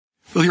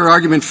We'll hear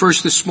argument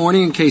first this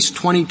morning in Case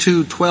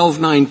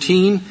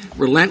 22-1219,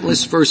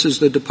 Relentless versus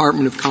the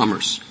Department of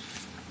Commerce.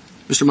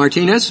 Mr.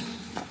 Martinez.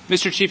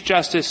 Mr. Chief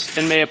Justice,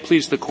 and may it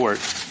please the Court.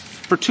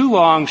 For too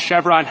long,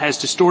 Chevron has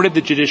distorted the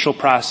judicial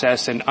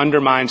process and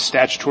undermined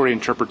statutory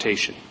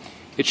interpretation.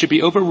 It should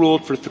be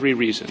overruled for three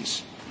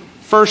reasons.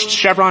 First,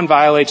 Chevron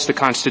violates the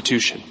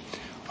Constitution.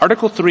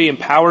 Article 3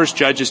 empowers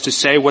judges to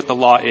say what the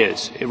law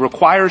is. It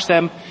requires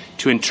them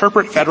to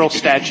interpret federal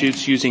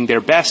statutes using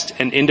their best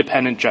and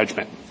independent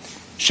judgment.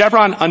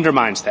 Chevron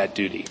undermines that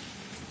duty.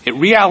 It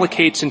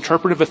reallocates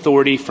interpretive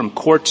authority from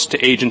courts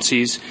to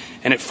agencies,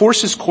 and it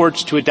forces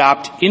courts to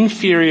adopt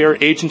inferior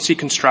agency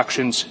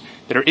constructions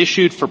that are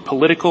issued for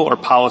political or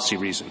policy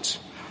reasons.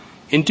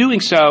 In doing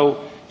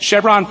so,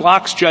 Chevron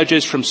blocks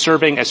judges from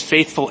serving as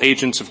faithful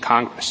agents of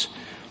Congress.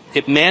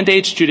 It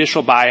mandates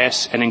judicial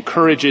bias and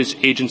encourages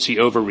agency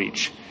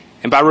overreach.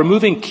 And by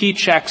removing key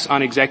checks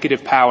on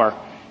executive power,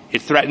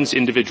 it threatens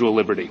individual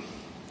liberty.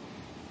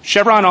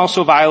 Chevron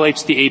also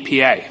violates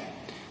the APA.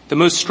 The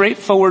most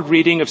straightforward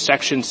reading of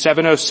Section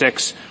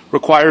 706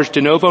 requires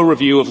de novo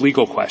review of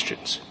legal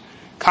questions.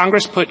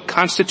 Congress put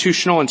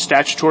constitutional and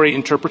statutory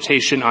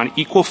interpretation on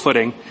equal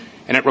footing,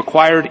 and it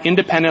required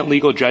independent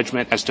legal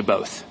judgment as to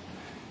both.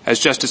 As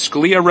Justice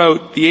Scalia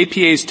wrote, the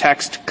APA's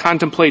text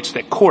contemplates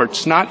that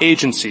courts, not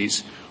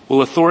agencies,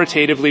 will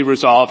authoritatively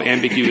resolve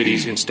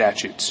ambiguities in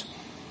statutes.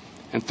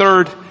 And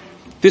third,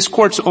 this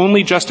Court's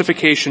only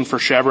justification for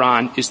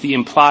Chevron is the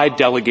implied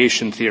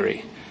delegation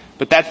theory.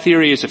 But that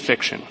theory is a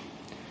fiction.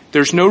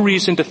 There's no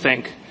reason to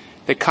think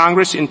that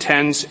Congress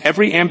intends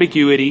every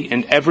ambiguity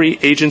in every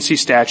agency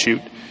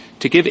statute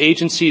to give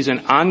agencies an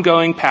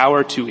ongoing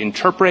power to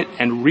interpret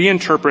and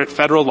reinterpret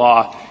federal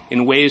law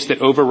in ways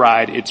that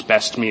override its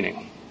best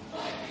meaning.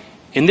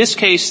 In this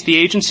case, the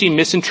agency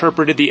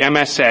misinterpreted the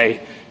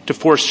MSA to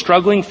force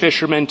struggling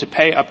fishermen to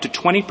pay up to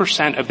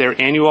 20% of their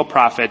annual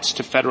profits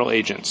to federal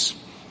agents.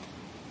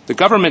 The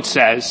government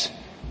says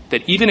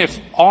that even if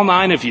all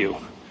 9 of you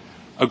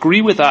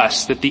agree with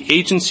us that the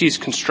agency's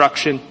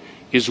construction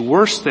is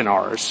worse than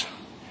ours,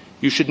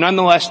 you should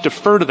nonetheless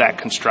defer to that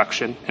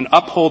construction and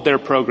uphold their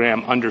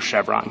program under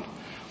Chevron.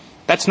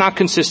 That's not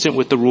consistent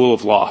with the rule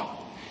of law.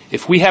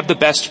 If we have the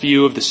best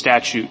view of the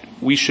statute,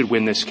 we should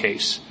win this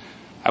case.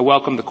 I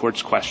welcome the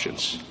Court's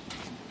questions.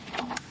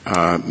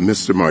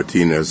 Mr.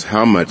 Martinez,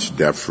 how much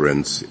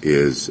deference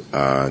is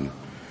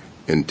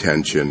in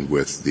tension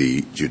with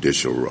the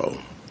judicial role?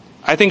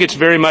 I think it's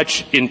very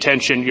much in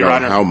tension, Your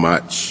Honor. How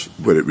much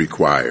would it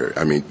require?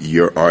 I mean,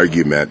 your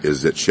argument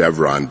is that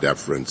Chevron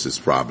deference is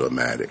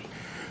problematic.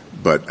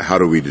 But how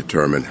do we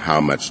determine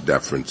how much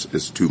deference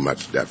is too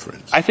much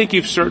deference? I think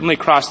you've certainly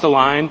crossed the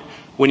line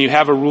when you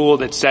have a rule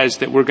that says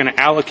that we're going to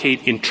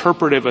allocate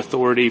interpretive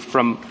authority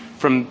from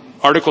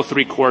Article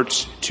 3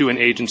 courts to an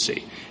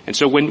agency. And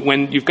so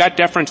when you've got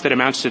deference that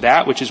amounts to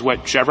that, which is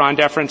what Chevron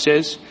deference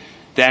is,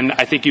 then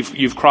I think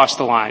you've crossed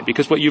the line.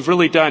 Because what you've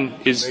really done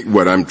is...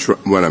 What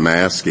I'm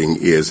asking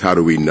is, how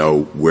do we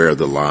know where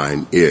the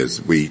line is?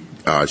 We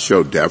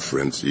show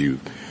deference.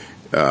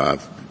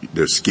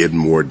 There's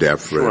Skidmore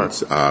deference.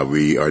 Sure.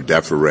 We are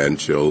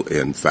deferential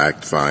in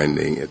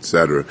fact-finding, et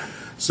cetera.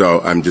 So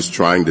I'm just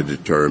trying to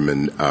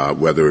determine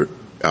whether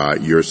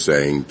you're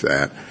saying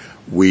that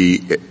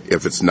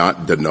if it's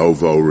not de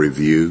novo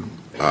review,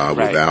 right,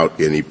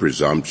 without any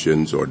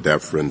presumptions or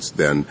deference,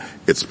 then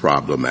it's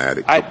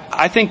problematic.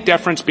 I think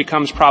deference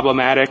becomes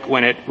problematic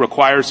when it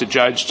requires a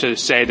judge to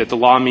say that the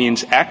law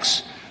means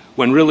X,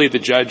 when really the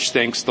judge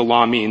thinks the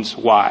law means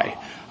Y.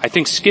 I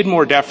think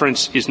Skidmore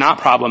deference is not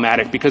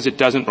problematic because it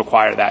doesn't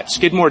require that.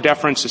 Skidmore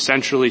deference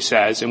essentially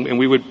says, and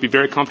we would be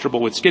very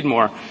comfortable with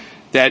Skidmore,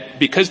 that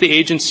because the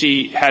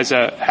agency has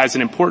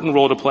an important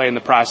role to play in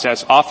the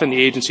process, often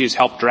the agency has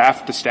helped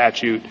draft the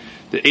statute,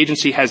 the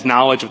agency has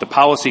knowledge of the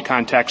policy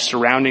context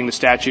surrounding the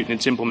statute and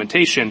its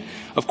implementation.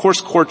 Of course,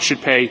 courts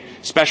should pay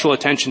special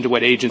attention to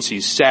what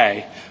agencies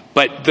say,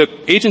 but the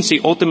agency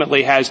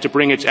ultimately has to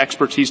bring its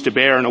expertise to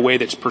bear in a way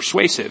that's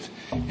persuasive.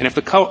 And if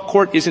the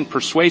court isn't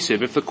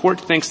persuasive, if the court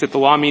thinks that the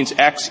law means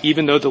X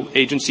even though the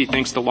agency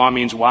thinks the law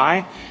means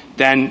Y,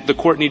 then the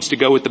court needs to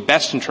go with the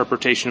best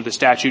interpretation of the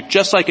statute,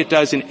 just like it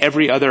does in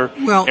every other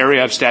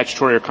area of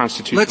statutory or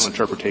constitutional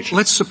interpretation.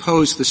 Let's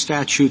suppose the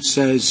statute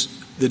says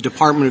the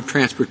Department of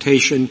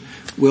Transportation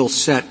will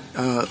set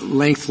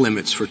length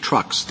limits for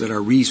trucks that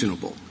are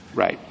reasonable.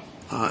 Right.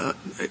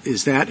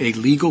 Is that a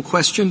legal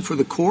question for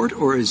the court,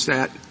 or is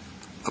that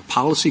a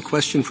policy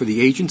question for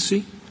the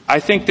agency? I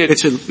think that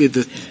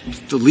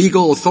the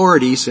legal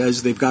authority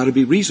says they've got to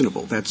be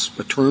reasonable. That's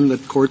a term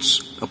that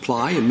courts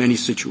apply in many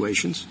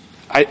situations.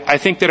 I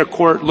think that a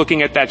court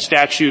looking at that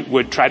statute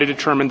would try to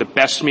determine the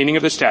best meaning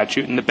of the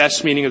statute, and the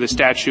best meaning of the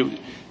statute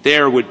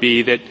there would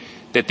be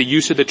that the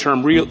use of the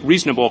term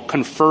reasonable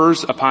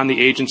confers upon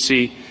the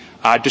agency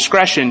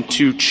discretion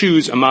to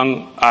choose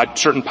among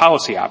certain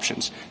policy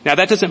options. Now,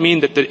 that doesn't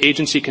mean that the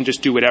agency can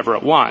just do whatever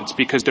it wants,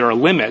 because there are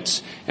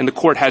limits, and the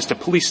court has to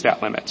police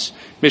that limits.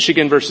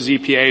 Michigan versus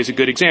EPA is a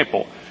good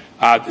example.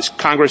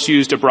 Congress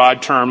used a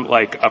broad term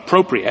like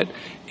appropriate,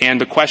 And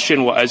the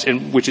question was,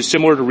 and which is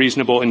similar to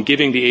reasonable in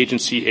giving the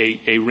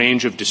agency a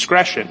range of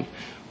discretion.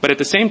 But at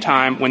the same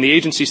time, when the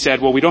agency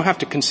said, well, we don't have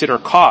to consider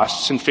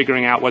costs in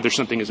figuring out whether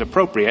something is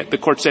appropriate, the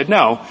court said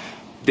no,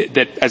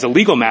 that as a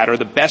legal matter,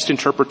 the best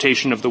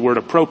interpretation of the word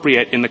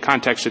appropriate in the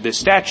context of this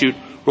statute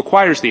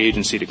requires the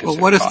agency to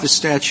consider Well, what costs. if the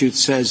statute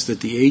says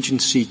that the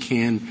agency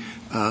can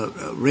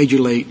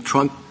regulate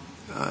truck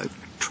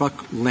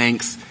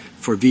length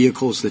for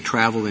vehicles that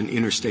travel in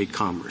interstate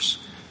commerce?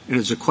 And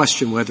it's a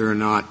question whether or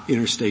not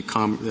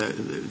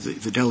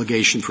the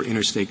delegation for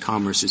interstate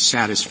commerce is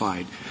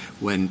satisfied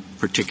when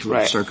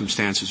particular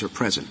circumstances are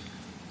present.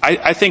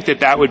 I think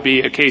that would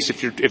be a case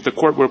if the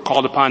court were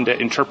called upon to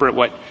interpret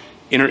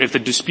if the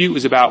dispute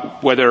was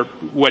about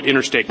what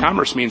interstate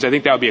commerce means. I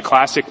think that would be a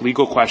classic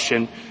legal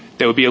question.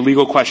 That would be a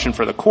legal question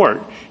for the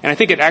court. And I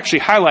think it actually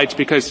highlights,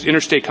 because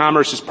interstate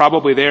commerce is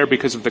probably there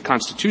because of the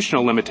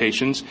constitutional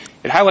limitations,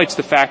 it highlights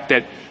the fact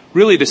that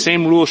really the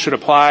same rule should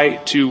apply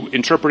to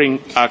interpreting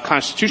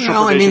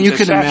constitutional provisions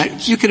as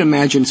statutes. You can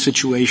imagine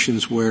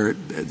situations where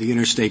the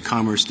interstate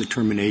commerce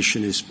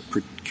determination is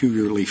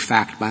peculiarly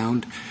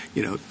fact-bound.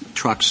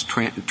 Trucks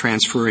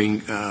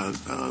transferring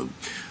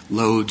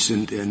loads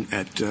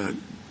at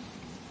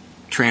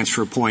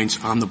transfer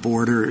points on the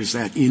border. Is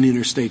that in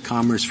interstate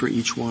commerce for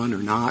each one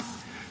or not?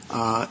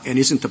 And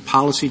isn't the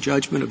policy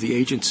judgment of the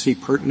agency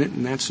pertinent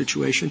in that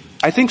situation?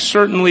 I think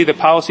certainly the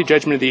policy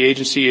judgment of the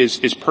agency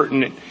is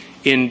pertinent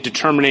in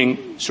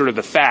determining sort of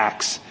the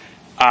facts,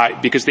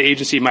 because the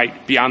agency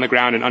might be on the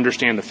ground and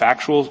understand the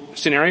factual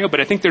scenario. But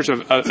I think there's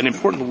an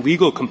important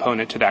legal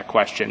component to that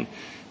question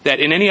that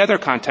in any other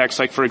context,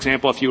 like, for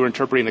example, if you were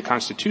interpreting the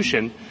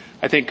Constitution,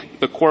 I think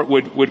the court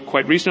would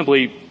quite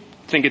reasonably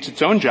think it's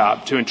its own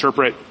job to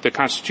interpret the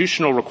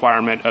constitutional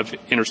requirement of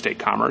interstate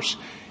commerce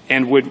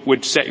and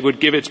would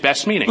give its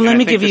best meaning. Well, let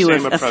me give you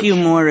a few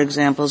more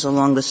examples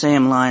along the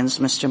same lines,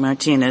 Mr.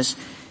 Martinez.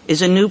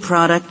 Is a new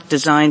product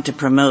designed to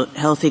promote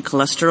healthy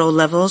cholesterol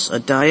levels a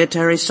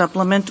dietary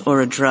supplement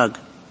or a drug?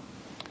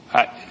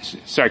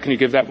 Sorry, can you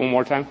give that one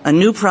more time? A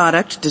new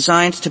product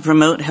designed to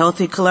promote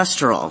healthy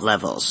cholesterol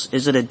levels.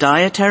 Is it a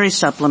dietary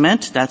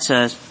supplement, that's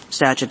a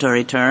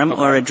statutory term,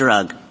 or a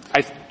drug?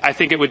 I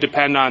think it would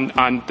depend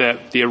on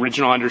the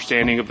original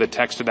understanding of the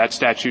text of that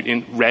statute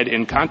read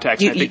in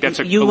context. I think that's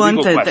a legal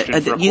question for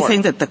a court. You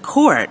think that the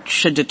court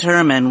should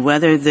determine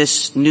whether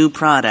this new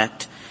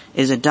product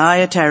is a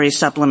dietary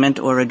supplement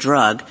or a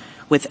drug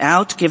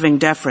without giving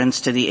deference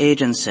to the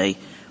agency,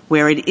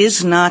 where it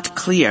is not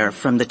clear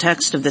from the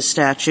text of the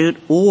statute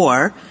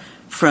or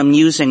from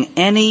using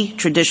any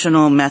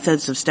traditional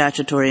methods of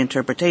statutory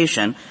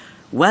interpretation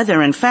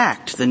whether, in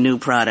fact, the new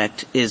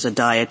product is a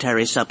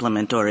dietary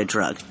supplement or a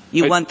drug.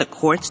 You want the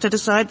courts to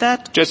decide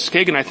that? Justice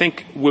Kagan, I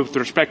think with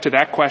respect to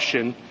that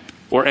question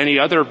or any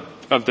other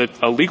of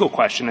a legal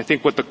question, I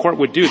think what the court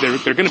would do,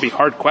 they're going to be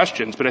hard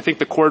questions, but I think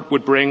the court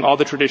would bring all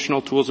the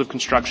traditional tools of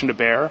construction to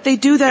bear. They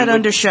do that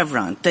under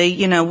Chevron.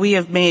 We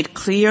have made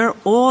clear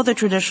all the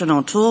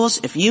traditional tools.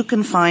 If you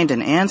can find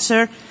an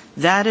answer,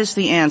 that is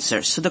the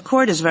answer. So the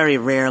court is very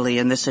rarely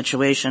in the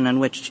situation in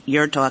which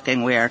you're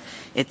talking where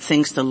it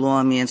thinks the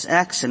law means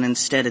X and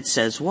instead it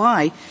says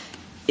Y.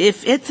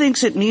 If it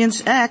thinks it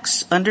means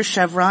X under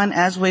Chevron,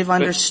 as we've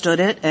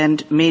understood it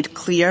and made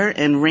clear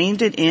and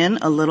reined it in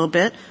a little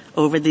bit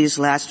over these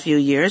last few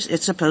years,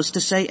 it's supposed to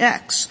say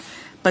X.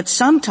 But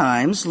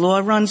sometimes law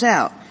runs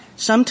out.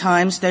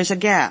 Sometimes there's a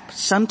gap.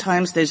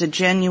 Sometimes there's a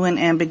genuine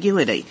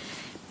ambiguity.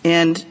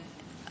 And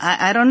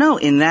I don't know.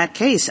 In that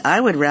case, I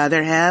would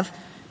rather have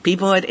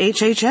people at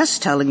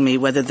HHS telling me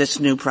whether this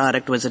new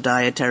product was a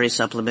dietary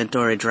supplement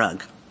or a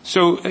drug.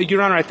 So,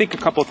 Your Honor, I think a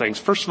couple things.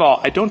 First of all,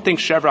 I don't think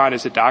Chevron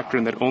is a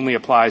doctrine that only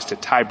applies to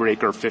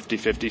tiebreaker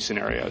 50-50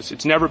 scenarios.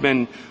 It's never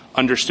been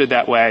understood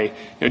that way.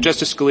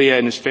 Justice Scalia,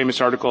 in his famous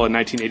article in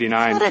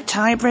 1989... It's not a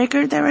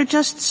tiebreaker. There are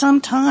just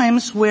some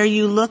times where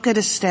you look at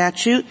a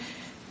statute,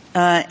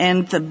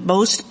 and the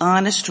most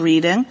honest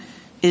reading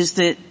is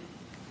that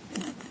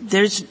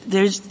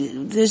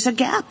there's a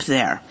gap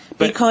there.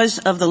 Because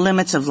of the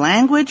limits of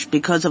language,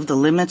 because of the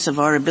limits of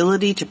our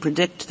ability to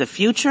predict the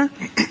future.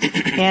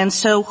 And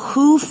so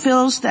who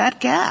fills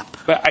that gap?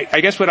 But I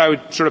guess what I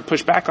would sort of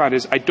push back on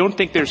is I don't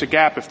think there's a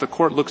gap if the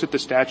court looks at the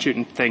statute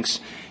and thinks,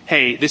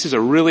 hey, this is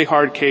a really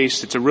hard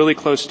case, it's a really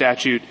close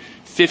statute,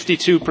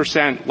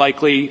 52%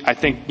 likely, I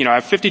think, I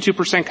have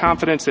 52%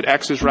 confidence that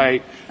X is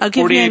right, 48%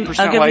 likely.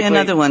 I'll give you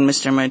another one,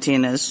 Mr.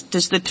 Martinez.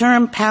 Does the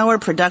term power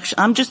production,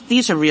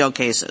 these are real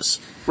cases.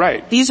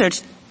 Right. These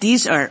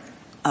are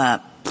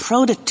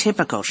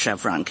prototypical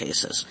Chevron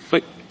cases.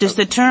 But does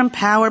the term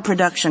power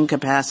production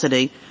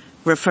capacity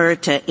refer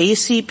to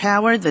AC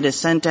power that is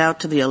sent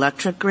out to the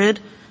electric grid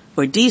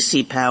or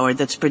DC power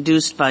that's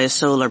produced by a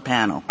solar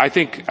panel? I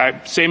think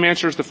same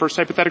answer as the first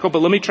hypothetical, but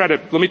let me try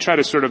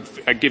to sort of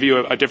give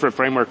you a different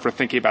framework for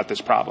thinking about this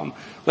problem.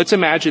 Let's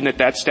imagine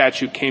that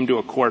statute came to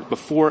a court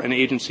before an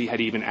agency had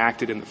even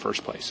acted in the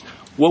first place.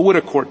 What would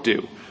a court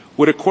do?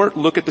 Would a court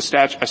look at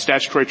a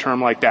statutory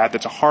term like that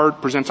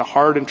presents a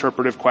hard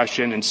interpretive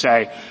question and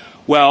say,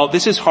 well,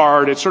 this is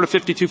hard, it's sort of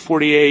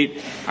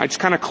 52-48, it's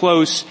kind of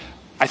close,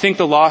 I think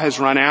the law has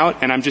run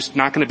out and I'm just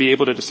not going to be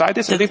able to decide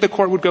this, I think the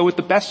court would go with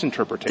the best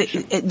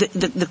interpretation.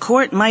 The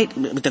court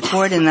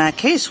in that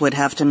case would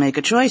have to make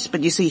a choice,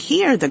 but you see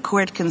here the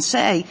court can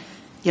say,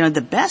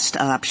 the best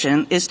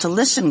option is to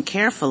listen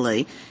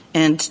carefully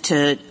and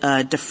to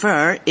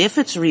defer if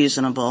it's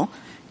reasonable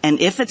and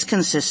if it's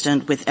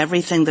consistent with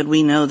everything that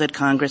we know that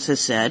Congress has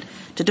said,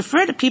 to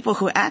defer to people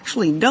who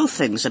actually know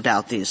things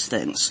about these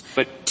things.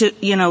 But to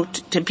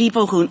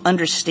people who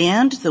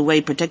understand the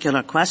way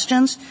particular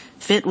questions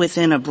fit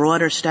within a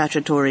broader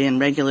statutory and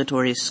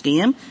regulatory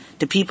scheme,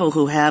 to people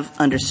who have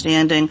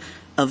understanding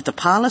of the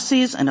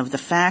policies and of the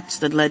facts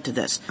that led to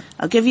this.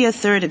 I'll give you a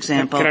third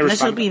example.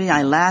 This will be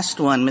my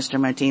last one, Mr.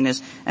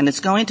 Martinez, and it's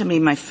going to be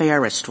my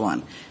fairest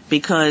one,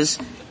 because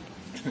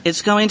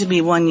it's going to be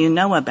one you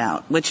know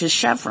about, which is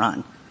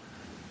Chevron.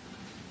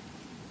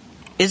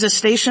 Is a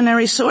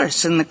stationary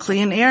source in the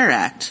Clean Air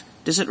Act.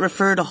 Does it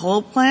refer to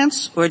whole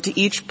plants or to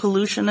each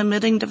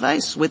pollution-emitting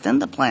device within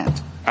the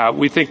plant?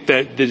 We think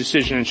that the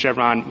decision in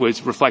Chevron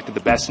reflected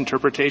the best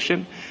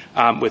interpretation,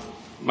 with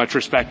much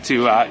respect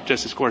to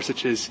Justice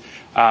Gorsuch's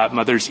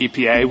mother's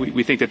EPA.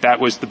 We think that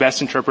was the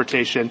best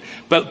interpretation.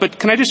 But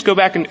can I just go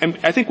back and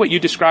I think what you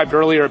described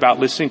earlier about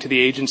listening to the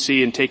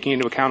agency and taking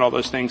into account all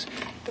those things,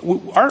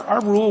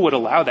 our rule would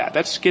allow that.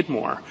 That's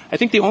Skidmore. I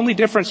think the only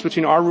difference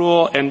between our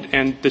rule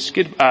and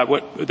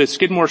the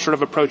Skidmore sort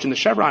of approach and the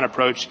Chevron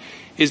approach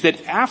is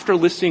that after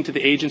listening to the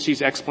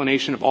agency's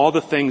explanation of all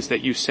the things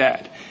that you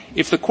said,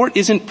 if the court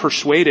isn't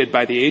persuaded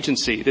by the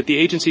agency that the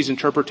agency's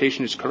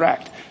interpretation is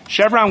correct,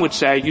 Chevron would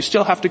say you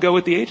still have to go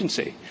with the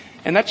agency.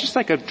 And that's just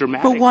like a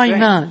dramatic thing. But why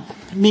not?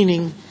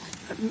 Meaning,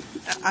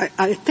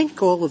 I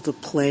think all of the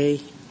play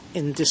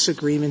in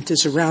disagreement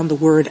is around the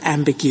word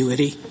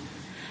ambiguity.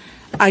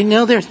 I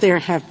know that there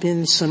have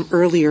been some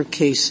earlier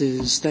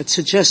cases that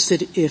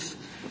suggested if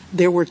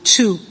there were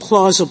two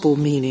plausible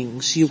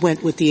meanings, you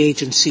went with the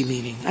agency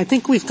meaning. I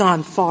think we've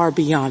gone far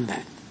beyond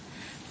that.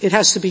 It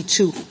has to be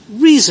two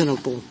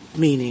reasonable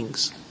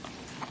meanings.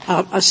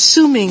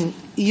 Assuming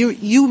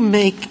you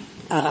make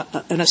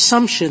an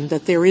assumption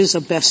that there is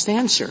a best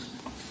answer.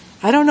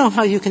 I don't know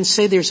how you can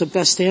say there's a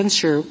best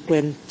answer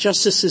when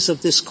justices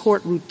of this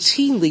court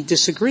routinely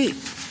disagree.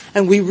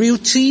 And we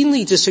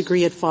routinely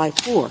disagree at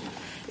 5-4.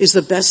 Is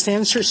the best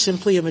answer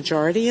simply a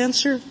majority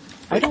answer?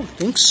 I don't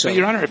think so. But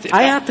Your Honor,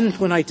 I happen,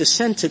 when I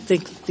dissent, to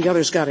think the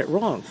others got it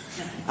wrong.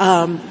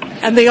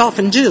 And they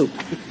often do.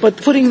 But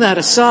putting that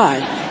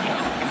aside,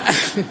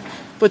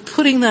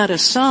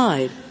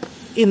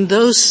 in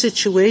those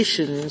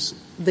situations,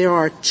 there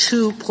are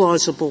two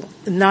plausible,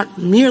 not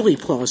merely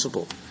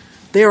plausible,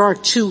 there are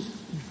two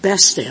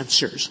best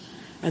answers.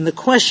 And the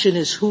question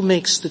is who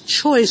makes the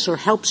choice or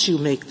helps you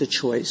make the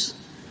choice.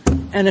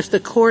 And if the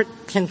court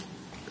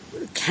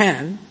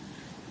can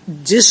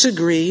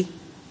disagree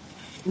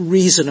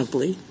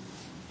reasonably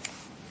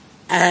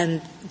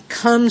and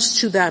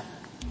comes to that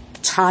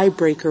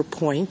tiebreaker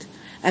point,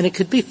 and it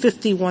could be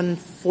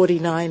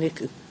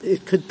 51-49,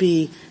 it could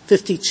be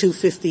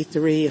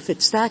 52-53, if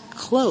it's that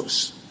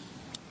close,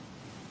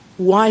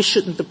 why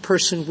shouldn't the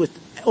person with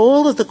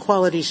all of the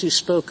qualities you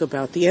spoke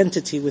about, the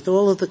entity with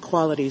all of the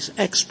qualities,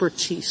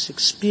 expertise,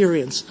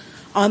 experience,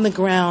 on the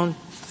ground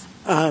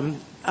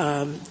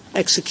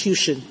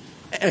execution,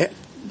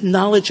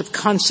 knowledge of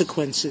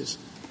consequences,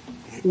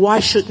 why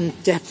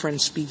shouldn't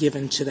deference be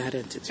given to that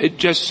entity?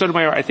 Justice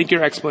Sotomayor, I think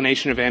your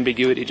explanation of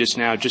ambiguity just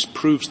now just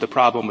proves the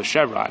problem with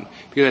Chevron.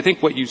 Because I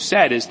think what you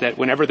said is that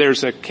whenever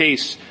there's a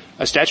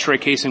statutory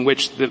case in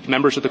which the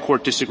members of the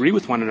court disagree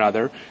with one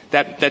another,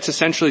 that's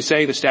essentially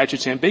saying the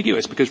statute's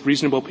ambiguous because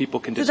reasonable people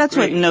can disagree. That's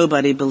what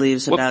nobody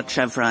believes about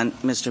Chevron,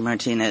 Mr.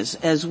 Martinez.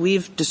 As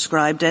we've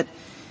described it,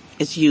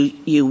 it's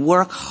you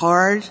work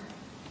hard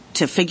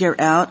to figure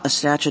out a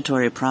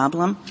statutory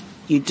problem.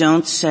 You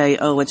don't say,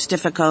 oh, it's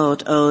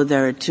difficult, oh,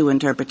 there are two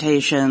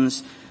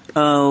interpretations,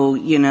 oh,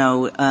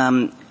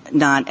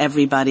 not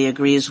everybody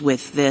agrees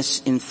with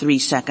this in 3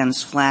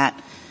 seconds flat.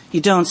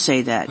 You don't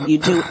say that. You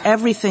do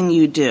everything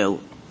you do.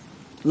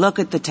 Look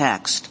at the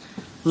text.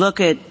 Look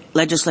at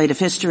legislative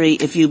history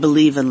if you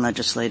believe in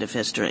legislative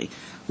history.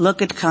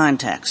 Look at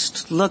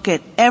context. Look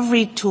at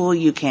every tool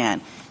you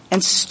can.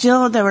 And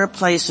still there are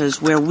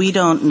places where we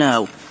don't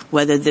know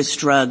whether this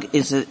drug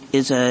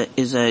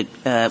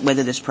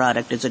whether this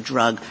product is a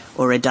drug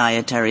or a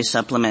dietary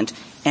supplement.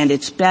 And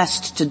it's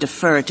best to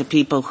defer to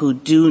people who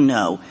do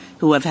know,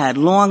 who have had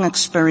long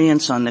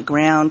experience on the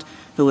ground,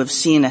 who have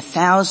seen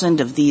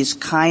 1,000 of these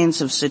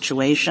kinds of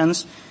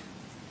situations.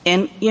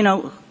 And,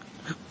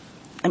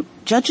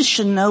 judges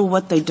should know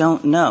what they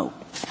don't know.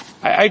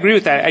 I agree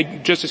with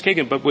that, Justice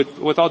Kagan, but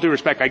with all due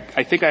respect,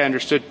 I think I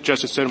understood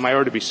Justice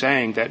Sotomayor to be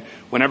saying that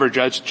whenever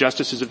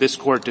justices of this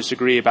court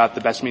disagree about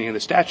the best meaning of the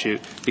statute,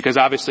 because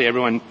obviously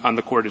everyone on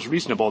the court is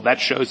reasonable,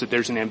 that shows that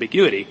there's an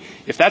ambiguity.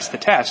 If that's the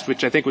test,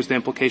 which I think was the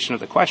implication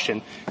of the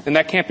question, then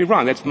that can't be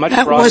wrong. That's much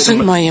broader than That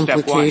wasn't my step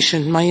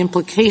implication. one. My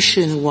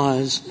implication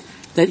was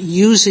that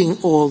using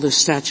all the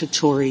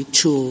statutory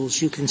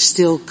tools, you can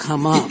still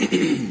come up,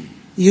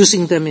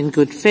 using them in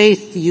good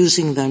faith, you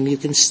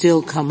can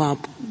still come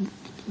up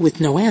with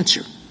no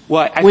answer.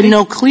 Well, with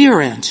no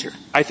clear answer.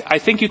 I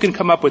think you can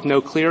come up with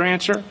no clear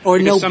answer. Or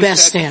no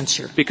best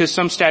answer. Because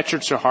some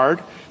statutes are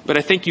hard, but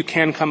I think you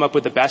can come up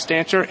with the best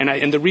answer.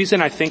 And the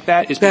reason I think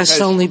that is best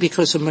only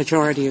because the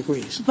majority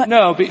agrees. But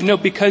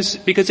because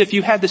if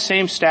you had the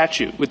same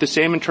statute with the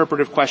same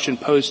interpretive question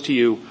posed to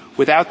you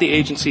without the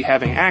agency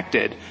having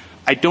acted,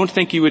 I don't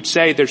think you would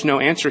say there's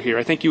no answer here.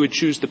 I think you would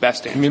choose the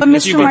best answer. But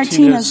Mr.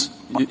 Martinez,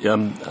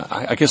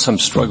 I guess I'm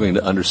struggling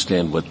to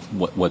understand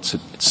what's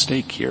at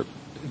stake here,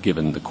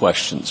 given the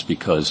questions,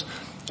 because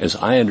as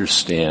I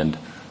understand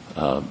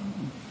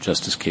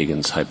Justice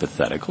Kagan's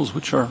hypotheticals,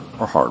 which are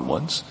hard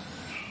ones,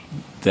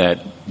 that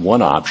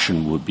one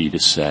option would be to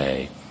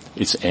say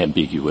it's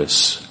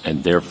ambiguous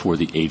and therefore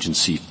the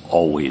agency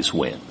always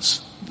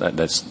wins.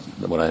 That's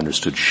what I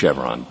understood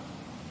Chevron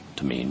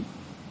to mean,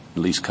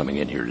 at least coming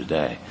in here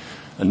today.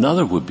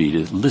 Another would be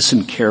to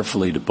listen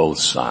carefully to both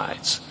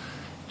sides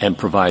and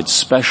provide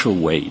special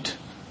weight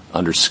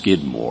under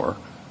Skidmore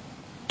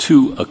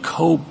to a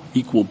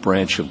co-equal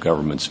branch of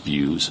government's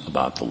views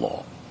about the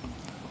law,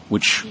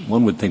 which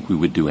one would think we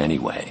would do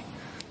anyway,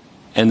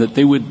 and that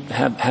they would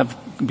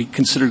be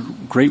considered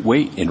great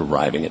weight in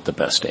arriving at the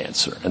best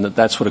answer, and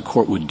that's what a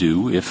court would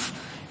do if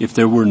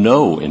there were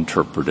no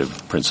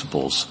interpretive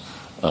principles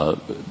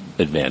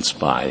advanced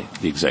by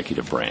the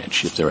executive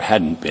branch, if there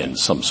hadn't been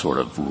some sort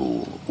of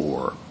rule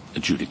or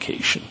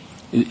adjudication.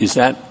 Is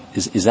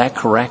that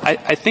correct?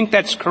 I think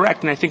that's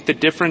correct, and I think the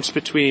difference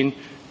between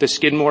the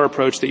Skidmore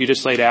approach that you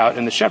just laid out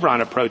and the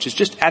Chevron approach is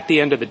just at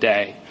the end of the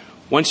day,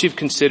 once you've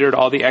considered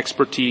all the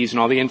expertise and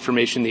all the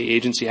information the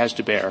agency has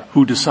to bear.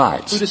 Who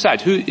decides?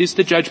 Is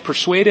the judge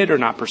persuaded or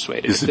not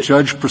persuaded? Is the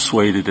judge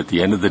persuaded at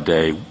the end of the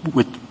day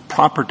with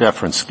proper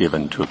deference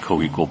given to a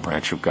co-equal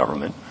branch of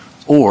government,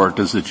 or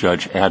does the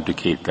judge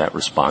abdicate that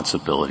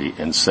responsibility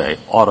and say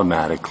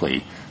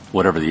automatically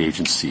whatever the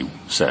agency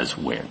says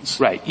wins?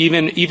 Right.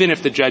 Even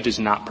if the judge is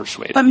not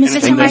persuaded. But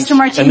Mr.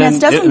 Martinez,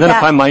 doesn't that...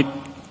 if I might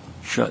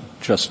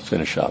just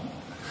finish up.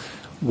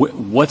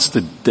 What's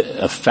the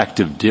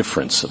effective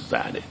difference of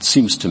that? It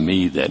seems to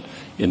me that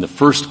in the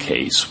first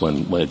case,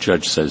 when a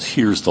judge says,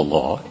 here's the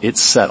law,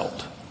 it's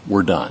settled.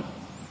 We're done.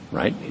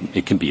 Right?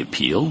 It can be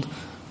appealed,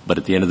 but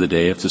at the end of the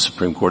day, if the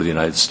Supreme Court of the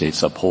United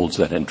States upholds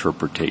that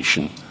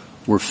interpretation,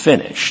 we're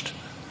finished.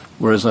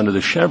 Whereas under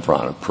the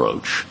Chevron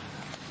approach,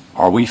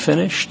 are we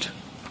finished?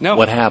 No.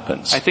 What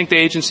happens? I think the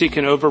agency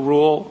can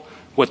overrule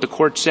what the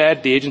court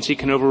said. The agency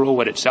can overrule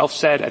what itself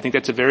said. I think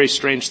that's a very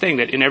strange thing,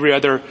 that in every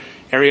other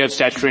area of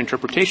statutory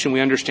interpretation, we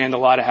understand the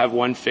law to have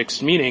one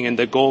fixed meaning, and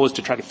the goal is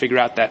to try to figure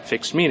out that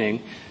fixed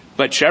meaning.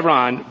 But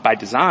Chevron, by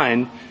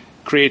design,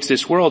 creates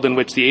this world in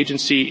which the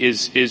agency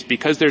is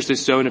because there's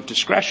this zone of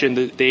discretion,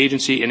 the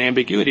agency in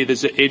ambiguity,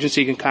 the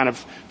agency can kind of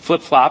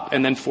flip-flop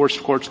and then force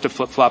courts to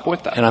flip-flop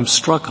with that. And I'm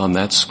struck on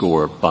that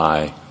score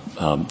by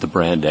the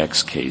Brand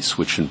X case,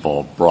 which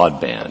involved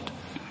broadband,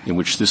 in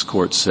which this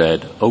court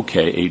said,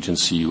 okay,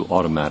 agency, you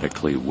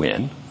automatically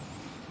win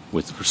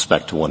with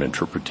respect to one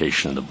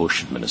interpretation in the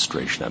Bush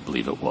administration, I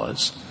believe it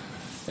was.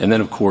 And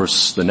then, of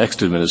course, the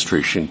next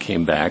administration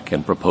came back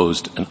and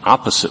proposed an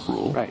opposite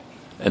rule. Right.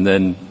 And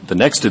then the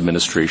next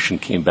administration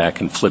came back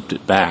and flipped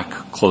it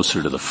back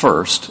closer to the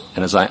first.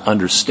 And as I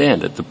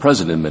understand it, the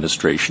present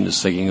administration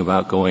is thinking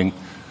about going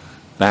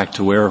back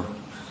to where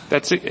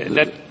That's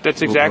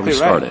exactly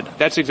right.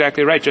 That's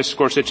exactly right, Justice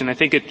Gorsuch, and I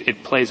think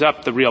it plays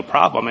up the real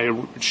problem. I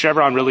mean,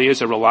 Chevron really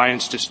is a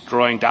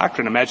reliance-destroying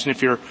doctrine. Imagine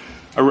if you're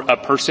a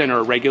person or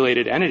a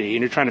regulated entity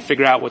and you're trying to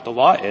figure out what the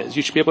law is.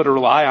 You should be able to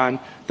rely on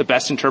the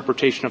best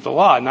interpretation of the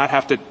law and not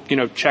have to,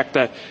 check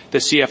the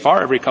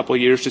CFR every couple of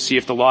years to see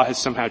if the law has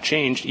somehow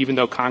changed, even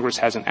though Congress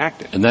hasn't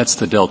acted. And that's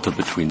the delta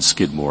between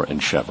Skidmore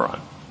and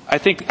Chevron. I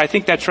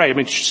think that's right. I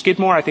mean,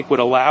 Skidmore, I think, would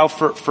allow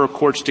for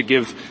courts to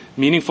give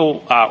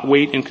meaningful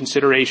weight and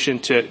consideration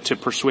to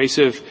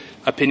persuasive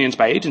opinions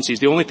by agencies.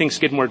 The only thing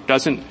Skidmore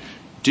doesn't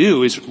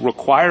do is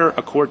require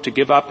a court to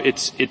give up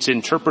its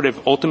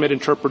ultimate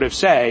interpretive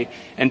say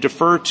and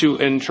defer to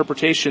an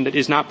interpretation that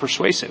is not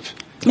persuasive.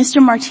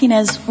 Mr.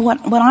 Martinez, what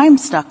I'm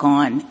stuck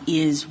on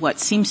is what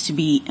seems to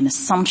be an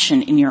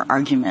assumption in your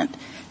argument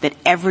that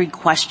every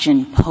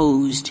question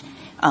posed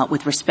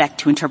with respect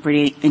to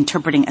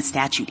interpreting a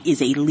statute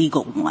is a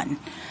legal one.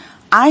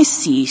 I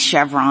see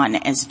Chevron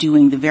as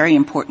doing the very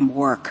important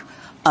work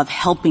of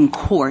helping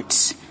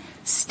courts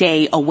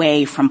stay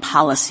away from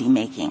policy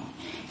making.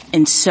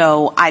 And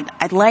so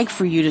I'd like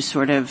for you to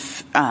sort of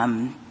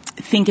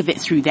think of it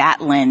through that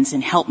lens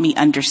and help me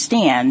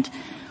understand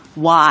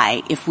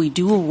why, if we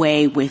do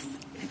away with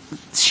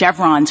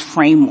Chevron's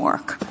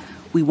framework,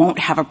 we won't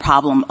have a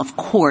problem of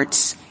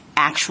courts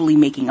actually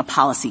making a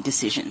policy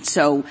decision.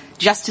 So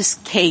Justice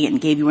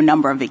Kagan gave you a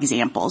number of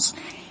examples,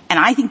 and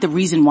I think the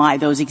reason why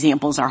those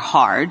examples are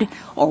hard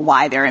or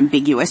why they're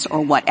ambiguous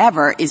or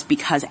whatever is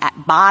because at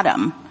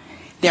bottom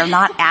they're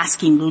not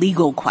asking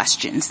legal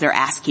questions, they're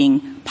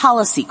asking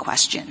policy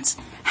questions.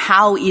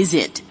 How is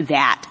it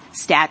that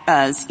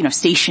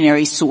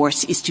stationary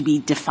source is to be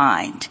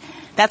defined?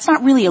 that's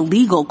not really a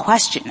legal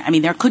question. I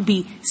mean, there could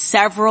be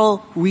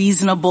several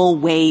reasonable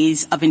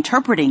ways of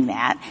interpreting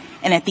that.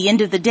 And at the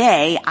end of the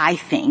day, I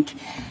think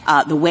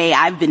the way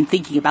I've been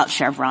thinking about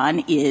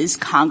Chevron is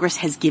Congress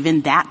has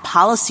given that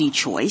policy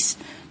choice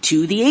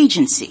to the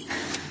agency.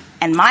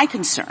 And my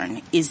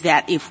concern is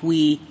that if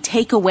we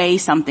take away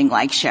something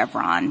like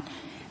Chevron,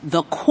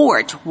 the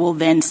court will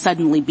then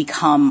suddenly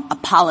become a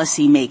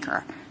policy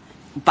maker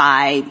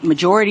by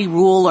majority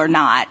rule or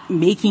not,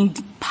 making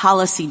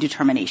policy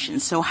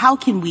determinations. So how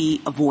can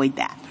we avoid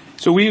that?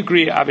 So we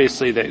agree,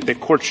 obviously,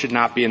 that courts should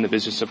not be in the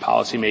business of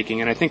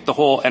policymaking, and I think the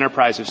whole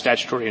enterprise of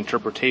statutory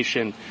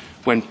interpretation,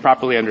 when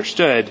properly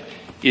understood,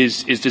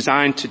 is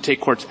designed to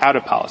take courts out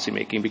of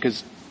policymaking,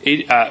 because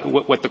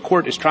what the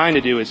court is trying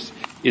to do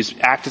is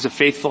act as a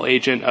faithful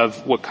agent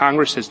of what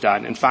Congress has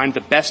done and find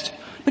the best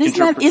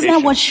interpretation. But isn't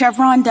that what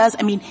Chevron does?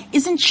 I mean,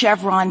 isn't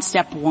Chevron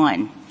step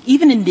one,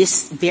 even in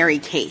this very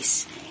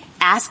case,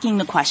 asking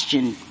the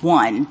question,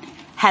 one,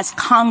 has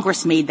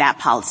Congress made that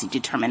policy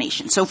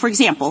determination? So, for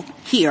example,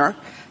 here,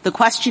 the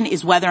question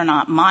is whether or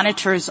not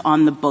monitors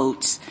on the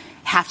boats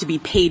have to be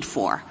paid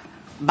for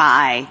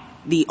by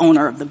the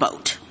owner of the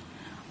boat.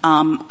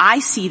 I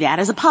see that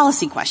as a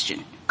policy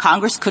question.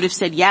 Congress could have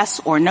said yes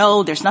or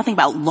no. There's nothing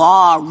about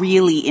law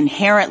really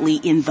inherently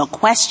in the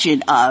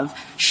question of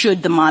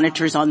should the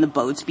monitors on the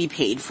boats be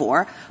paid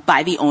for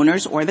by the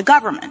owners or the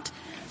government.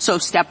 So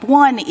step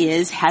one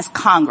is, has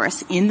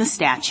Congress in the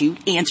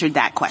statute answered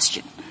that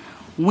question?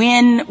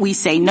 When we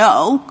say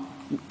no,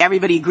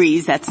 everybody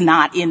agrees that's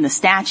not in the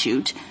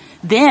statute,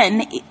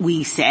 then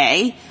we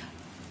say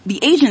the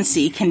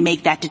agency can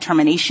make that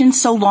determination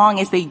so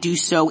long as they do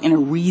so in a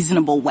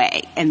reasonable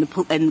way. And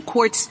the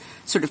courts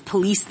sort of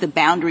police the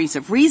boundaries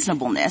of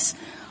reasonableness,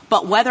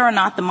 but whether or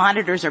not the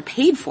monitors are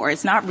paid for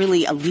is not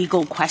really a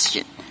legal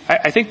question.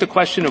 I think the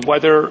question of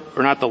whether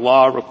or not the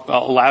law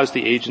allows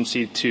the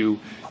agency to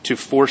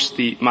force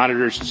the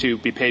monitors to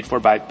be paid for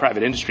by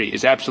private industry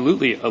is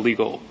absolutely a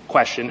legal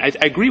question. I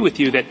agree with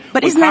you that.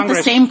 But isn't that the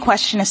same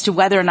question as to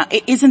whether or not,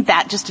 isn't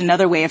that just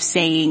another way of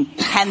saying,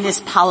 can this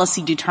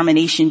policy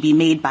determination be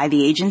made by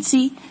the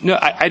agency? No,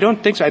 I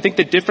don't think so. I think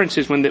the difference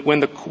is when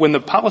the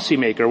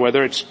policymaker,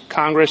 whether it's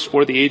Congress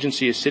or the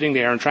agency, is sitting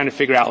there and trying to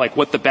figure out like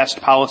what the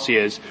best policy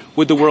is,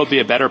 would the world be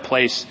a better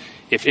place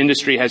if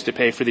industry has to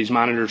pay for these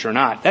monitors or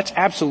not? That's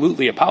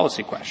absolutely a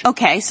policy question.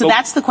 Okay, so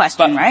that's the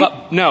question, right?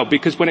 But no,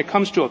 because when it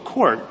comes to a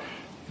court,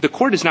 the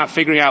court is not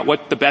figuring out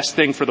what the best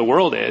thing for the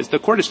world is. The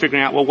court is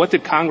figuring out, well, what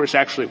did Congress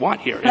actually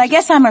want here? But I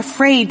guess I'm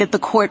afraid that the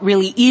court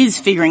really is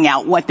figuring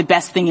out what the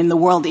best thing in the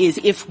world is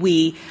if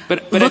we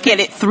look at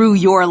it through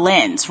your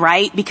lens,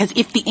 right? Because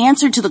if the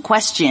answer to the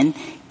question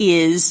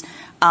is,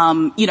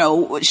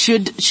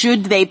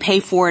 should they pay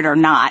for it or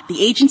not?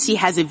 The agency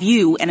has a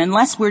view, and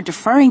unless we're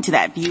deferring to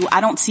that view,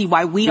 I don't see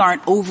why we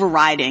aren't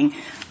overriding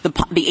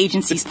the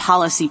agency's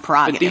policy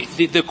prerogative.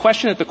 The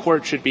question that the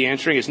court should be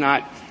answering is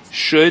not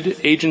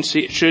should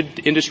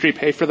industry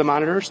pay for the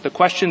monitors? The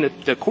question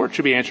that the court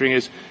should be answering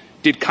is,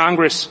 did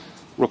Congress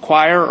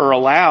require or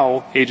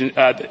allow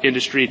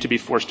industry to be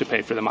forced to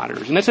pay for the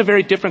monitors? And that's a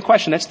very different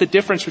question. That's the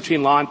difference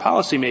between law and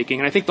policy making.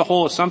 And I think the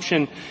whole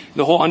assumption,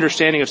 the whole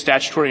understanding of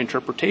statutory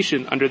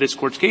interpretation under this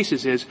court's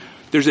cases is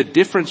there's a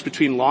difference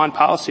between law and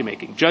policy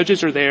making.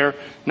 Judges are there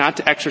not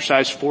to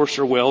exercise force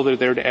or will. They're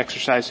there to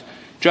exercise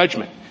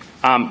judgment.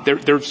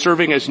 They're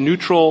serving as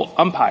neutral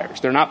umpires.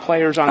 They're not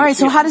players on the field. All right,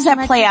 so how does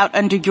that play out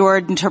under your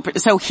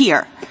interpretation? So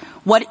here,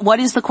 what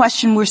is the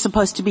question we're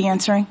supposed to be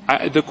answering?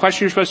 The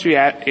question you're supposed to be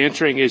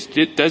answering is,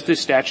 does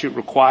this statute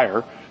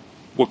require,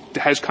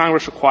 has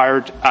Congress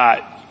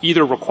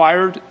either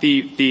required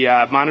the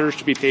monitors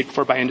to be paid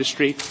for by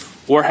industry,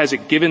 or has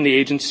it given the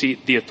agency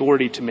the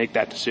authority to make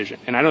that decision?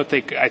 And I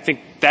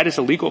think that is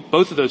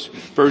both of those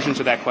versions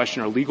of that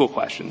question are legal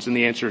questions, and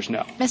the answer is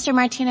no. Mr.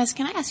 Martinez,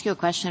 can I ask you a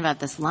question about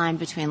this line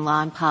between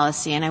law and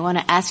policy? And I want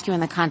to ask you in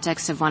the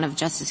context of one of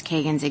Justice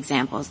Kagan's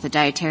examples, the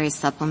dietary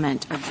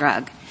supplement or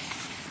drug.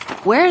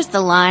 Where is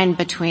the line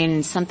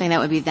between something that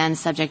would be then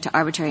subject to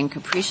arbitrary and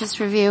capricious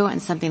review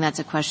and something that's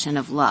a question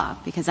of law?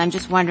 Because I'm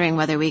just wondering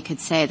whether we could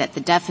say that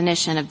the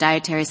definition of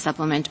dietary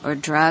supplement or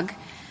drug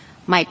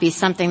might be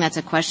something that's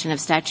a question of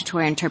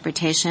statutory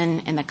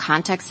interpretation in the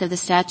context of the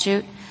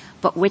statute,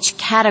 but which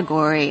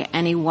category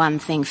any one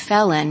thing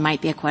fell in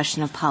might be a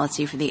question of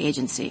policy for the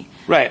agency.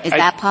 Right. Is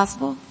that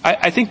possible?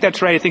 I think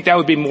that's right. I think that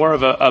would be more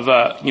of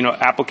a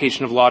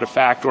application of law to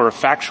fact or a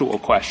factual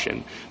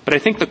question. But I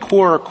think the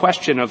core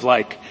question of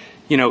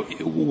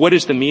what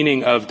is the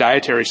meaning of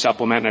dietary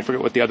supplement, and I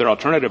forget what the other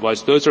alternative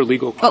was, those are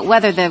legal questions. But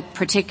whether the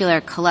particular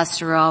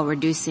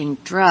cholesterol-reducing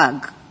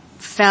drug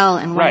fell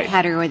in one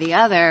category or the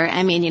other,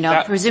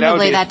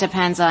 presumably that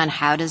depends on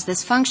how does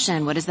this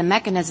function, what is the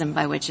mechanism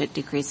by which it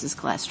decreases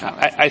cholesterol.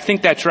 I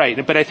think that's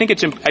right. But I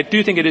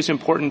do think it is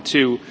important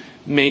to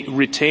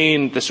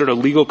retain the sort of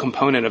legal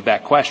component of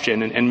that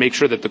question and make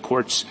sure that the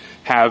courts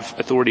have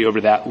authority over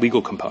that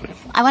legal component.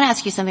 I want to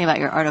ask you something about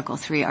your Article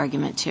 3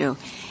 argument, too.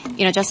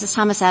 Justice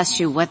Thomas asked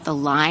you what the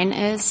line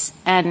is,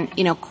 and,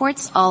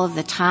 courts all of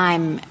the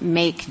time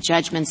make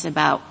judgments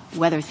about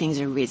whether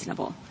things are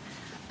reasonable.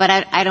 But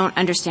I don't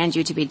understand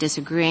you to be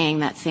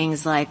disagreeing that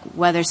things like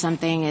whether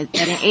something is,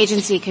 that an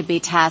agency could be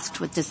tasked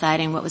with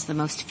deciding what was the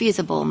most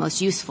feasible, most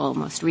useful,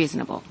 most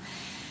reasonable.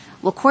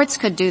 Well, courts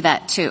could do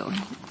that too.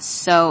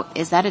 So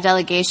is that a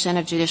delegation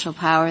of judicial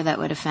power that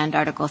would offend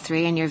Article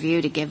 3 in your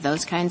view to give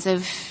those kinds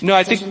of No,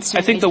 I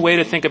think the way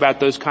to think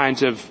about those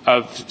kinds of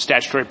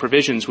statutory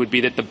provisions would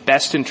be that the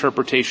best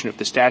interpretation of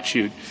the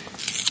statute,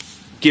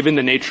 given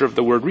the nature of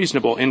the word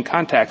reasonable in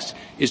context,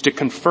 is to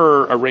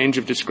confer a range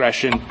of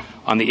discretion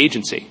on the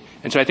agency.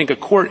 And so I think a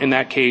court in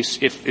that case,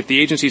 if the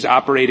agency is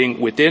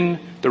operating within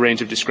the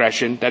range of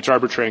discretion, that's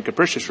arbitrary and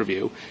capricious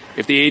review.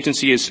 If the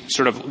agency is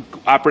sort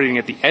of operating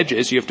at the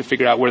edges, you have to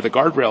figure out where the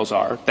guardrails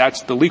are.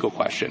 That's the legal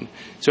question.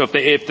 So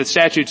if the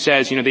statute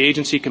says, the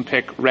agency can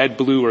pick red,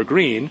 blue, or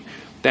green,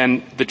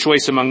 then the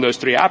choice among those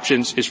three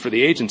options is for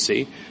the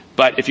agency.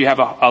 But if you have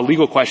a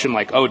legal question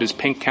like, does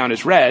pink count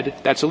as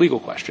red, that's a legal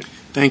question.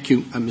 Thank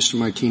you, Mr.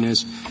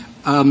 Martinez.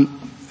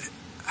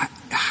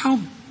 How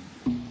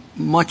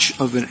much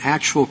of an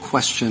actual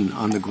question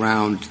on the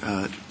ground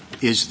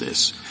is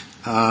this?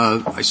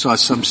 I saw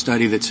some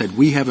study that said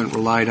we haven't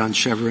relied on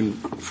Chevron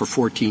for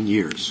 14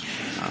 years.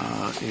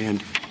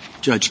 And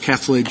Judge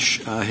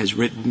Kethledge has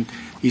written,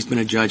 he's been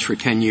a judge for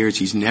 10 years,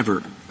 he's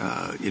never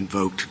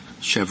invoked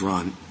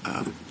Chevron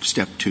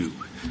Step 2.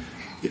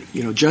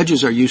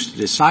 Judges are used to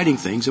deciding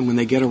things, and when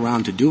they get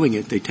around to doing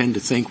it, they tend to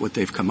think what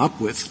they've come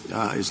up with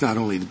is not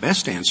only the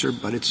best answer,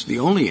 but it's the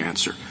only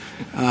answer.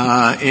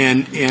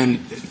 And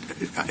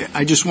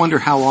I just wonder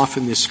how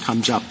often this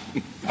comes up.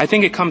 I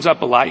think it comes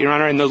up a lot, Your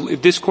Honor, and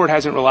this Court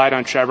hasn't relied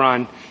on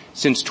Chevron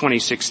since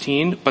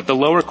 2016, but the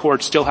lower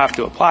courts still have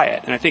to apply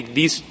it. And I think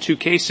these two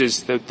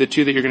cases, the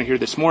two that you're going to hear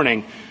this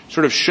morning,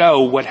 sort of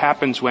show what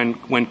happens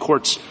when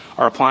courts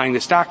are applying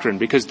this doctrine,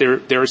 because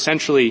they're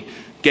essentially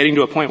getting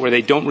to a point where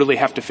they don't really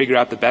have to figure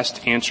out the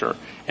best answer.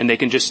 And they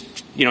can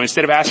just,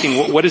 instead of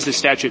asking what does this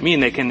statute mean,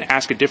 they can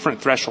ask a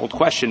different threshold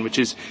question, which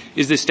is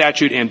this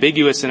statute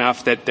ambiguous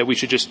enough that we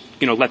should just,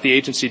 let the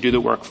agency do the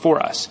work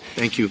for us?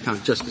 Thank you,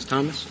 Justice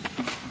Thomas.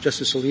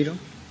 Justice Alito?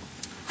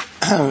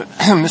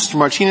 Mr.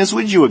 Martinez,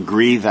 would you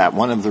agree that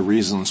one of the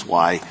reasons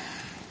why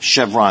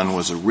Chevron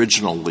was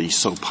originally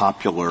so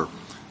popular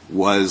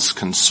was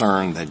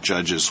concern that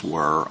judges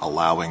were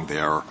allowing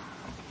their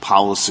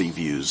policy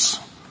views,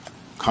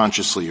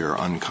 consciously or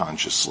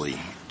unconsciously,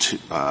 to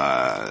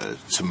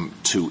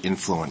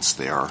influence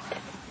their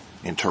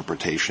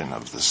interpretation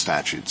of the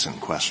statutes in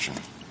question?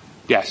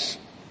 Yes.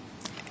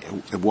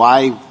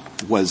 Why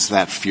was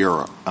that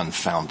fear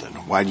unfounded?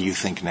 Why do you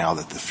think now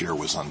that the fear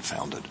was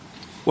unfounded?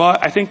 Well,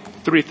 I think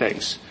three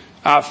things.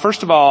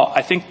 First of all,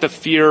 I think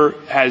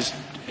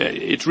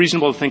it's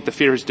reasonable to think the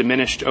fear has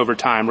diminished over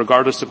time,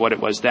 regardless of what it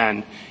was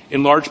then,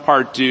 in large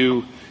part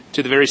due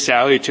to the very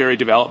salutary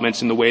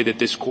developments in the way that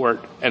this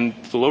Court and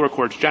the lower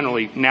courts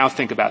generally now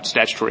think about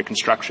statutory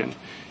construction.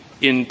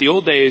 In the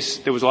old days,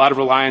 there was a lot of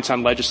reliance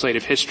on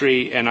legislative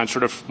history and on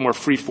sort of more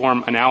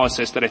free-form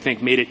analysis that I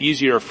think made it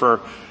easier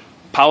for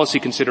policy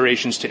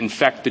considerations to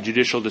infect the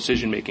judicial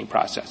decision-making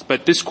process.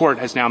 But this Court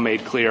has now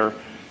made clear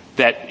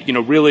that,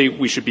 really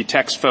we should be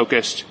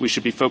text-focused. We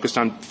should be focused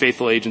on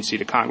faithful agency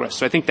to Congress.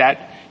 So I think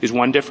that is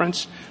one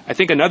difference. I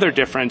think another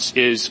difference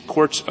is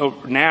courts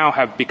now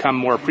have become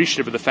more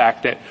appreciative of the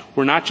fact that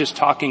we're not just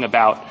talking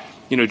about,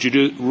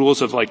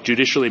 rules of like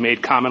judicially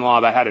made common law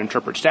about how to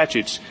interpret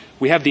statutes.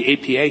 We have the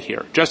APA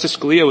here. Justice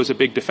Scalia was a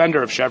big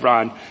defender of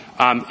Chevron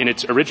in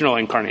its original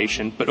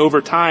incarnation, but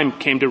over time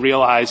came to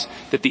realize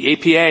that the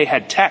APA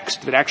had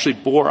text that actually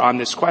bore on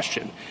this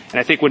question. And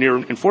I think when you're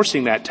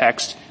enforcing that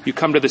text, you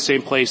come to the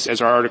same place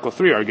as our Article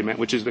 3 argument,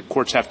 which is that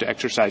courts have to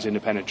exercise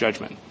independent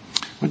judgment.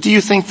 Do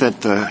you think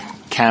that the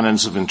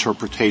canons of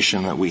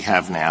interpretation that we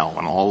have now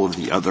and all of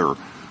the other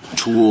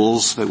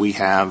tools that we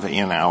have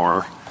in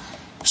our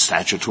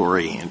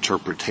statutory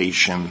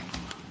interpretation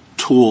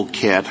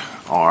toolkit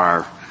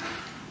are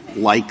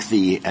like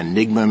the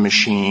Enigma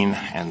machine,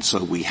 and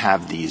so we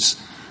have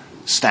these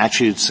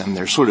statutes and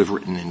they're sort of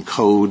written in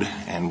code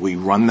and we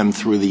run them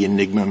through the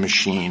Enigma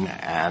machine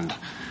and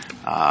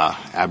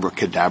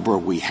abracadabra,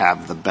 we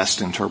have the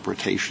best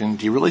interpretation?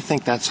 Do you really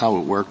think that's how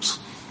it works?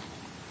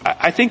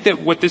 I think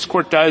that what this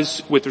Court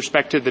does with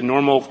respect to the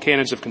normal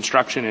canons of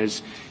construction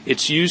is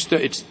it's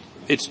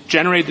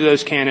generated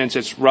those canons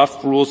as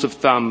rough rules of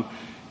thumb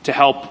to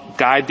help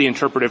guide the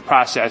interpretive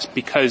process,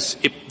 because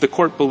the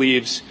Court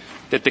believes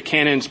that the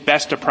canons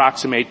best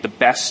approximate the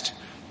best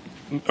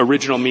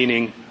original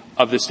meaning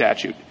of the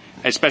statute.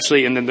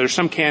 Especially, and then there's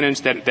some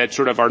canons that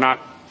sort of are not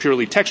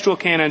purely textual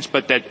canons,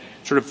 but that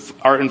sort of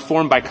are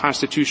informed by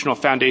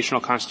foundational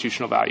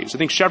constitutional values. I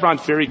think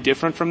Chevron's very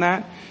different from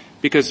that,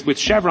 because with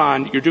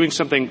Chevron, you're doing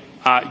something,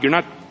 you're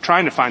not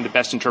trying to find the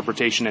best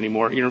interpretation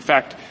anymore. You're in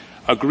fact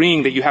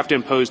agreeing that you have to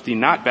impose the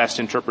not best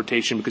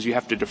interpretation because you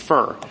have to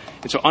defer.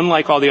 And so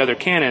unlike all the other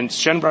canons,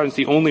 Chevron's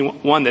the only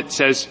one that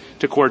says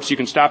to courts, you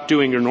can stop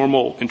doing your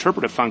normal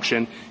interpretive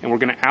function, and we're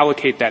going to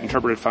allocate that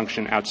interpretive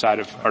function outside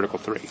of Article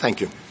 3.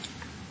 Thank you.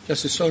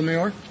 Justice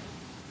Sotomayor?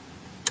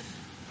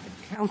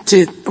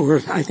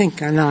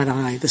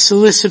 The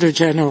Solicitor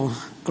General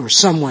or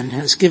someone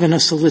has given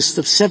us a list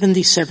of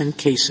 77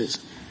 cases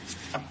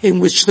in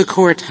which the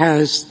court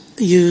has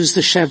used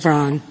the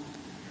Chevron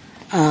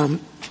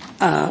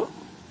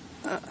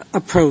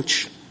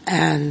approach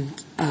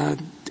and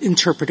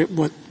interpreted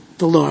what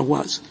the law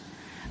was.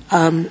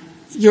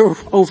 Your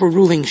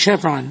overruling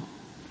Chevron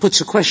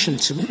puts a question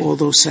to all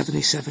those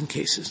 77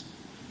 cases.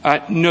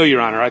 No,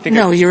 Your Honor. I think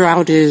your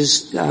out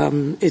is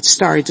it's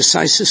stare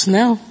decisis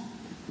now?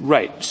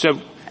 Right.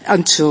 So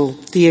until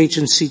the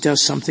agency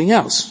does something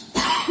else.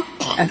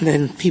 And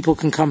then people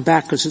can come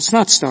back because it's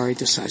not stare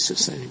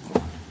decisis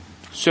anymore.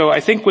 So I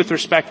think with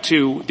respect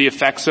to the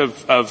effects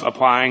of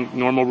applying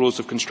normal rules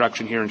of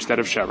construction here instead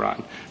of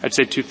Chevron, I'd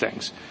say two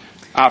things.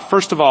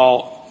 First of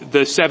all,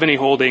 the 70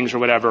 holdings or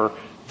whatever,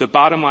 the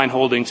bottom line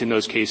holdings in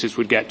those cases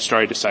would get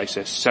stare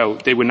decisis, so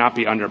they would not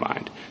be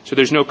undermined. So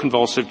there's no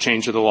convulsive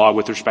change of the law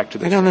with respect to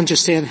this. I don't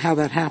understand how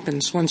that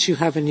happens. Once you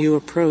have a new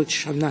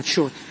approach, I'm not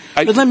sure.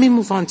 But let me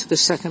move on to the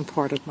second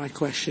part of my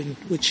question,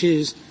 which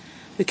is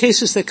the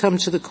cases that come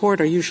to the court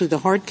are usually the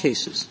hard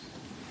cases.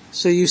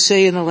 So you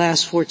say in the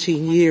last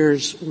 14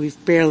 years we've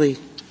barely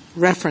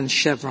referenced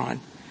Chevron.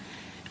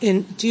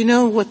 And do you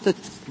know what the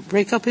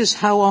breakup is?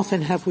 How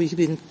often have we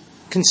been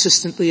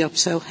consistently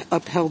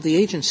upheld the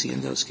agency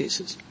in those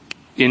cases?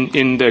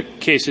 In the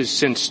cases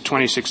since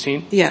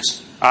 2016?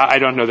 Yes. I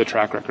don't know the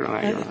track record on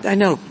that, Your Honor. I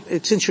know.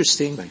 It's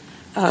interesting.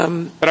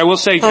 But I will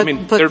say, there's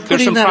some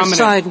putting that prominent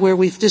aside where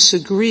we've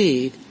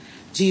disagreed,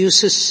 do you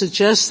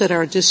suggest that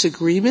our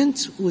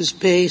disagreement was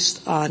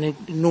based on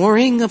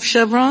ignoring of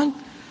Chevron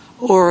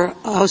or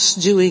us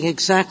doing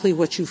exactly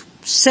what you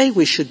say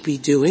we should be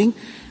doing,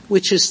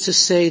 which is to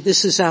say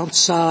this is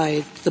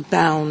outside the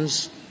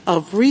bounds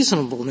of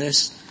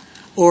reasonableness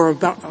or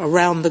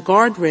around the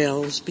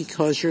guardrails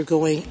because you're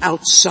going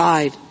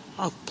outside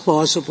of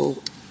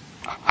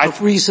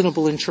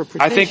reasonable interpretation?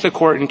 I think the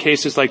court in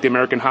cases like the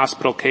American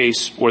Hospital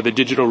case or the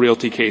Digital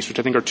Realty case, which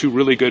I think are two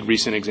really good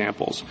recent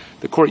examples,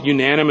 the court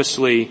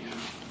unanimously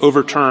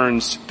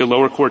overturns the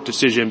lower court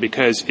decision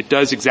because it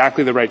does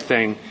exactly the right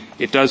thing.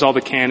 It does all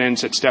the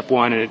canons at step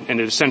one, and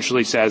it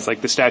essentially says,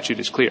 like, the statute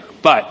is clear.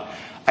 But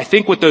I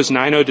think what those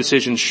 9-0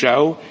 decisions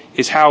show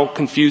is how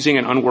confusing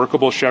and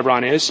unworkable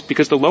Chevron is,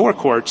 because the lower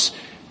courts,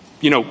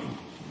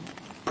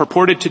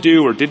 purported to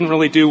do or didn't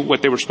really do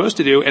what they were supposed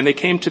to do, and they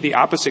came to the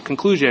opposite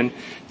conclusion,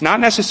 not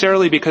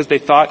necessarily because they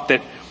thought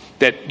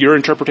that your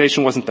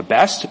interpretation wasn't the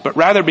best, but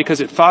rather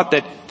because it thought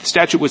that the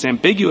statute was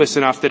ambiguous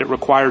enough that it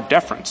required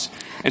deference.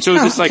 And so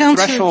it was this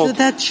Counselor, threshold.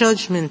 That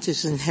judgment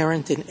is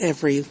inherent in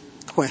every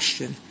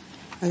question.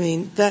 I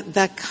mean,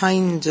 that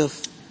kind of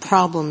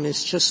problem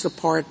is just a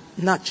part,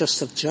 not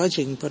just of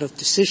judging, but of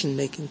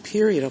decision-making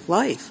period of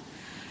life.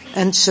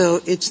 And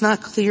so it's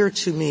not clear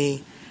to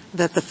me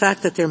that the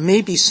fact that there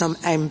may be some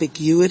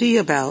ambiguity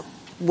about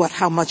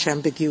how much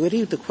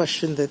ambiguity, the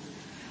question that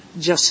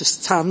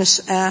Justice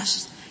Thomas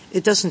asked,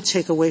 it doesn't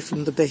take away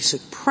from the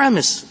basic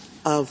premise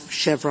of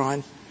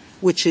Chevron,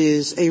 which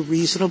is a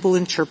reasonable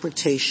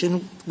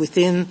interpretation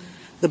within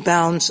the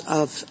bounds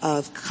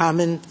of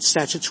common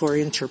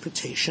statutory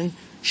interpretation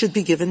should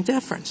be given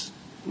deference.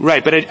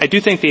 Right, but I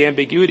do think the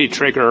ambiguity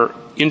trigger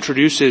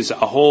introduces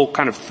a whole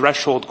kind of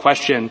threshold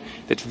question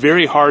that's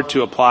very hard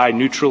to apply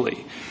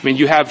neutrally. I mean,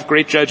 you have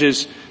great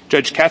judges.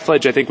 Judge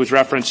Kethledge, I think, was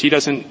referenced.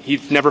 He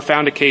never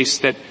found a case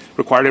that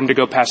required him to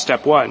go past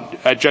step one.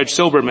 Judge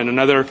Silberman,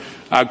 another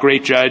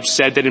great judge,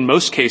 said that in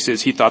most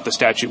cases he thought the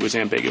statute was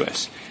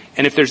ambiguous.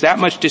 And if there's that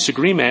much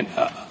disagreement,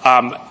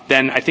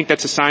 then I think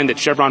that's a sign that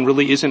Chevron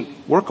really isn't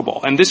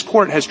workable. And this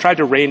court has tried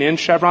to rein in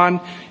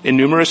Chevron in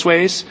numerous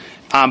ways.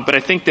 But I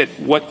think that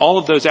what all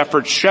of those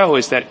efforts show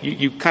is that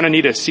you kind of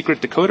need a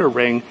secret decoder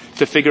ring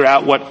to figure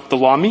out what the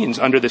law means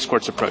under this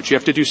court's approach. You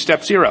have to do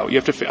step 0.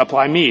 You have to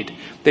apply Meade.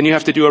 Then you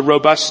have to do a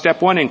robust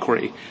step 1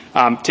 inquiry,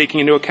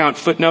 taking into account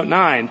footnote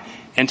 9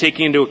 and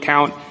taking into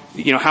account,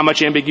 how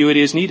much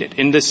ambiguity is needed.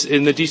 In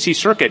the D.C.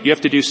 Circuit, you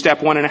have to do step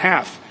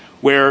 1.5,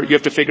 where you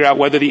have to figure out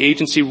whether the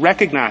agency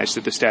recognized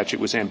that the statute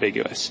was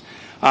ambiguous.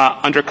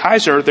 Under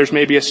Kaiser, there's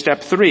maybe a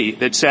step 3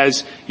 that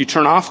says you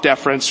turn off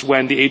deference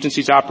when the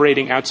agency's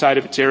operating outside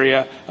of its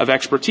area of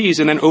expertise,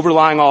 and then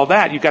overlying all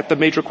that, you've got the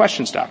major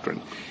questions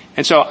doctrine.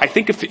 And so I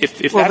think if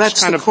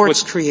that's kind the of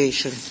court's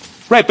creation.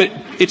 Right, but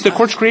it's the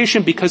court's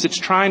creation because it's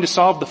trying to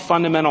solve the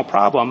fundamental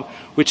problem,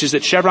 which is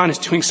that Chevron is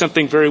doing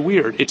something very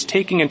weird. It's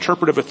taking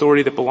interpretive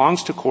authority that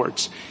belongs to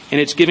courts, and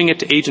it's giving it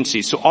to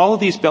agencies. So all of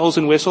these bells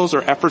and whistles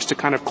are efforts to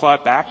kind of claw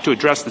it back to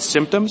address the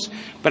symptoms,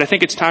 but I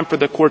think it's time for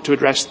the court to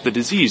address the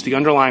disease, the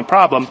underlying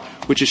problem,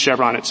 which is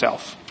Chevron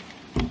itself.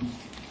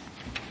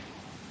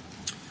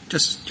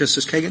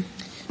 Justice Kagan?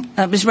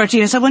 Ms.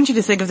 Martinez, I want you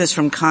to think of this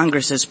from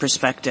Congress's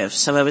perspective.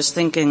 So I was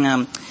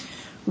thinking,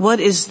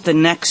 what is the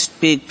next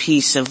big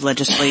piece of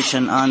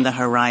legislation on the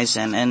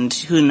horizon? And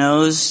who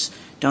knows?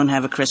 Don't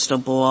have a crystal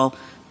ball.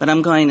 But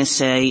I'm going to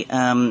say,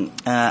 I'm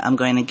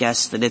going to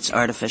guess that it's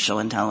artificial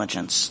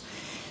intelligence.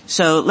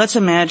 So let's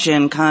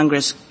imagine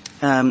Congress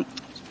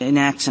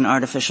enacts an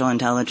artificial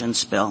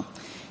intelligence bill.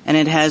 And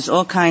it has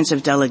all kinds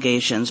of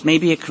delegations.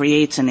 Maybe it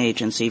creates an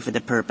agency for the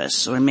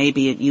purpose, or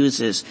maybe it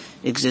uses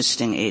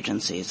existing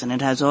agencies. And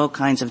it has all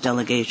kinds of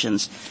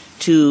delegations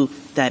to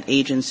that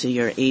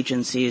agency or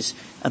agencies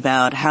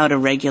about how to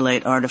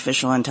regulate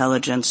artificial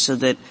intelligence so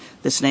that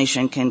this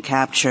nation can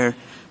capture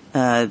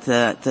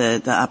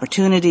the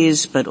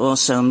opportunities but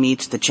also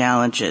meet the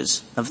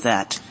challenges of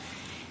that.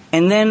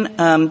 And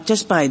then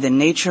just by the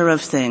nature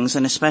of things,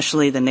 and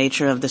especially the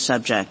nature of the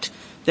subject,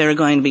 there are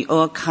going to be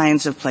all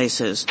kinds of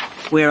places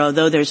where,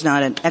 although there's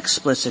not an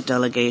explicit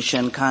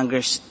delegation,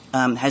 Congress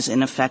has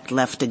in effect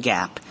left a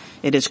gap.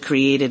 It has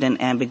created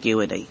an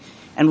ambiguity.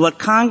 And what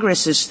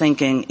Congress is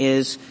thinking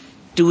is,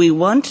 do we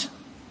want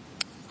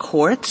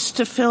courts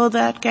to fill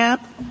that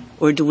gap,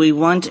 or do we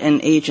want an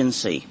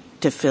agency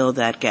to fill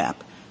that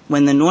gap?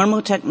 When the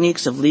normal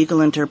techniques of legal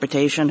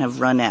interpretation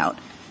have run out,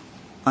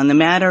 on the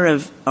matter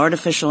of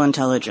artificial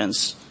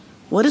intelligence,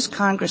 what does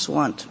Congress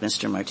want,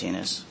 Mr.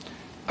 Martinez?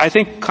 I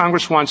think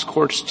Congress wants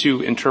courts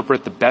to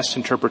interpret the best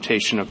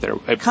interpretation of their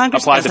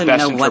Congress apply doesn't the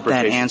best know what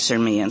that answer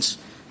means.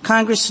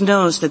 Congress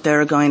knows that there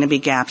are going to be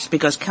gaps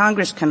because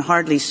Congress can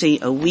hardly see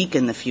a week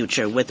in the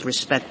future with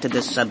respect to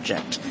this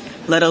subject,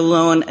 let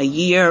alone a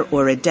year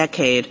or a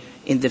decade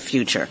in the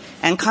future.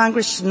 And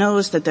Congress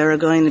knows that there are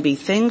going to be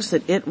things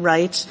that it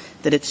writes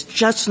that it's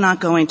just not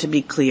going to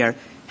be clear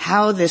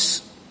how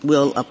this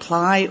will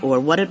apply or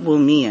what it will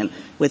mean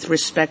with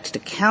respect to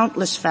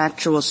countless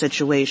factual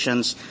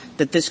situations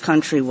that this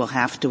country will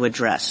have to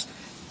address.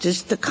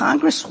 Does the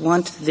Congress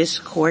want this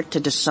court to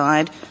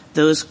decide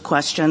those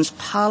questions,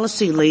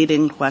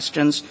 policy-leading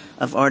questions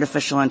of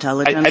artificial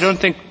intelligence? I don't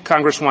think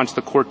Congress wants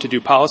the court to do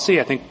policy.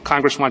 I think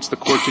Congress wants the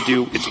court to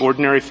do its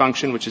ordinary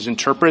function, which is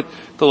interpret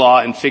the law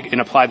and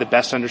apply the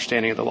best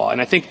understanding of the law. And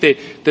I think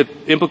the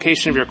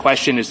implication of your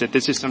question is that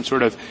this is some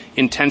sort of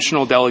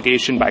intentional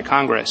delegation by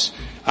Congress.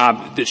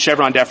 The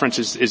Chevron deference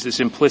is this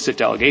implicit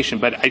delegation,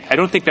 but I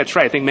don't think that's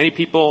right. I think many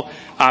people,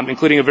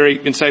 including a very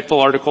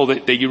insightful article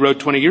that you wrote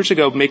 20 years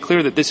ago, make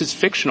clear that this is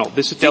fictional.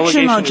 This is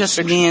delegation. Fictional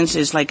just means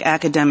is like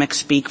academic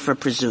speak for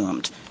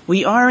presumed.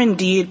 We are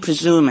indeed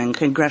presuming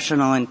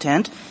congressional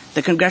intent.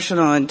 The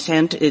congressional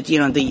intent is,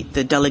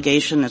 the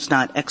delegation is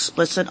not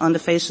explicit on the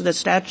face of the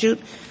statute,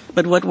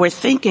 but what we're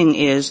thinking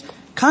is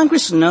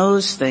Congress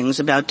knows things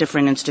about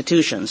different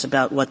institutions,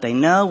 about what they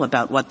know,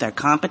 about what they're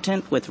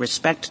competent with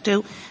respect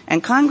to,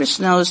 and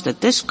Congress knows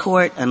that this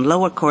court and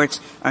lower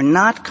courts are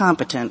not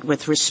competent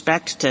with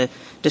respect to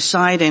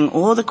deciding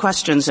all the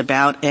questions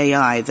about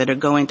AI that are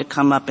going to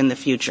come up in the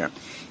future.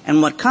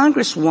 And what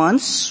Congress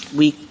wants,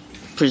 we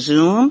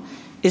presume,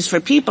 is for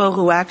people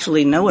who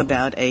actually know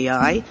about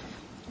AI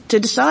to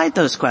decide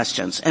those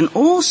questions. And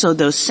also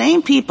those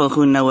same people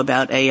who know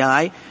about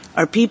AI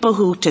are people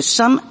who, to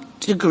some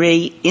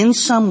degree, in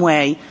some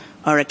way,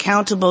 are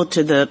accountable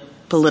to the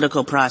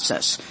political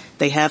process.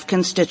 They have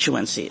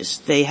constituencies.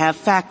 They have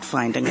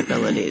fact-finding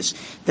abilities.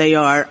 They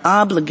are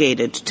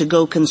obligated to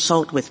go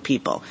consult with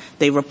people.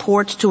 They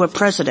report to a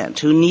president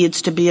who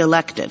needs to be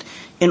elected.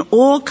 In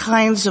all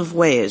kinds of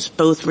ways,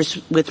 both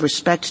with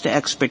respect to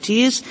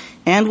expertise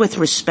and with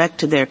respect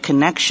to their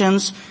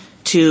connections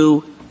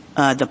to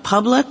the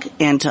public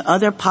and to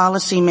other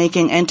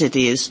policy-making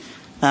entities.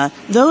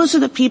 Those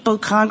are the people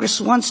Congress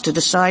wants to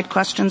decide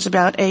questions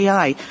about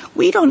AI.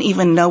 We don't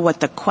even know what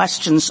the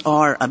questions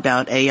are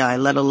about AI,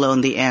 let alone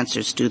the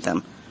answers to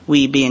them,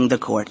 we being the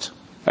court.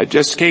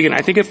 Justice Kagan,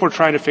 I think if we're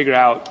trying to figure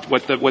out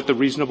what the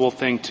reasonable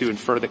thing to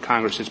infer that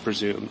Congress has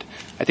presumed,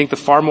 I think the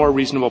far more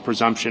reasonable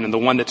presumption and the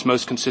one that's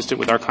most consistent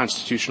with our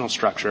constitutional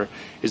structure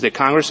is that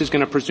Congress is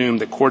going to presume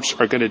that courts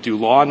are going to do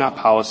law, not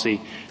policy.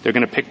 They're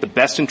going to pick the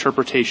best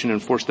interpretation and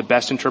enforce the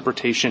best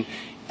interpretation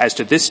as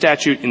to this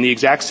statute in the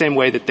exact same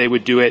way that they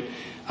would do it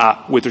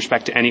with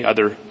respect to any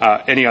other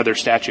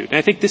statute. And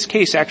I think this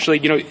case actually,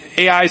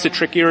 AI is a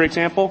trickier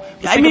example.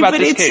 But think about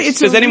this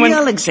case. It's a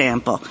real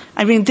example.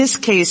 I mean, this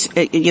case,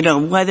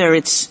 whether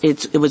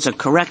it was a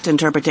correct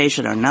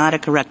interpretation or not a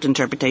correct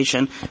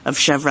interpretation of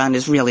Chevron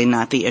is really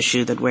not the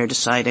issue that we're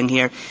deciding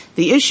here.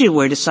 The issue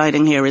we're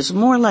deciding here is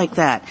more like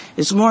that.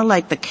 It's more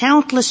like the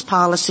countless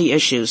policy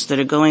issues that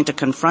are going to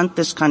confront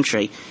this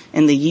country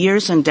in the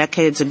years and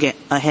decades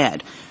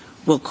ahead.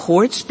 Will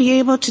courts be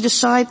able to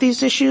decide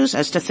these issues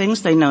as to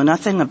things they know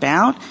nothing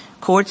about?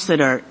 Courts that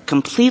are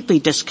completely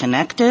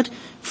disconnected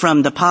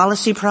from the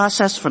policy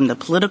process, from the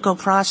political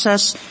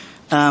process,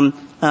 and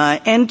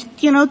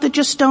that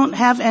just don't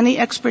have any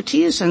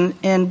expertise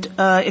and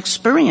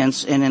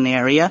experience in an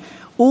area?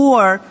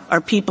 Or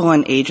are people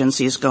and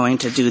agencies going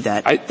to do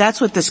that? That's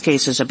what this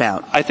case is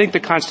about. I think the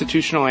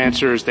constitutional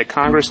answer is that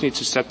Congress needs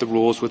to set the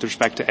rules with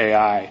respect to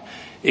AI.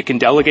 It can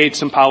delegate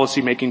some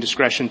policy-making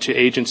discretion to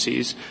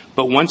agencies,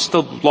 but once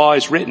the law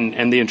is written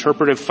and the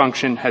interpretive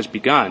function has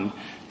begun,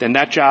 then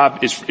that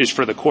job is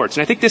for the courts.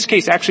 And I think this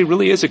case actually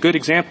really is a good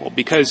example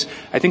because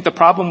I think the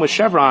problem with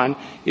Chevron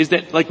is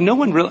that, no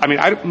one really,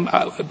 I'm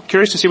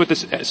curious to see what the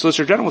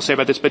Solicitor General will say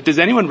about this, but does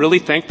anyone really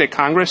think that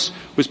Congress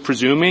was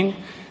presuming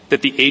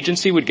that the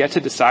agency would get to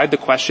decide the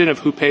question of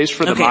who pays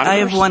for the monitors? I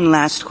have one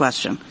last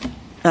question.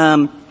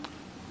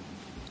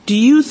 Do Do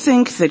you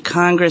think that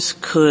Congress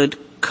could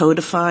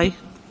codify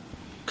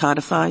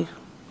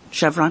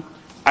Chevron?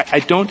 I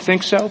don't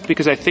think so,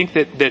 because I think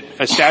that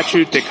a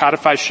statute that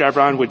codifies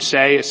Chevron would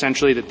say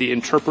essentially that the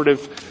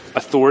interpretive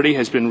authority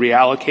has been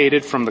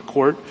reallocated from the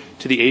court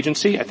to the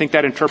agency. I think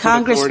that interpretive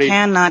authority... Congress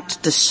cannot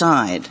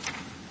decide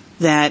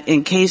that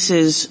in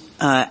cases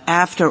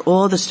after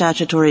all the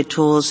statutory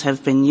tools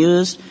have been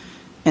used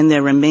and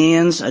there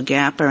remains a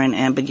gap or an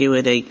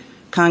ambiguity,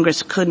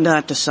 Congress could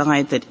not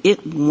decide that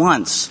it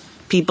wants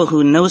people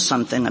who know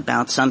something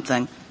about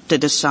something to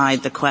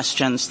decide the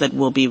questions that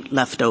will be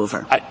left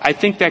over. I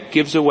think that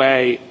gives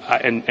away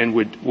and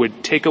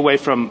would take away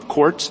from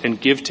courts and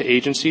give to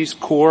agencies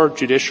core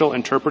judicial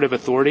interpretive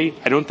authority.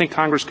 I don't think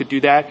Congress could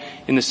do that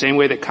in the same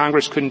way that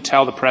Congress couldn't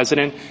tell the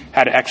president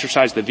how to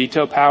exercise the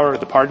veto power or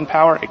the pardon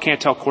power. It can't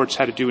tell courts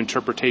how to do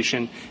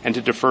interpretation and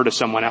to defer to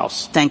someone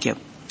else. Thank you.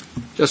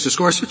 Justice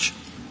Gorsuch?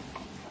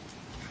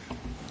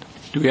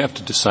 Do we have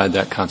to decide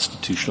that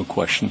constitutional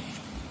question?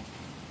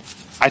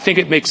 I think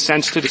it makes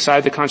sense to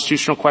decide the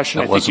constitutional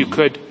question. I think you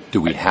could. Do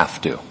we have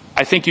to?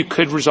 I think you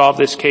could resolve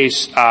this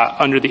case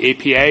under the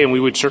APA, and we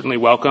would certainly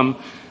welcome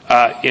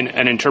in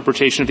an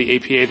interpretation of the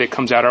APA that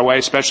comes out our way,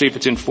 especially if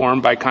it's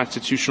informed by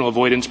constitutional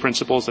avoidance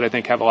principles that I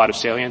think have a lot of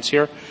salience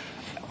here.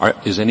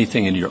 Is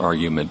anything in your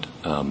argument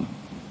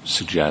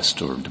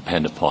suggest or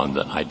depend upon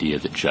the idea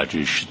that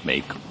judges should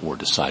make or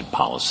decide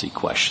policy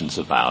questions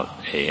about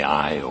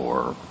AI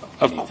or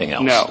anything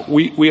else? No.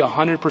 We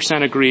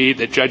 100% agree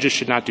that judges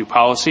should not do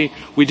policy.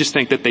 We just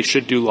think that they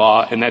should do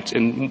law,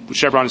 and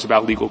Chevron is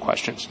about legal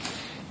questions.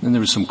 Then there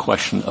was some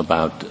question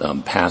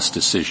about past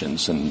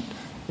decisions, and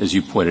as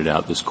you pointed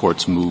out, this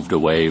Court's moved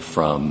away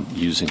from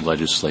using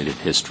legislative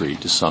history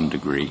to some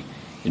degree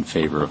in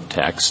favor of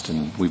text,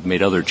 and we've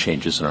made other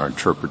changes in our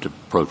interpretive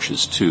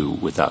approaches too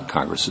without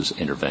Congress's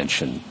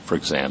intervention. For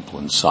example,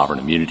 in sovereign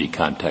immunity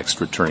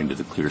context, returning to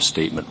the clear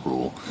statement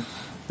rule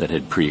that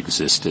had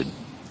pre-existed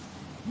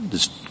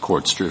this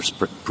Court's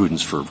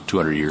jurisprudence for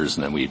 200 years,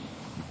 and then we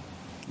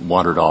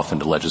wandered off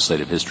into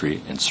legislative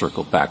history and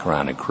circled back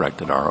around and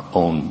corrected our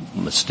own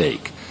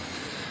mistake.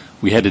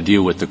 We had to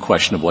deal with the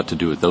question of what to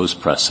do with those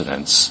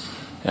precedents,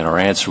 and our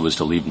answer was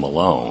to leave them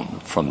alone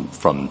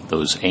from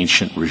those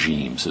ancient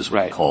regimes, as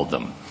we called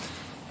them.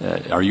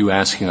 Are you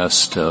asking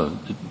us to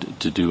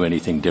do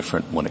anything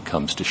different when it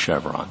comes to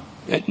Chevron?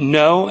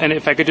 No, and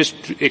if I could just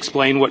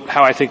explain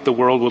how I think the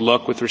world would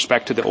look with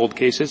respect to the old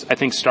cases, I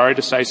think stare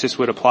decisis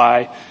would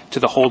apply to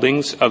the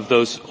holdings of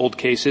those old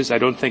cases. I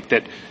don't think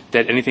that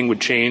anything would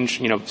change.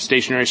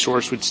 Stationary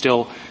source would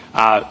still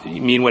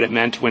mean what it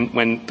meant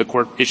when the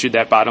court issued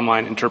that bottom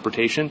line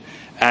interpretation.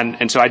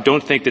 And so I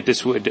don't think that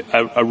this would,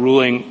 a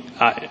ruling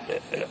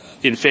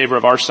in favor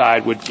of our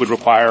side would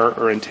require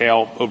or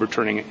entail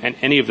overturning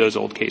any of those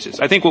old cases.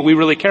 I think what we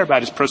really care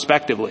about is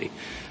prospectively,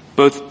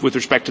 both with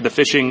respect to the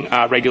fishing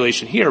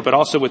regulation here, but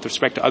also with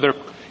respect to other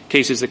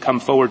cases that come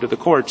forward to the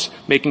courts,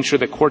 making sure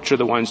that courts are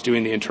the ones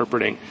doing the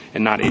interpreting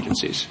and not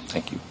agencies.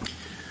 Thank you.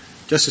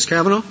 Justice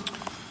Kavanaugh?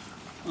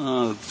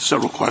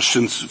 Several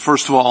questions.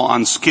 First of all,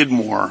 on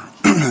Skidmore,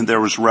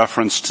 there was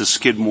reference to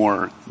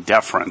Skidmore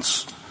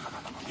deference,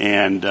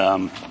 and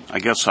I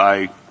guess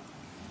I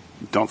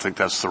don't think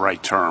that's the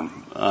right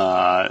term,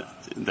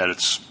 that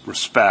it's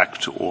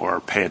respect or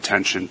pay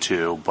attention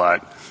to,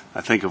 but I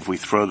think if we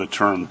throw the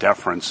term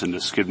deference into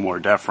Skidmore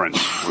deference,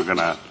 we're going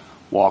to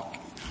walk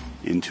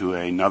into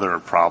another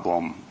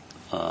problem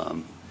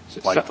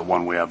like the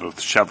one we have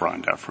with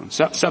Chevron deference.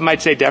 Some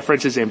might say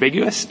deference is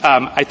ambiguous.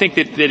 I think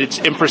that it's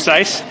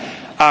imprecise.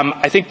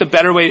 I think the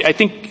better way,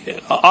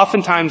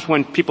 oftentimes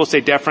when people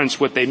say deference,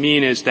 what they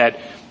mean is that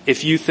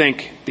if you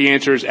think the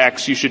answer is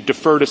X, you should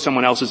defer to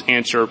someone else's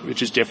answer,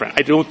 which is different.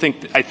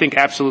 I think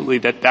absolutely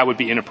that would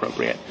be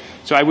inappropriate.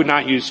 So I would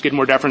not use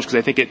Skidmore deference because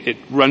I think it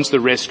runs the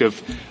risk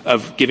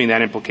of giving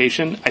that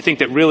implication. I think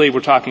that really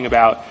we're talking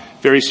about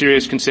very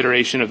serious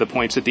consideration of the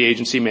points that the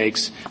agency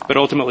makes, but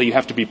ultimately you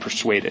have to be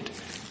persuaded.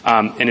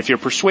 And if you're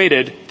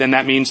persuaded, then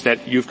that means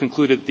that you've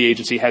concluded that the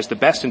agency has the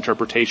best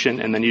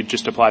interpretation, and then you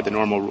just apply the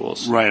normal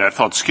rules. Right. I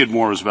thought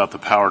Skidmore was about the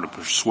power to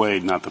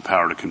persuade, not the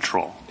power to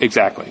control.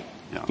 Exactly.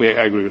 Yeah.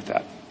 I agree with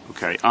that.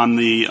 Okay. On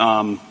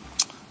the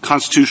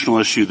constitutional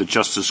issue that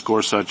Justice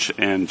Gorsuch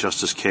and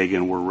Justice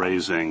Kagan were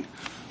raising,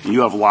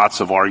 you have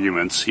lots of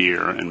arguments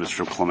here, and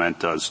Mr. Clement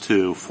does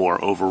too,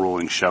 for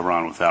overruling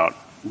Chevron without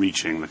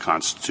reaching the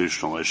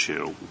constitutional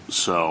issue.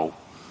 So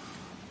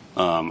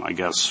I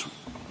guess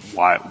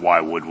why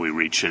would we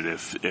reach it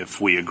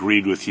if we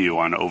agreed with you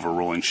on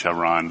overruling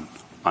Chevron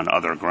on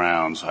other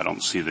grounds? I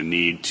don't see the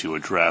need to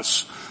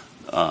address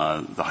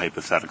the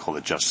hypothetical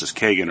that Justice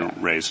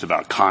Kagan raised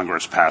about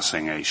Congress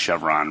passing a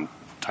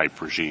Chevron-type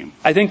regime.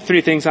 I think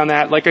three things on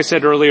that. Like I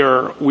said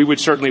earlier, we would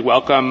certainly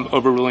welcome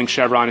overruling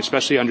Chevron,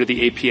 especially under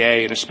the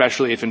APA and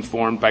especially if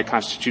informed by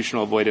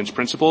constitutional avoidance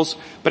principles.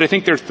 But I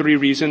think there are three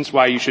reasons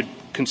why you should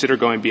consider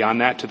going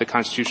beyond that to the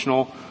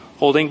constitutional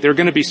holding. There are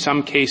going to be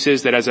some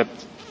cases that as a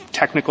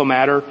technical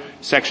matter,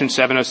 Section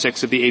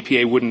 706 of the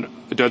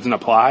APA doesn't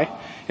apply.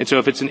 And so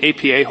if it's an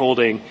APA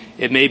holding,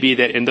 it may be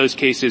that in those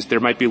cases there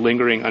might be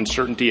lingering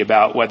uncertainty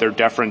about whether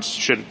deference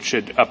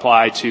should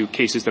apply to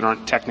cases that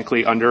aren't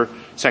technically under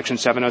Section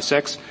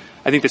 706.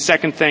 I think the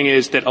second thing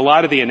is that a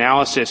lot of the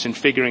analysis in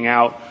figuring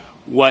out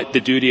what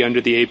the duty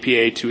under the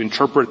APA to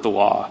interpret the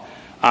law,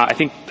 I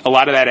think a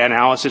lot of that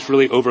analysis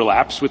really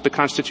overlaps with the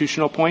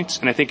constitutional points.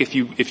 And I think if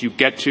you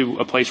get to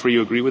a place where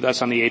you agree with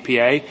us on the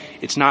APA,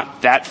 it's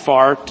not that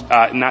far,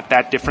 not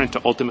that different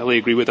to ultimately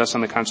agree with us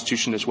on the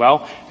Constitution as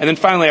well. And then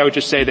finally, I would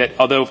just say that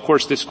although, of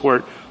course, this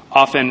Court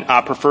often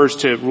prefers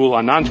to rule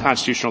on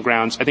non-constitutional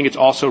grounds, I think it's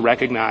also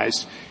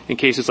recognized in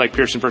cases like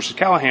Pearson versus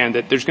Callahan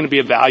that there's going to be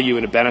a value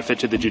and a benefit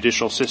to the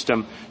judicial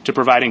system to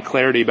providing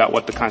clarity about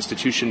what the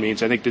Constitution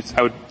means. I think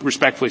I would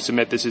respectfully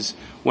submit this is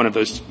one of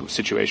those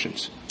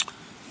situations.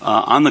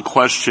 On the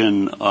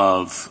question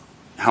of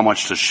how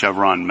much does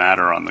Chevron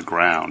matter on the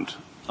ground,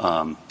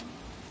 I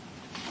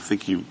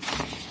think you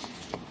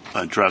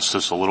addressed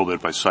this a little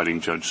bit by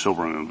citing Judge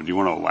Silberman, but do you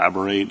want to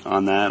elaborate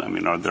on that? I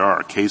mean, there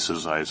are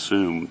cases, I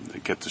assume,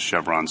 that get to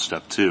Chevron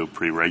Step 2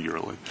 pretty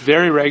regularly.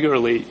 Very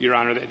regularly, Your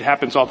Honor. It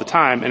happens all the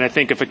time. And I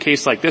think if a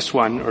case like this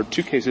one, or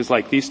two cases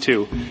like these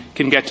two,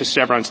 can get to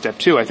Chevron Step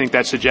 2, I think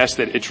that suggests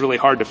that it's really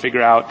hard to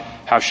figure out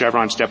how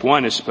Chevron Step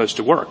 1 is supposed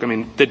to work. I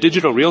mean, the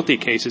Digital Realty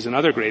case is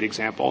another great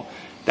example.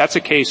 That's a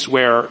case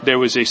where there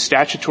was a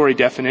statutory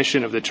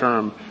definition of the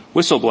term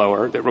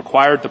whistleblower that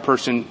required the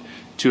person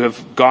to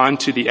have gone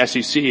to the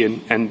SEC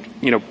and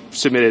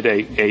submitted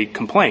a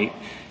complaint.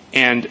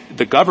 And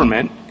the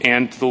government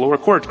and the lower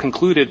court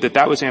concluded that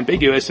that was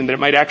ambiguous and that it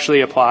might actually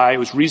apply. It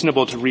was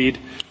reasonable to read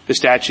the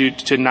statute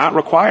to not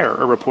require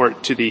a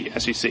report to the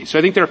SEC. So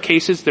I think there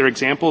are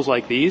examples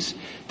like these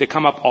that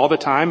come up all the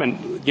time.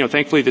 And,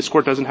 thankfully this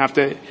court doesn't have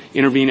to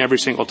intervene every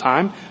single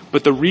time.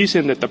 But the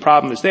reason that the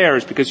problem is there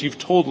is because you've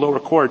told lower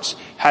courts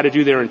how to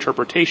do their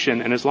interpretation.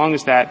 And as long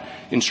as that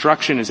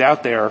instruction is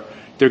out there,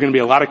 there are going to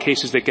be a lot of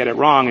cases that get it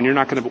wrong, and you're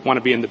not going to want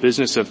to be in the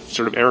business of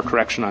sort of error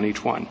correction on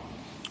each one.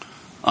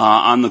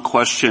 On the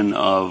question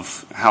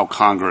of how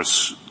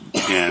Congress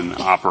can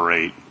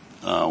operate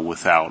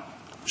without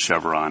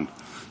Chevron,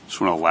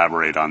 just want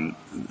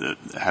to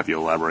have you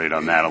elaborate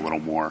on that a little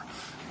more.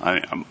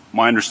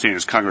 My understanding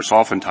is Congress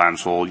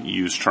oftentimes will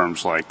use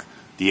terms like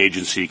the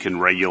agency can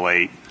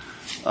regulate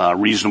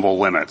reasonable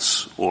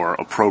limits or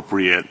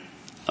appropriate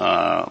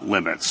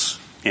limits.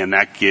 And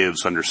that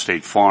gives, under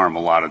State Farm, a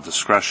lot of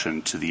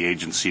discretion to the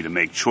agency to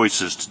make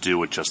choices to do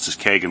what Justice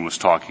Kagan was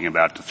talking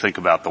about, to think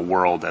about the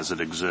world as it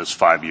exists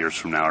 5 years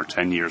from now or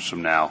 10 years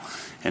from now,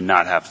 and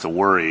not have to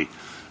worry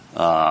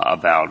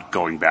about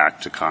going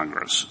back to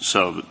Congress.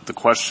 So the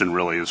question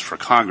really is for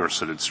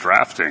Congress in its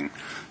drafting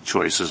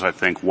choices, I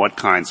think, what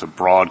kinds of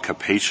broad,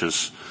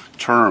 capacious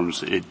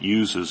terms it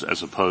uses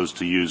as opposed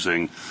to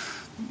using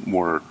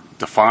more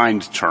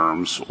defined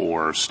terms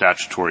or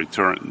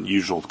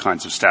usual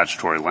kinds of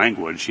statutory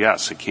language.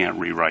 Yes, it can't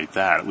rewrite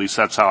that. At least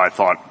that's how I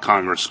thought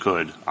Congress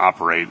could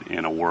operate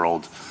in a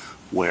world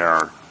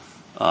where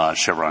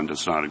Chevron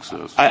does not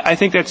exist. I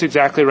think that's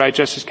exactly right,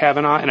 Justice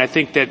Kavanaugh. And I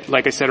think that,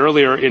 like I said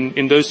earlier,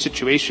 in those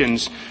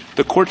situations,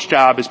 the court's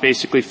job is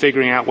basically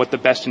figuring out what the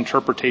best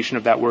interpretation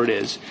of that word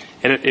is.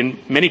 And in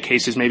many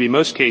cases, maybe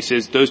most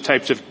cases, those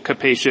types of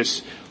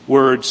capacious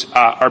words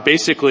are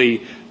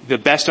basically the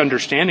best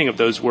understanding of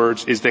those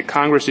words is that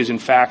Congress is in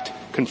fact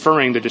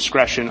conferring the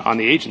discretion on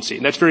the agency.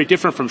 And that's very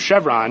different from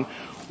Chevron,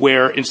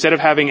 where instead of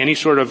having any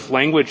sort of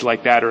language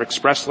like that or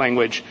express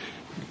language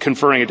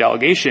conferring a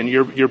delegation,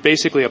 you're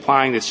basically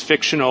applying this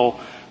fictional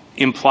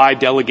implied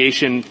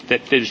delegation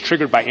that is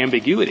triggered by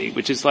ambiguity,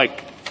 which is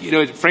like,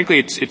 frankly,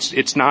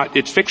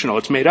 it's fictional,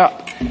 it's made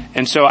up.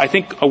 And so I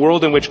think a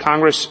world in which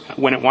Congress,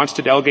 when it wants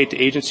to delegate to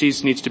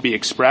agencies, needs to be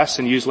express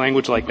and use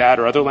language like that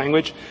or other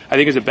language, I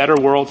think is a better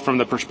world from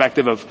the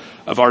perspective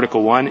of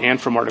Article 1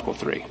 and from Article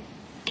 3.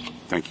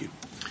 Thank you.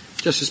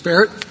 Justice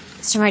Barrett?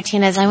 Mr.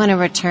 Martinez, I want to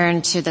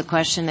return to the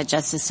question that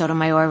Justice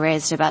Sotomayor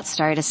raised about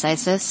stare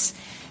decisis.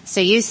 So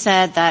you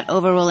said that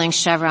overruling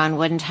Chevron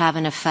wouldn't have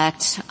an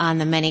effect on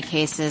the many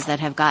cases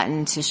that have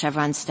gotten to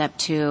Chevron Step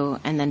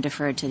 2 and then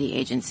deferred to the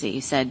agency. You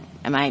said,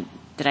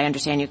 did I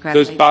understand you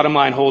correctly? Those bottom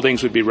line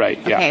holdings would be right,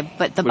 yeah. Okay,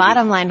 but the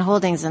bottom line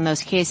holdings in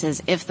those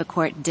cases, if the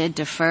court did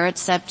defer at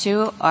Step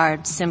 2,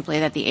 are simply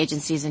that the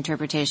agency's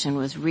interpretation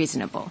was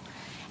reasonable.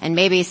 And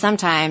maybe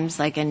sometimes,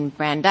 like in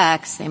Brand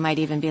X, they might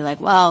even be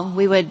like, well,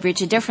 we would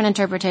reach a different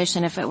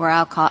interpretation if it were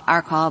our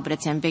call, but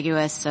it's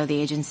ambiguous, so the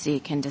agency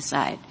can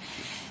decide.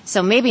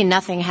 So maybe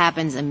nothing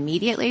happens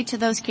immediately to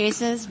those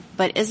cases,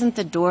 but isn't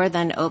the door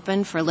then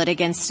open for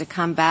litigants to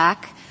come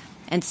back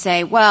and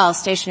say, well,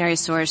 stationary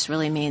source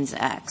really means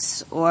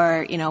X,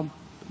 or,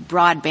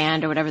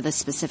 broadband or whatever the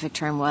specific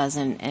term was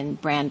in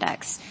Brand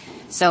X.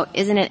 So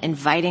isn't it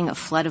inviting a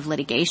flood of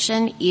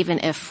litigation, even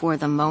if for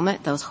the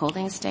moment those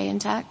holdings stay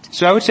intact?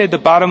 So I would say the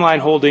bottom line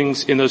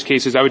holdings in those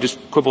cases, I would just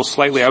quibble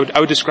slightly. I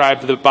would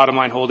describe the bottom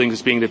line holdings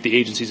as being that the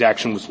agency's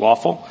action was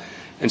lawful.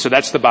 And so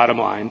that's the bottom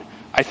line.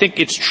 I think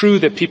it's true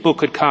that people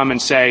could come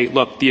and say,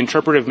 look, the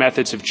interpretive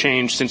methods have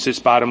changed since this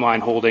bottom line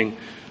holding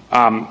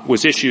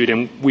was issued,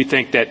 and we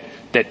think that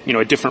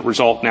a different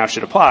result now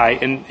should apply.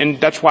 And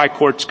that's why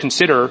courts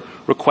consider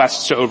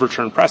requests to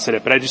overturn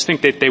precedent. But I just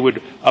think that they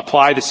would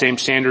apply the same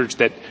standards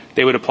that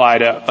they would apply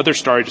to other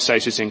stare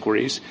decisis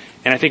inquiries.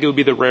 And I think it would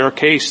be the rare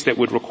case that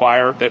would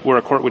require that where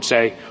a court would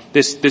say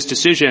this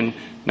decision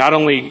not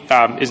only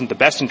isn't the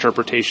best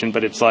interpretation,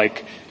 but it's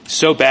like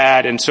so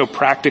bad and so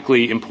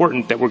practically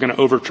important that we're going to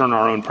overturn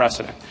our own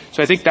precedent.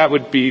 So I think that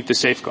would be the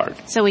safeguard.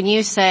 So when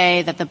you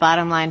say that the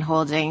bottom line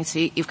holding, so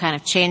you've kind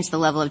of changed the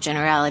level of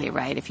generality,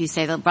 right? If you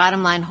say the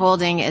bottom line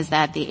holding is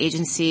that the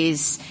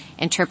agency's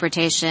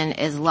interpretation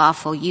is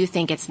lawful, you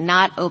think it's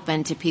not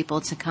open to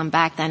people to come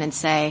back then and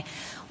say,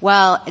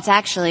 well, it's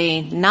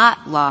actually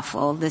not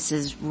lawful. This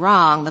is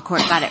wrong. The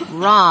court got it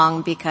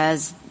wrong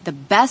because the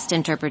best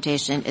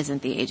interpretation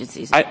isn't the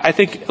agency's. I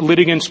think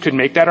litigants could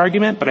make that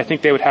argument, but I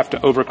think they would have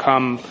to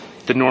overcome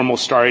the normal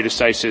stare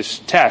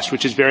decisis test,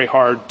 which is very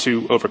hard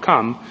to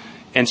overcome.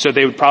 And so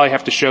they would probably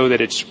have to show that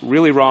it's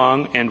really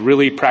wrong and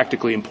really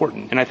practically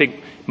important. And I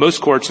think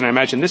most courts, and I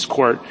imagine this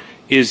court,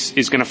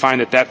 is going to find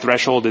that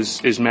threshold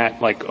is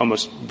met like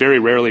almost very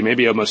rarely,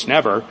 maybe almost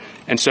never.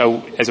 And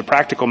so as a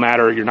practical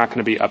matter, you're not going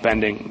to be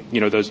upending,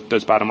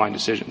 those bottom line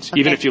decisions. Okay.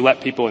 Even if you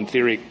let people in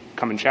theory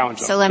come and challenge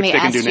them. So let me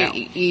ask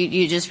you,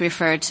 you just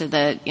referred to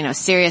the,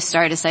 serious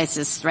stare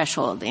decisis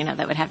threshold,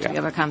 that would have to be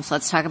overcome. So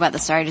let's talk about the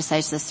stare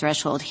decisis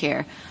threshold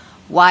here.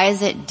 Why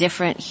is it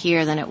different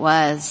here than it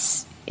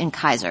was in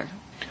Kaiser?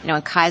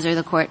 In Kaiser,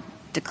 the court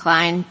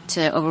declined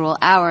to overrule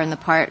Auer, and the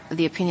part of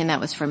the opinion that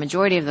was for a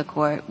majority of the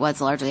court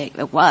was on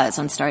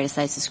stare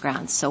decisis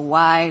grounds. So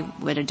why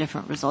would a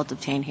different result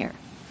obtain here?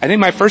 I think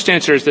my first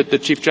answer is that the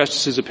Chief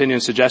Justice's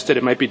opinion suggested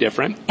it might be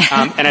different.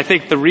 And I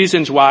think the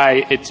reasons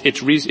why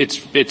it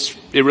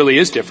really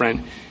is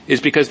different is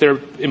because there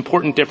are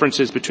important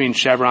differences between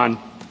Chevron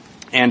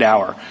and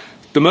Auer.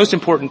 The most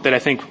important that I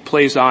think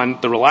plays on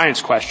the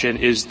reliance question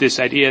is this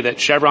idea that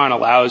Chevron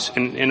allows,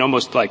 and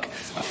almost like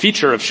a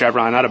feature of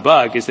Chevron, not a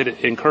bug, is that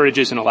it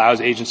encourages and allows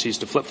agencies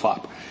to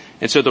flip-flop.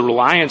 And so the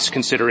reliance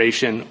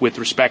consideration with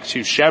respect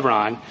to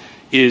Chevron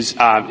is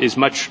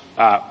much,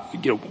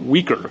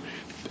 weaker,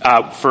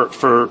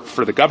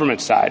 for the government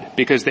side,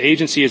 because the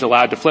agency is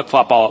allowed to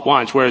flip-flop all at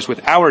once, whereas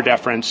with Auer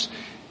deference,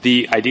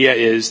 the idea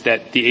is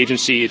that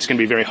it's going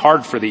to be very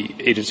hard for the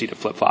agency to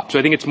flip-flop. So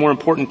I think it's more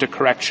important to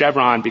correct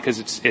Chevron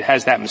because it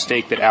has that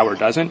mistake that Auer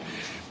doesn't.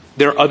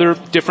 There are other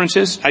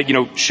differences.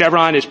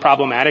 Chevron is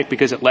problematic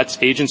because it lets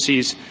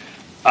agencies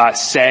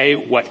say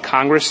what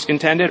Congress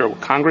intended or what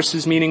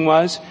Congress's meaning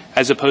was,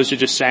 as opposed to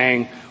just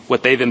saying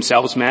what they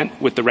themselves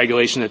meant with the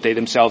regulation that they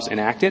themselves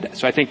enacted.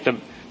 So I think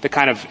the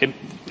kind of,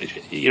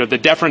 the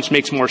deference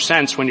makes more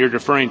sense when you're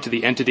deferring to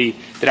the entity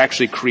that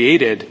actually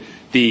created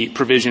the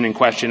provision in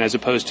question as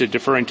opposed to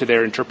deferring to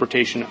their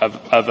interpretation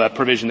of a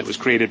provision that was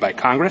created by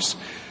Congress.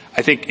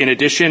 I think in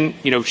addition,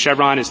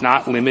 Chevron is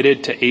not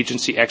limited to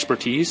agency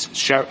expertise.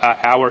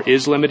 Auer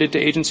is limited to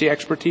agency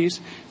expertise.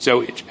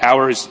 So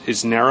Auer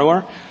is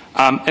narrower.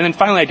 And then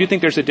finally, I do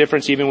think there's a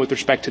difference even with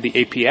respect to the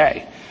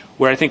APA,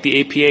 where I think the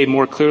APA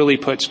more clearly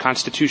puts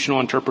constitutional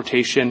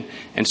interpretation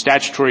and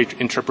statutory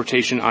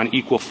interpretation on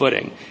equal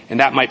footing. And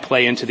that might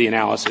play into the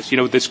analysis.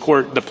 This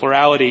court, the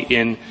plurality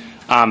in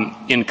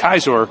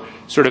Kaiser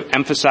sort of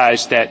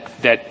emphasized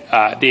that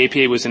the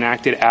APA was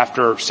enacted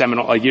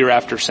a year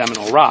after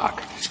Seminole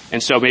Rock.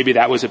 And so maybe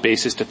that was a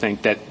basis to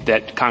think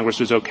that Congress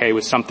was okay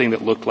with something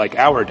that looked like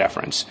Auer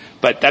deference.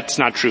 But that's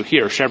not true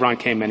here. Chevron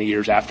came many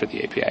years after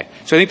the APA.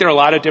 So I think there are a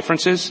lot of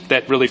differences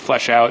that really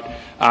flesh out,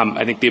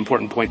 I think the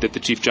important point that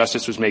the Chief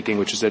Justice was making,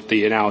 which is that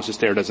the analysis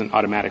there doesn't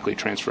automatically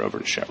transfer over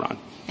to Chevron.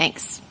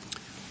 Thanks.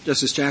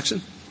 Justice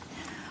Jackson?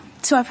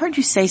 So I've heard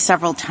you say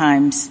several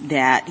times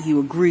that you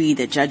agree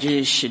that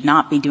judges should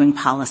not be doing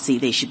policy,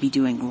 they should be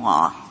doing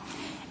law.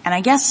 And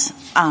I guess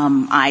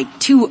I,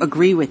 too,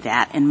 agree with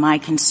that. And my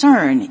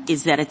concern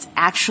is that it's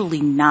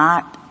actually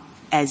not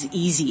as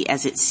easy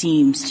as it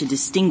seems to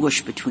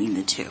distinguish between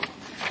the two.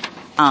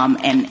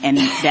 And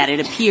that it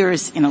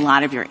appears in a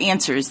lot of your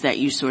answers that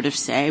you sort of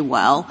say,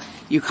 well,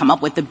 you come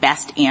up with the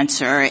best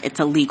answer, it's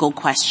a legal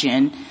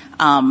question,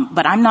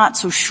 but I'm not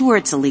so sure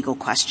it's a legal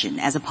question,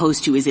 as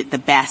opposed to is it the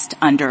best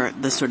under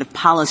the sort of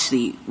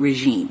policy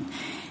regime.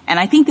 And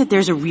I think that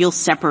there's a real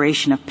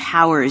separation of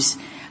powers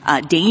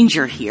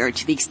danger here,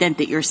 to the extent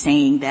that you're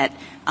saying that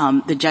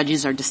the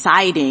judges are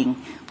deciding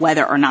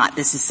whether or not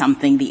this is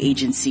something the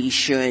agency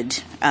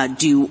should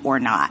do or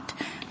not,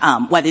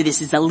 whether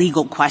this is a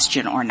legal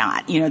question or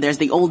not. There's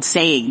the old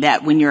saying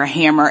that when you're a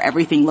hammer,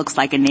 everything looks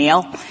like a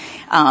nail.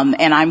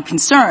 And I'm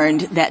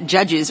concerned that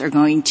judges are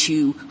going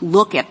to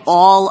look at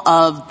all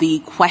of the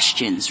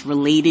questions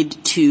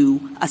related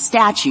to a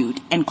statute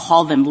and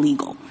call them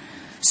legal,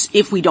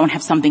 if we don't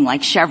have something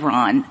like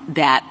Chevron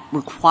that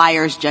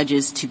requires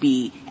judges to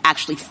be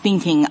actually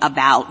thinking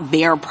about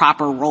their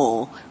proper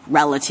role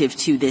relative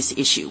to this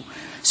issue.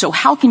 So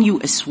how can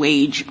you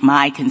assuage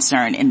my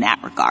concern in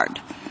that regard?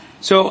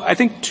 So I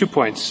think 2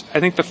 points. I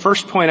think the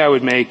first point I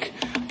would make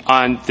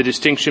on the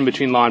distinction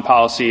between law and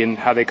policy and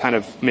how they kind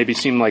of maybe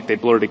seem like they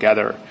blur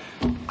together.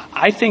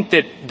 I think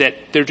that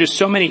there are just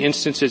so many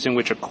instances in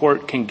which a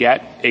court can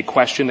get a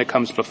question that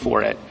comes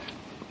before it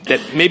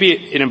that maybe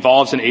it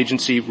involves an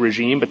agency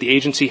regime, but the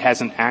agency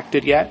hasn't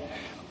acted yet.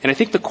 And I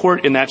think the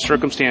court in that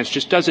circumstance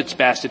just does its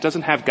best. It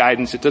doesn't have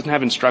guidance. It doesn't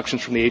have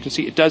instructions from the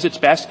agency. It does its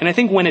best. And I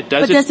think when it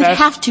does its best... But does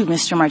it have to,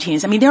 Mr.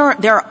 Martinez? I mean,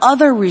 there are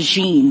other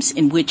regimes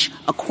in which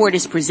a court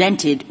is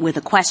presented with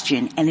a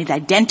question and it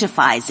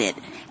identifies it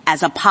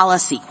as a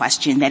policy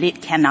question that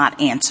it cannot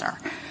answer.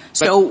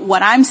 So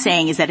what I'm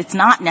saying is that it's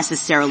not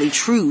necessarily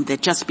true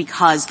that just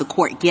because the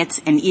court gets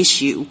an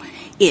issue,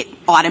 it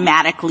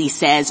automatically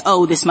says,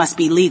 oh, this must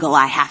be legal,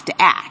 I have to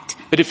act.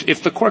 But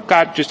if the court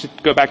got, just to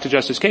go back to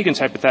Justice Kagan's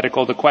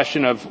hypothetical, the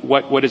question of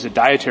what is a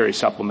dietary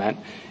supplement,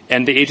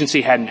 and the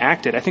agency hadn't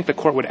acted, I think the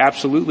court would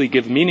absolutely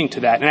give meaning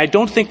to that. And I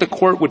don't think the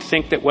court would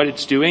think that what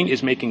it's doing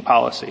is making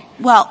policy.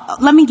 Well,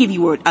 let me give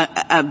you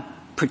a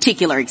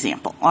particular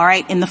example, all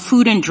right? In the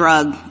Food and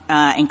Drug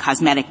and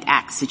Cosmetic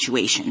Act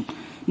situation,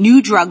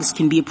 new drugs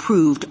can be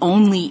approved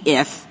only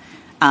if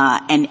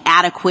an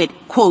adequate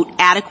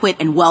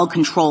and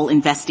well-controlled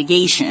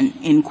investigation,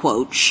 end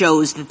quote,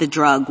 shows that the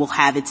drug will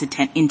have its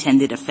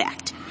intended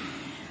effect.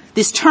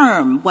 This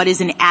term, what is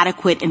an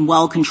adequate and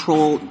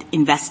well-controlled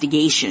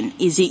investigation,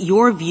 is it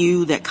your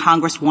view that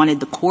Congress wanted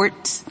the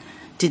courts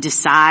to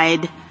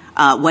decide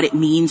what it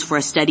means for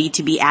a study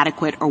to be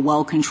adequate or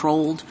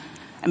well-controlled?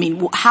 I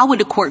mean, how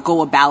would a court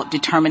go about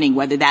determining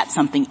whether that's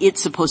something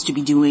it's supposed to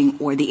be doing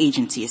or the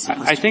agency is supposed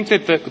to be doing? I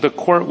think that the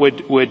court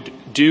would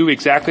do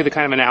exactly the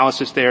kind of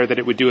analysis there that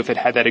it would do if it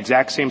had that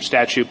exact same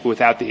statute but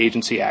without the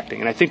agency acting.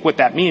 And I think what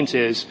that means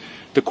is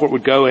the court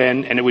would go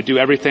in and it would do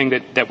everything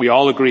that we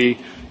all agree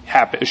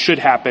should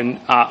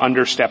happen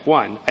under Step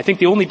 1. I think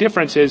the only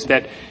difference is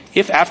that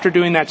if after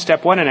doing that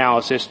Step 1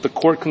 analysis, the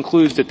court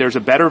concludes that there's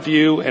a better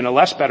view and a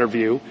less better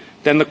view,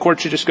 then the court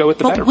should just go with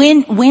the better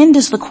view. But when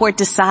does the court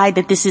decide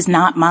that this is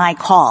not my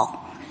call?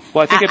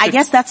 Well, I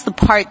guess that's the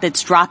part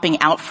that's dropping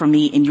out for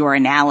me in your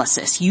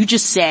analysis. You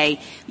just say,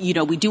 we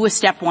do a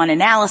Step 1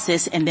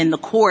 analysis and then the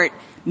court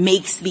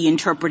makes the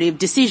interpretive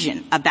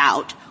decision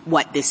about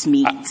what this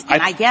means.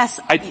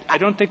 I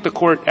don't think the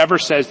court ever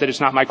says that it's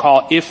not my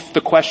call if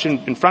the question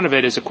in front of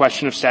it is a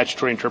question of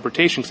statutory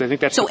interpretation, because I think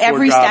that's the core job. So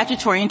every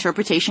statutory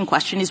interpretation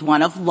question is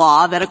one of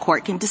law that a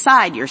court can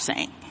decide, you're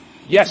saying?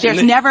 Yes.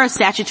 There's never a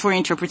statutory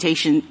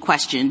interpretation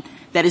question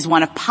that is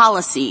one of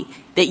policy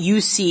that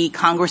you see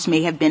Congress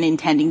may have been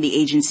intending the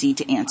agency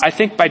to answer. I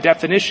think by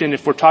definition,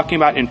 if we're talking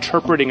about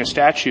interpreting a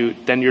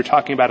statute, then you're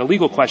talking about a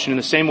legal question in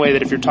the same way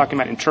that if you're talking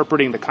about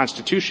interpreting the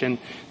Constitution,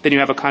 then you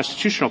have a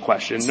constitutional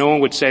question. No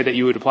one would say that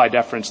you would apply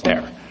deference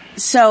there.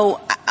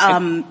 So,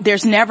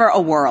 there's never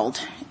a world.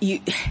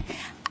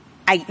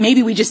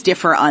 Maybe we just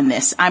differ on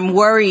this. I'm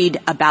worried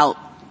about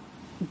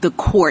the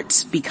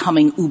courts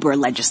becoming uber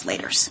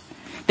legislators.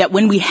 That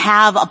when we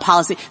have a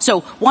policy,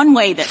 so one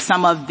way that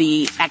some of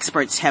the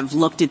experts have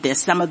looked at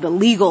this, some of the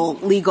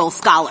legal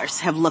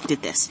scholars have looked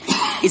at this,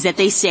 is that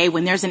they say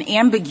when there's an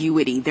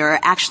ambiguity, there are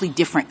actually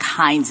different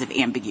kinds of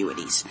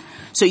ambiguities.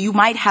 So you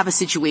might have a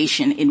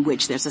situation in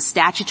which there's a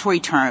statutory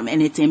term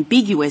and it's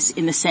ambiguous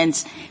in the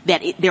sense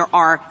that there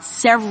are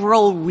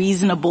several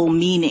reasonable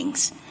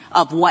meanings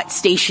of what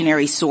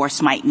stationary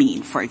source might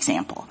mean, for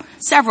example.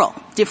 Several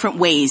different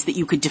ways that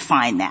you could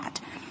define that.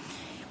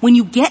 When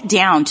you get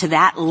down to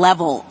that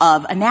level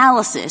of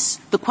analysis,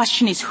 the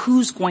question is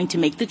who's going to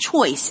make the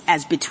choice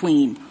as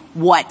between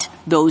what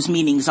those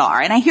meanings are.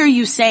 And I hear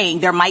you saying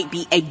there might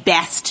be a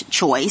best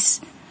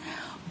choice,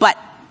 but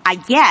I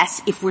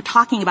guess if we're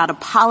talking about a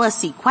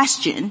policy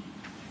question,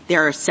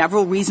 there are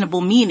several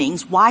reasonable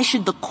meanings. Why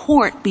should the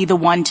court be the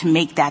one to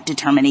make that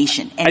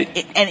determination?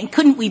 And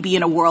couldn't we be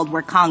in a world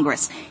where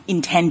Congress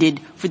intended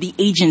for the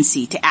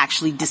agency to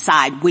actually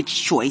decide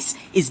which choice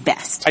is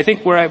best? I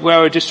think where I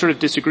would just sort of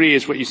disagree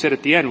is what you said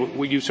at the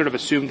end. You sort of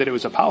assumed that it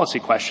was a policy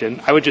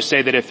question. I would just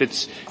say that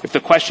if the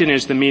question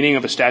is the meaning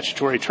of a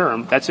statutory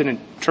term, that's an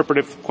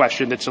interpretive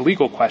question, that's a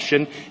legal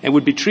question, and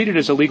would be treated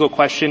as a legal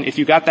question if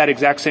you got that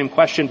exact same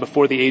question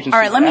before the agency. All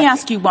right, let me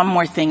ask you one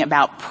more thing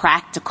about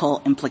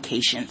practical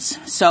implications.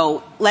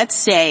 So let's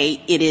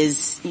say it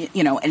is,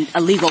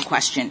 a legal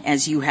question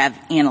as you have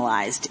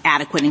analyzed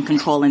adequate and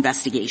controlled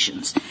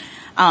investigations.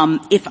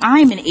 If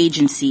I'm an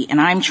agency and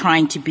I'm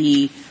trying to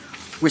be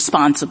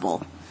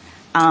responsible,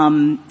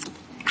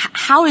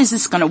 how is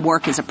this going to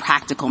work as a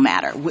practical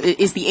matter?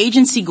 Is the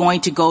agency going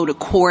to go to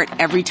court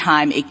every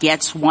time it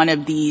gets one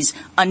of these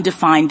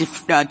undefined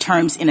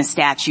terms in a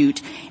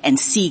statute and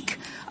seek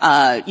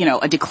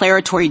a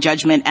declaratory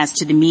judgment as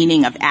to the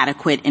meaning of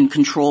adequate and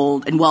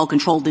controlled and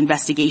well-controlled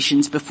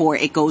investigations before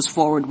it goes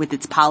forward with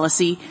its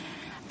policy?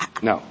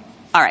 No.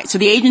 All right. So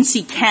the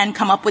agency can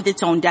come up with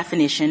its own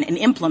definition and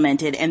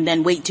implement it and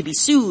then wait to be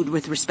sued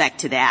with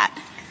respect to that.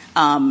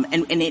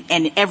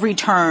 And every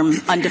term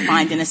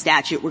undefined in a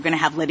statute we're going to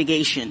have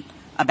litigation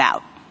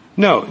about.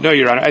 No,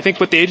 Your Honor. I think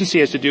what the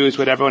agency has to do is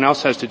what everyone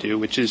else has to do,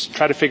 which is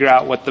try to figure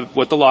out what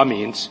the law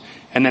means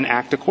and then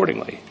act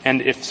accordingly.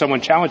 And if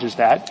someone challenges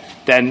that,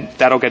 then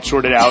that'll get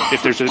sorted out.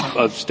 If there's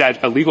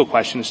a legal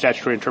question, a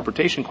statutory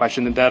interpretation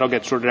question, then that'll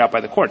get sorted out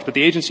by the courts. But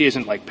the agency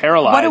isn't like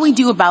paralyzed. What do we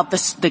do about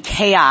the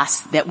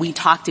chaos that we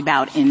talked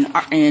about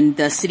in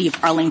the City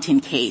of Arlington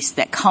case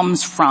that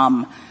comes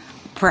from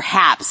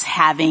perhaps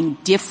having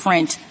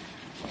different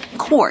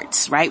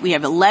courts, right? We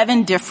have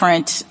 11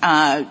 different,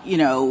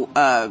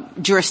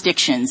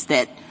 jurisdictions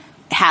that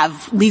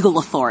have legal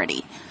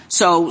authority.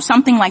 So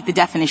something like the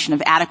definition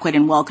of adequate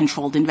and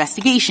well-controlled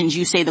investigations,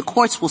 you say the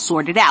courts will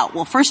sort it out.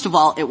 Well, first of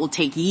all, it will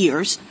take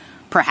years,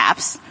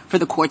 perhaps, for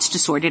the courts to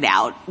sort it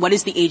out. What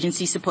is the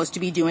agency supposed to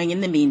be doing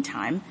in the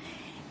meantime?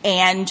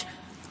 And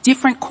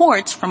different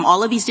courts from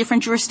all of these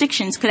different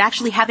jurisdictions could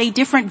actually have a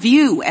different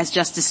view, as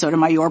Justice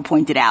Sotomayor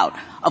pointed out,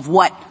 of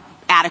what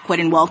adequate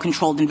and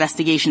well-controlled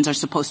investigations are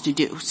supposed to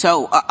do.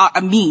 So,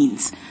 a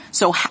means.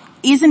 So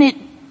isn't it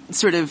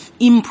sort of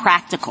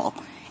impractical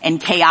and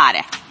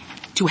chaotic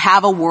to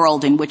have a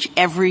world in which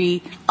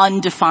every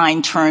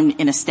undefined term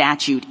in a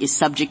statute is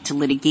subject to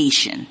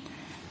litigation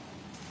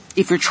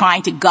if you're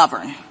trying to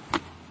govern?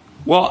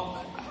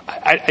 Well,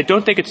 I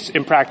don't think it's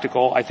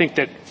impractical. I think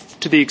that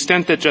to the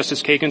extent that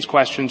Justice Kagan's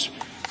questions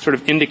sort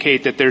of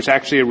indicate that there's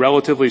actually a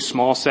relatively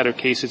small set of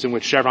cases in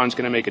which Chevron's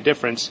going to make a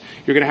difference,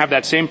 you're going to have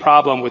that same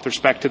problem with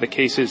respect to the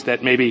cases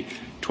that maybe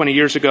 20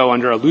 years ago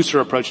under a looser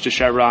approach to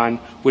Chevron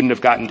wouldn't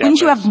have gotten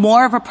deference. Wouldn't you have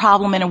more of a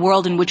problem in a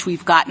world in which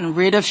we've gotten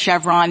rid of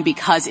Chevron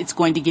because it's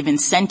going to give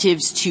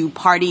incentives to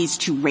parties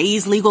to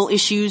raise legal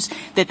issues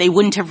that they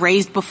wouldn't have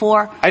raised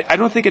before? I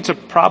don't think it's a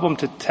problem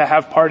to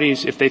have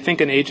parties, if they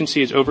think an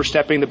agency is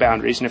overstepping the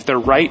boundaries, and if they're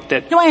right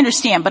that... No, I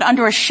understand, but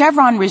under a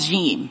Chevron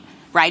regime,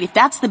 right, if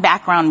that's the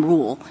background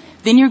rule,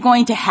 then you're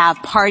going to have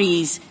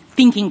parties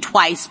thinking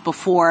twice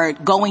before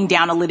going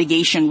down a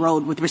litigation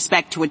road with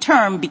respect to a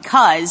term,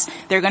 because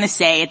they're going to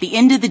say at the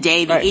end of the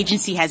day the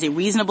agency has a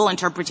reasonable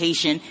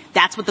interpretation.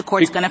 That's what the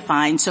court's going to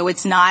find. So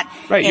it's not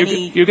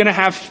You're going to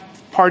have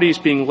parties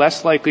being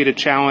less likely to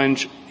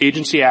challenge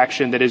agency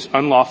action that is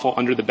unlawful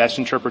under the best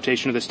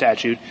interpretation of the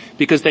statute,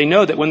 because they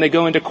know that when they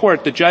go into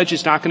court, the judge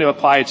is not going to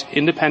apply its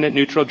independent,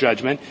 neutral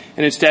judgment,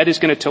 and instead is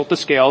going to tilt the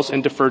scales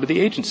and defer to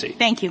the agency.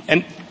 Thank you.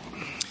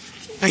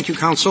 Thank you,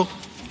 counsel.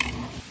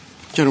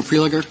 General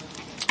Prelogar.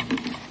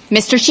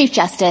 Mr. Chief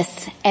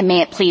Justice, and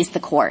may it please the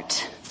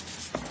Court.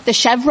 The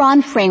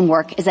Chevron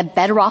framework is a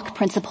bedrock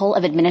principle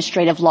of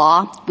administrative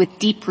law with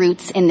deep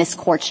roots in this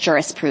Court's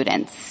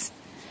jurisprudence.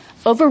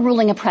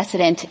 Overruling a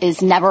precedent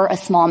is never a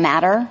small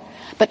matter,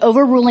 but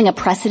overruling a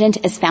precedent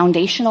as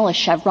foundational as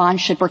Chevron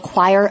should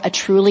require a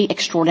truly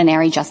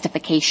extraordinary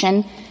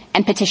justification,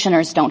 and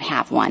petitioners don't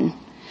have one.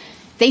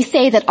 They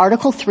say that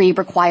Article 3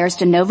 requires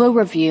de novo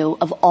review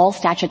of all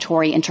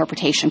statutory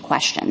interpretation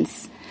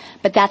questions.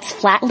 But that's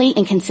flatly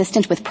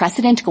inconsistent with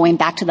precedent going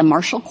back to the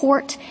Marshall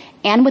Court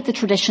and with the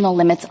traditional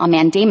limits on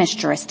mandamus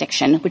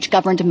jurisdiction, which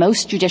governed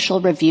most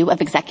judicial review of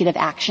executive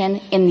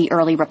action in the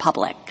early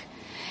Republic.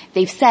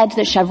 They've said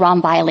that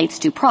Chevron violates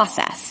due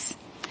process.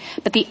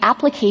 But the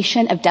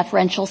application of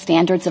deferential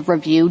standards of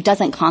review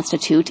doesn't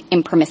constitute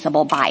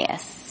impermissible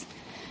bias.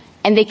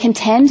 And they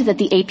contend that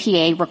the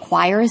APA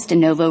requires de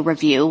novo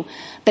review,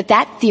 but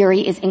that theory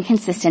is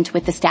inconsistent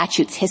with the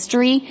statute's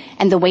history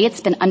and the way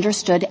it's been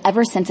understood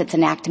ever since its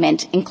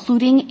enactment,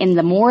 including in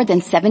the more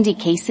than 70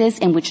 cases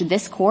in which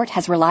this Court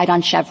has relied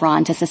on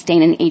Chevron to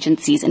sustain an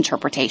agency's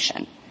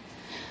interpretation.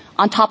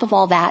 On top of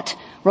all that,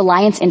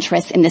 reliance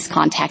interests in this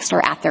context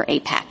are at their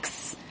apex.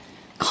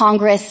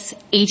 Congress,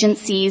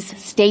 agencies,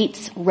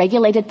 states,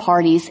 regulated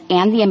parties,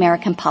 and the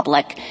American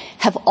public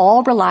have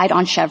all relied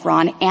on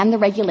Chevron and the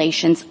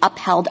regulations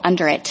upheld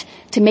under it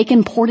to make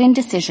important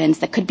decisions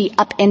that could be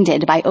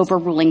upended by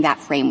overruling that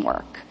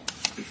framework.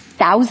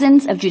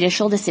 Thousands of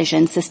judicial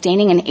decisions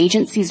sustaining an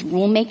agency's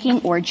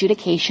rulemaking or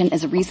adjudication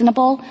as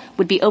reasonable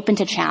would be open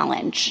to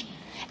challenge.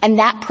 And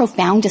that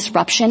profound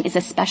disruption is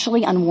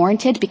especially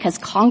unwarranted because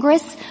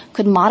Congress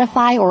could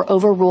modify or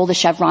overrule the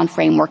Chevron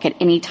framework at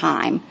any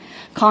time.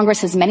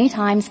 Congress has many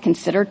times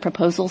considered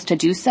proposals to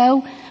do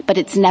so, but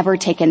it's never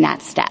taken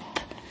that step.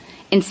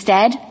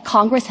 Instead,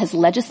 Congress has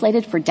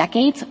legislated for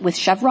decades with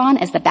Chevron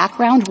as the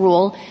background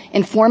rule,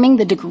 informing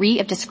the degree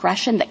of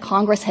discretion that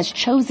Congress has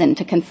chosen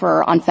to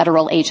confer on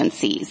federal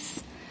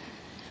agencies.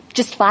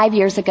 Just 5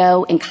 years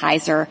ago in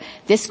Kaiser,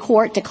 this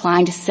Court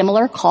declined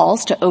similar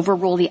calls to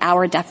overrule the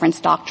Auer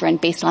deference doctrine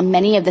based on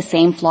many of the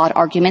same flawed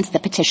arguments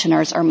that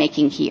petitioners are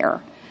making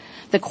here.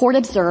 The Court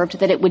observed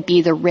that it would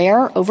be the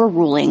rare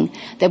overruling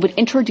that would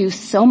introduce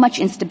so much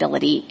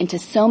instability into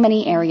so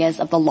many areas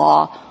of the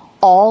law,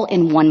 all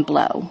in one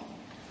blow.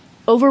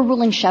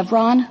 Overruling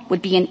Chevron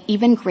would be an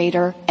even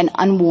greater and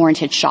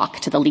unwarranted shock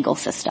to the legal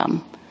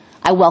system.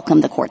 I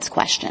welcome the Court's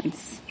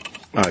questions.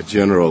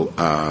 General,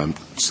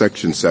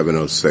 Section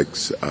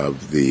 706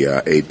 of the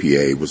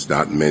APA was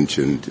not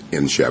mentioned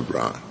in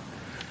Chevron.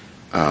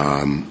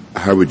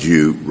 How would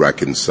you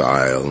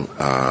reconcile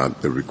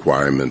the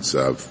requirements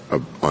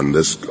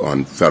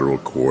on federal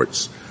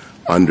courts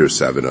under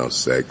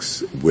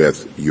 706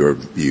 with your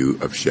view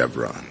of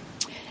Chevron?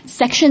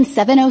 Section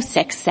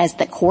 706 says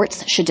that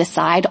courts should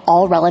decide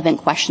all relevant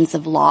questions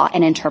of law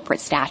and interpret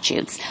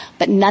statutes,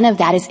 but none of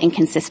that is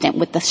inconsistent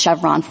with the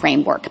Chevron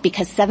framework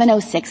because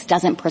 706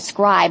 doesn't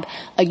prescribe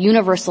a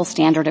universal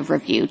standard of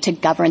review to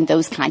govern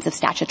those kinds of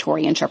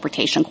statutory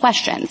interpretation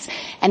questions.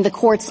 And the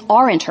courts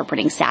are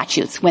interpreting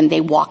statutes when they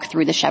walk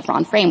through the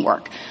Chevron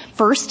framework.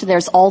 First,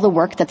 there's all the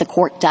work that the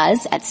court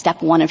does at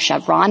step 1 of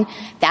Chevron.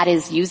 That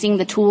is using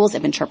the tools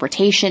of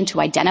interpretation to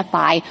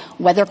identify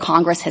whether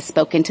Congress has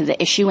spoken to the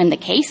issue in the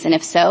case. And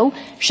if so,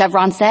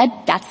 Chevron said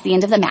that's the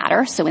end of the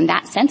matter. So in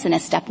that sense, in a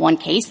step 1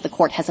 case, the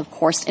court has, of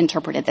course,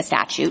 interpreted the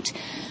statute.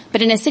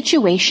 But in a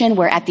situation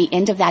where at the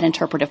end of that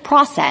interpretive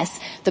process,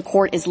 the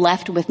court is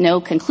left with no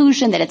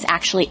conclusion that it's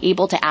actually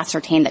able to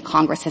ascertain that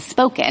Congress has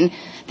spoken,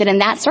 then in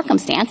that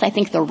circumstance, I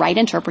think the right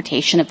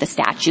interpretation of the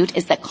statute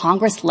is that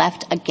Congress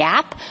left a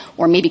gap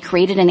or maybe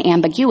created an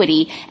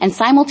ambiguity and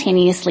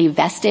simultaneously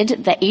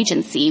vested the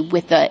agency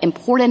with the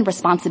important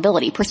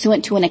responsibility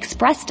pursuant to an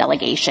express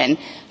delegation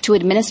to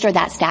administer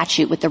that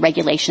statute with the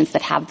regulations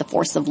that have the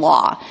force of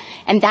law.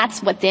 And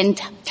that's what then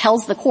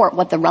tells the court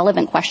what the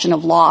relevant question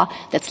of law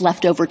that's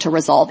left over to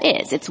resolve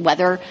is. It's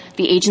whether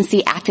the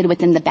agency acted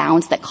within the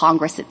bounds that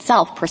Congress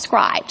itself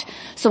prescribed.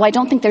 So I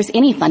don't think there's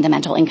any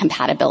fundamental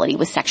incompatibility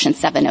with Section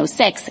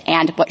 706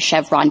 and what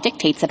Chevron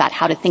dictates about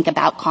how to think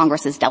about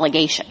Congress's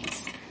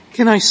delegations.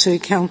 Can I say,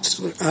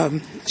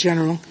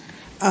 General,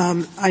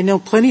 I know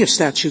plenty of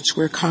statutes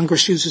where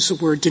Congress uses the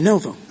word de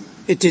novo.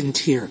 It didn't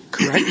here,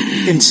 correct,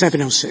 in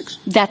 706?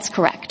 That's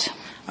correct.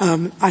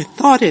 I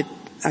thought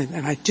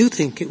and I do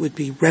think it would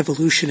be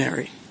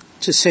revolutionary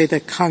to say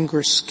that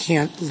Congress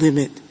can't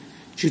limit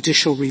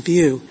judicial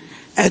review.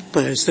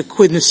 EDPA is the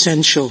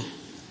quintessential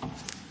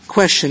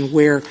question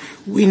where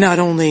we not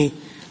only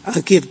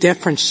give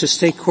deference to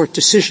state court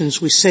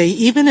decisions, we say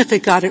even if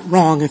it got it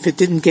wrong, if it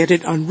didn't get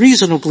it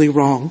unreasonably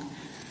wrong,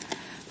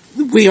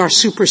 we are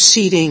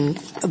superseding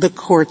the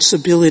court's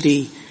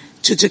ability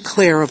to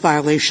declare a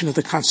violation of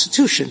the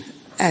Constitution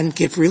and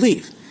give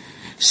relief.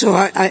 So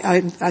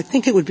I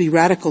think it would be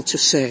radical to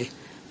say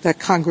that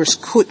Congress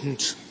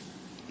couldn't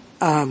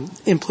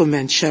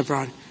implement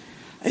Chevron.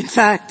 In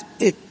fact,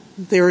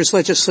 there is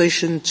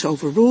legislation to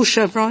overrule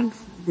Chevron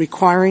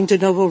requiring de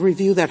novo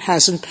review that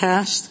hasn't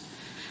passed.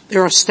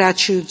 There are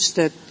statutes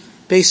that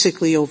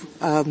basically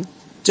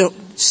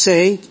don't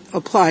say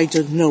apply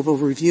de novo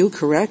review,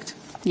 correct?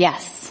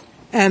 Yes.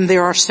 And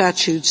there are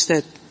statutes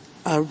that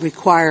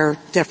require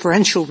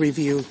deferential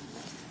review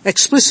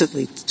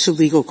explicitly to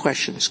legal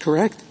questions,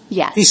 correct?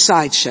 Yes.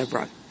 Besides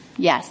Chevron.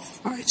 Yes.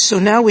 All right. So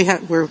now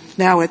we're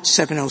now at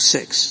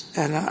 706,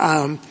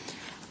 and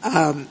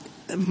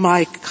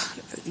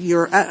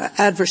your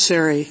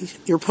adversary,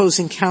 your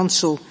opposing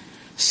counsel,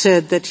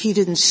 said that he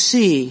didn't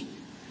see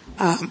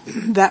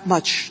that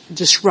much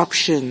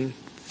disruption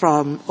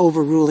from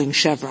overruling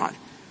Chevron,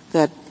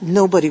 that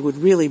nobody would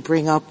really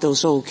bring up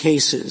those old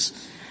cases.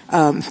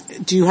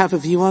 Do you have a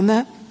view on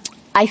that?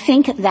 I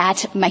think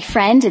that my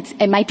friend,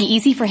 it might be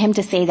easy for him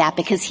to say that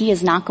because he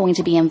is not going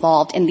to be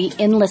involved in the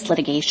endless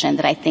litigation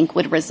that I think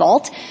would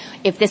result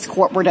if this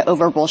court were to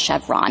overrule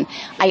Chevron.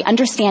 I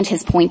understand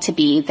his point to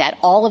be that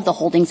all of the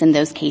holdings in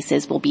those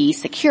cases will be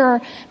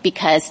secure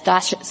because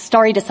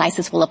stare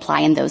decisis will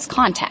apply in those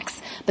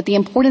contexts. But the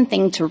important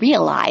thing to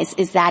realize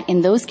is that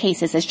in those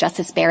cases, as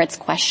Justice Barrett's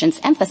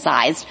questions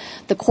emphasized,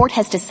 the court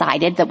has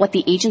decided that what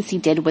the agency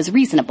did was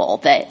reasonable.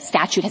 The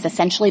statute has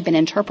essentially been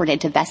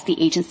interpreted to vest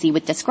the agency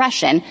with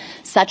discretion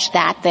such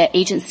that the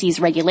agency's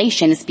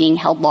regulation is being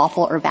held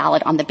lawful or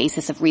valid on the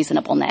basis of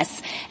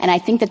reasonableness. And I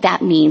think that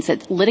that means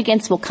that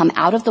litigants will come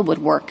out of the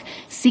woodwork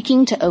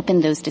seeking to open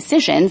those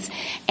decisions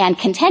and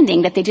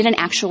contending that they didn't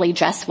actually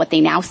address what they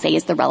now say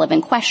is the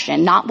relevant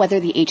question, not whether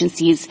the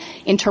agency's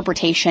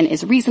interpretation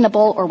is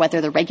reasonable or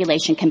whether the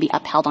regulation can be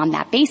upheld on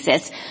that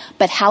basis,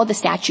 but how the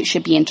statute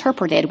should be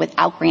interpreted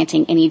without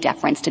granting any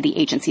deference to the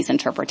agency's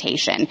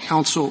interpretation.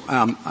 Counsel,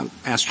 I'll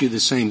ask you the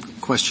same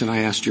question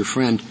I asked your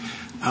friend.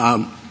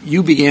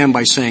 You began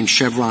by saying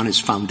Chevron is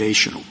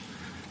foundational.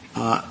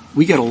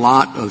 We get a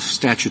lot of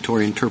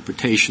statutory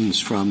interpretations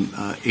from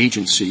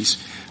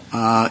agencies,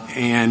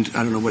 and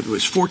I don't know whether it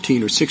was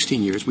 14 or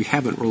 16 years. We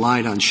haven't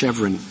relied on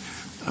Chevron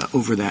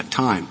over that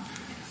time.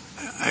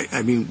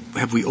 I mean,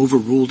 have we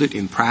overruled it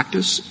in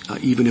practice,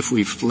 even if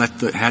we've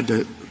had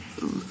to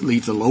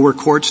leave the lower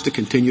courts to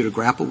continue to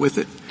grapple with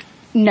it?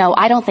 No,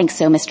 I don't think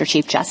so, Mr.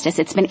 Chief Justice.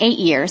 It's been 8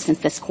 years since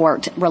this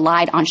court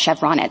relied on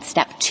Chevron at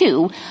step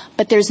 2,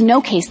 but there's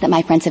no case that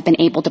my friends have been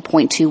able to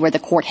point to where the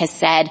court has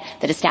said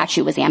that a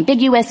statute was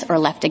ambiguous or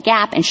left a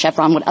gap and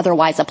Chevron would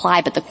otherwise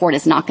apply, but the court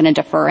is not going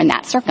to defer in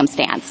that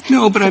circumstance.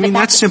 No, but I mean,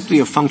 that's simply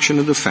a function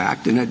of the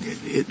fact, and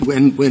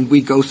when we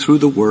go through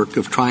the work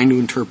of trying to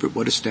interpret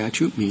what a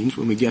statute means,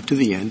 when we get to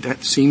the end,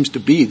 that seems to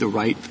be the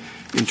right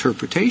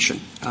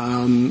interpretation.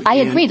 I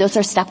agree. Those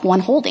are step 1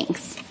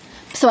 holdings.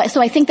 So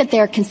I think that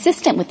they're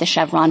consistent with the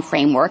Chevron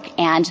framework,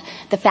 and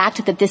the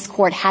fact that this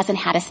court hasn't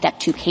had a Step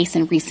 2 case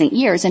in recent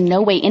years in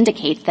no way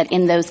indicates that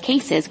in those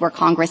cases where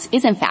Congress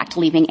is in fact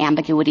leaving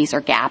ambiguities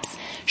or gaps,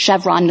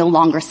 Chevron no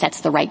longer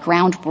sets the right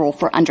ground rule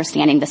for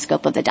understanding the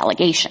scope of the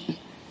delegation.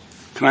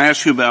 Can I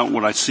ask you about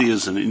what I see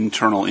as an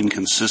internal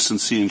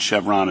inconsistency in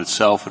Chevron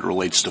itself? It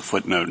relates to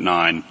footnote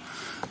 9,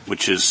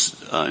 which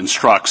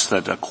instructs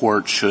that a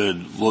court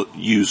should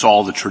use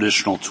all the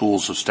traditional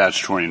tools of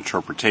statutory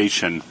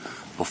interpretation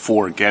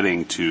before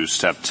getting to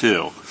Step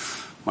 2.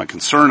 My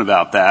concern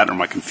about that, or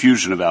my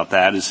confusion about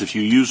that, is if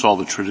you use all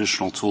the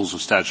traditional tools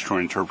of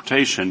statutory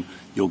interpretation,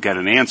 you'll get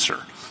an answer.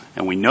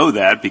 And we know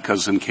that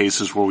because in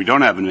cases where we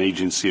don't have an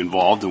agency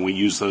involved and we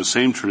use those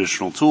same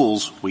traditional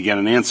tools, we get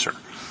an answer.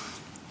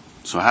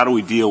 So how do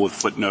we deal with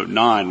footnote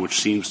 9, which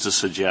seems to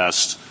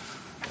suggest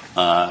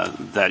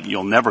that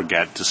you'll never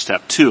get to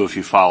Step 2 if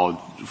you follow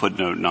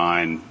footnote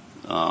 9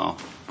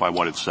 by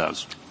what it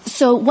says?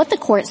 So what the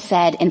court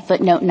said in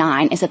footnote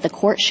 9 is that the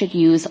court should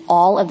use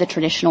all of the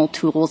traditional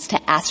tools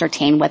to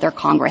ascertain whether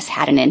Congress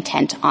had an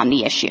intent on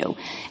the issue.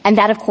 And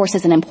that, of course,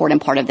 is an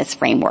important part of this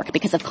framework,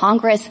 because if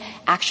Congress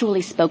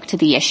actually spoke to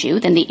the issue,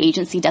 then the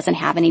agency doesn't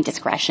have any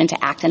discretion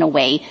to act in a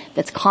way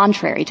that's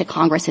contrary to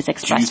Congress's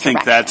express direction. Do you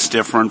think that's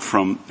different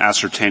from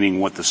ascertaining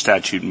what the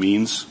statute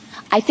means?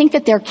 I think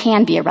that there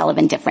can be a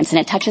relevant difference, and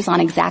it touches on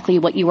exactly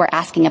what you were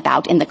asking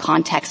about in the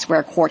context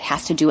where a court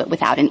has to do it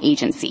without an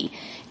agency.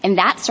 In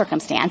that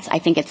circumstance, I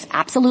think it's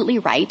absolutely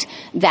right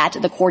that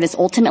the court is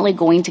ultimately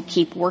going to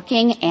keep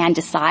working and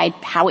decide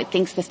how it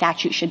thinks the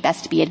statute should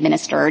best be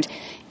administered,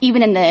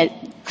 even in the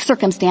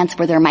circumstance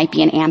where there might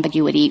be an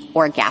ambiguity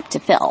or a gap to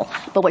fill.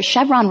 But what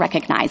Chevron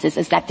recognizes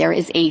is that there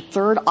is a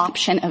third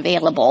option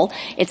available.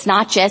 It's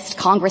not just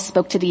Congress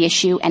spoke to the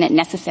issue and it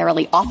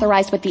necessarily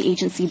authorized what the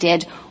agency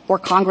did, or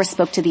Congress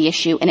spoke to the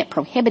issue and it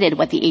prohibited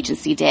what the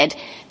agency did.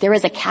 There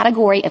is a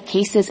category of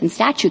cases and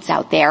statutes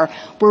out there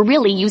where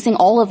really using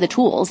all of the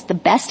tools, the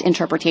best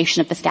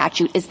interpretation of the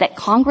statute is that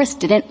Congress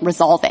didn't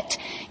resolve it.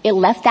 It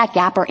left that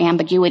gap or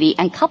ambiguity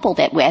and coupled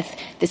it with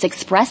this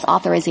express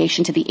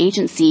authorization to the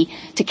agency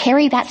to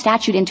carry that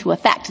statute into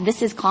effect.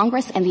 This is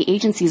Congress and the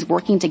agencies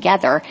working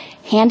together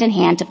hand in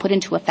hand to put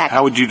into effect.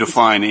 How would you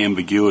define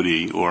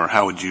ambiguity, or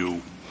how would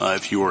you,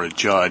 if you were a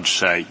judge,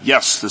 say,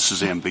 yes, this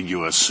is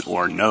ambiguous,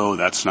 or no,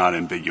 that's not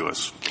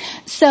ambiguous?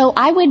 So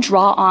I would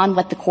draw on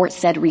what the court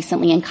said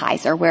recently in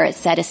Kaiser, where it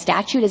said a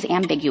statute is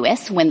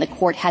ambiguous when the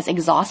court has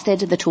exhausted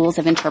the tools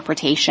of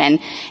interpretation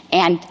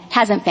and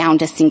hasn't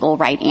found a single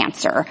right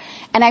answer.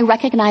 And I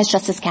recognize,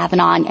 Justice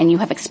Kavanaugh, and you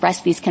have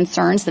expressed these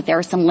concerns that there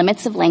are some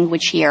limits of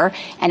language here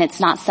and it's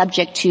not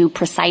subject to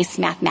precise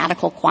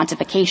mathematical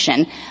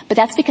quantification. But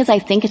that's because I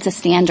think it's a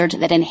standard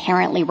that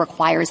inherently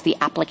requires the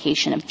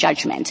application of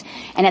judgment.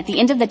 And at the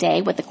end of the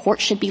day, what the court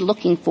should be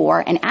looking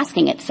for and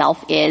asking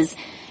itself is,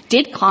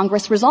 did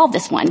Congress resolve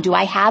this one? Do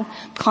I have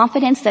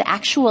confidence that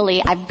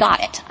actually I've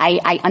got it?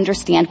 I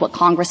understand what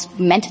Congress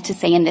meant to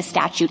say in this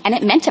statute, and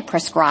it meant to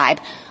prescribe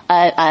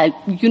a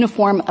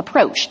uniform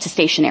approach to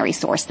stationary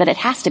source, that it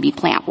has to be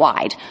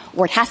plant-wide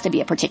or it has to be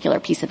a particular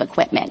piece of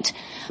equipment.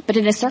 But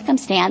in a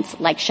circumstance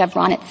like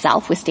Chevron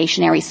itself with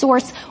stationary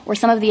source, or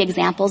some of the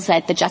examples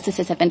that the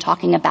justices have been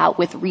talking about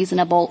with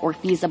reasonable or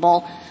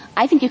feasible,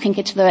 I think you can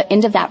get to the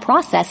end of that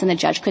process and the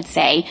judge could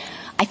say,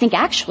 I think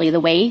actually the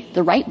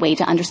right way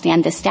to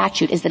understand this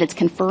statute is that it's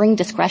conferring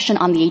discretion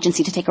on the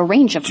agency to take a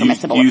range of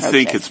permissible approaches. Do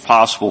you think it's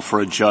possible for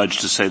a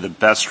judge to say the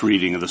best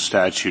reading of the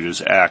statute is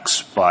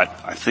X, but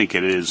I think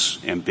it is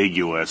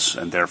ambiguous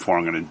and therefore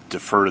I'm going to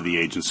defer to the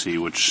agency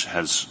which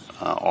has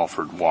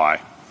offered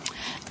Y?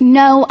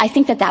 No, I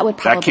think that would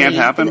probably... That can't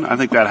happen? I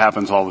think that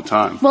happens all the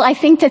time. Well, I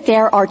think that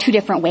there are two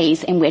different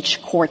ways in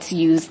which courts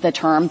use the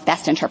term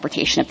best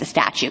interpretation of the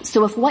statute.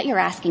 So if what you're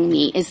asking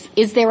me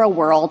is there a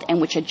world in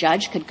which a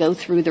judge could go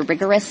through the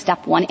rigorous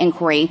Step 1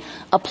 inquiry,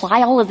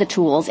 apply all of the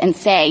tools, and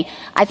say,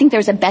 I think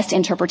there's a best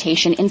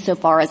interpretation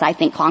insofar as I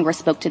think Congress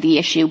spoke to the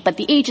issue, but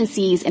the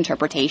agency's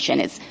interpretation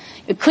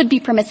it could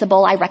be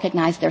permissible. I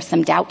recognize there's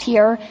some doubt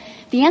here.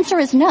 The answer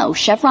is no.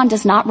 Chevron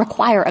does not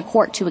require a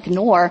court to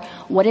ignore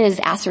what is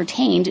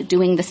ascertained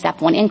doing the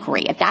Step 1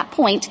 inquiry. At that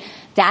point,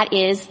 that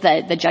is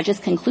the judge's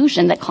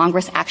conclusion that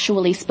Congress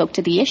actually spoke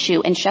to the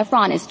issue, and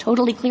Chevron is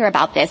totally clear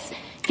about this.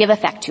 Give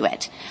effect to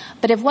it.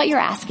 But if what you're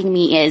asking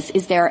me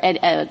is there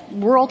a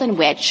world in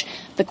which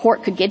the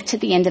court could get to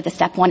the end of the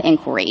Step 1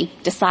 inquiry,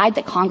 decide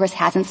that Congress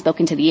hasn't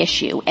spoken to the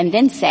issue, and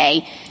then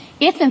say,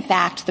 if, in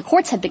fact, the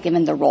courts had been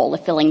given the role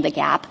of filling the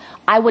gap,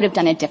 I would have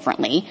done it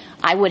differently.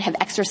 I would have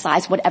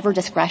exercised whatever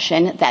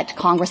discretion that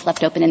Congress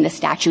left open in the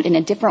statute in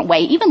a different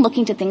way, even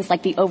looking to things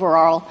like the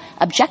overall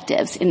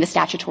objectives in the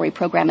statutory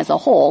program as a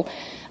whole.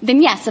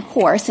 Then, yes, of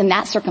course, in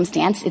that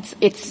circumstance,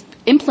 it's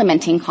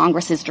implementing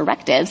Congress's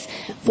directives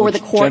for the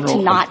court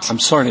to not... I'm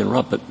sorry to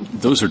interrupt, but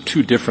those are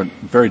two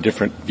very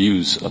different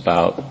views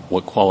about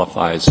what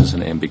qualifies as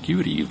an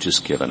ambiguity you've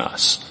just given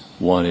us.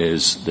 One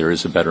is there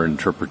is a better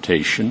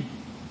interpretation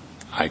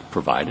I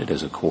provided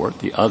as a court.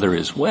 The other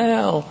is,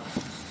 well,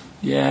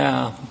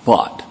 yeah,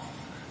 but.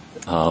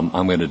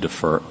 I'm going to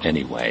defer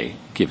anyway,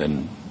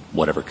 given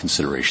whatever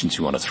considerations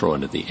you want to throw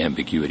into the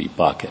ambiguity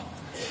bucket.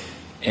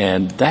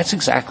 And that's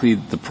exactly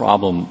the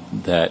problem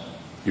that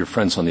your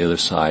friends on the other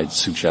side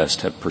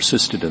suggest have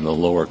persisted in the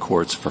lower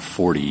courts for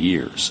 40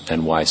 years,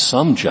 and why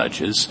some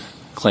judges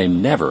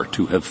claim never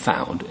to have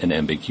found an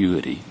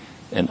ambiguity,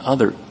 and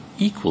other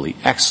equally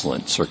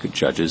excellent circuit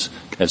judges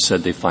have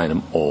said they find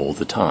them all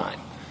the time.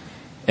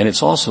 And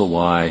it's also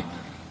why,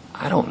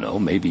 I don't know,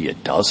 maybe a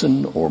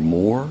dozen or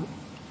more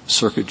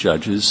circuit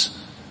judges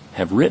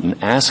have written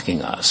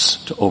asking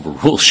us to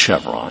overrule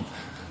Chevron.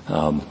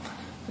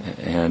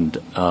 And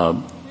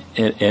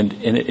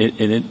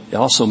it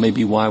also may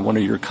be why one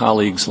of your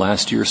colleagues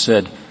last year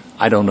said,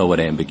 I don't know what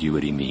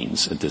ambiguity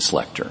means at this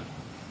lecture.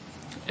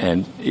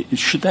 And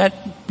should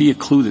that be a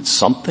clue that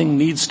something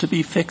needs to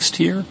be fixed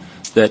here?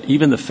 That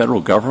even the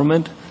federal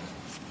government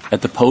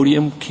at the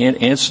podium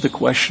can't answer the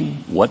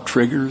question, what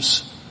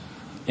triggers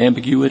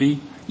ambiguity?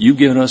 You've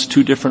given us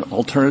two different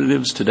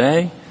alternatives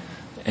today,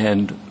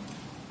 and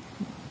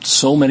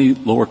so many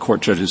lower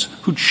court judges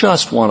who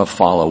just want to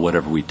follow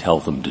whatever we tell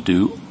them to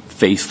do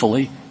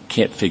faithfully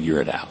can't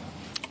figure it out.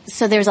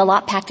 So there's a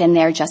lot packed in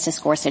there, Justice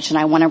Gorsuch, and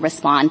I want to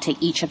respond to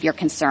each of your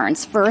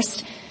concerns.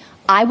 First,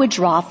 I would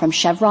draw from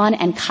Chevron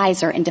and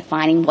Kaiser in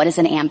defining what is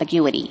an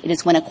ambiguity. It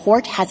is when a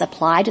court has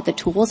applied the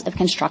tools of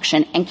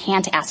construction and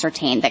can't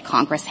ascertain that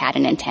Congress had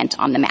an intent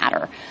on the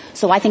matter.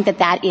 So I think that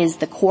that is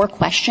the core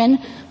question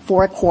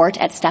for a court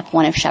at step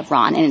one of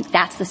Chevron, and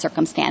that's the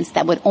circumstance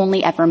that would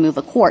only ever move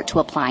a court to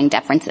applying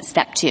deference at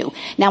step two.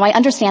 Now, I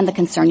understand the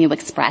concern you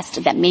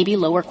expressed that maybe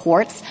lower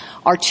courts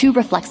are too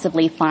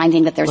reflexively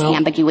finding that there's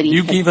ambiguity.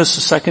 You gave us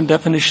a second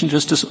definition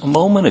just a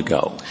moment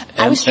ago.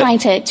 I was trying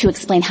to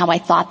explain how I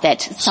thought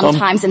that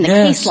sometimes in the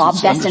case law,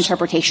 best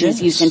interpretation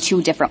is used in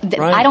two different.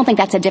 Right. I don't think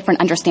that's a different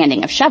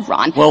understanding of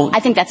Chevron. Well,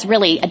 I think that's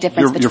really a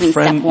difference between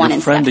step one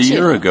and step two. Your friend a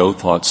year ago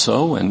thought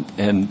so,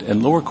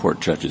 and lower court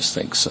judges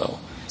think so.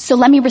 So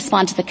let me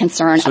respond to the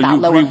concern about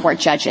lower court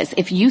judges.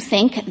 If you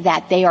think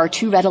that they are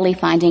too readily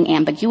finding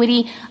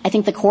ambiguity, I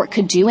think the court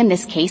could do in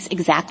this case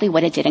exactly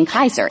what it did in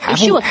Kaiser.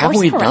 Haven't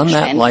we done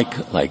that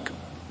like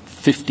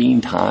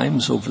 15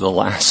 times over the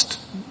last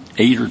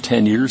 8 or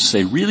 10 years?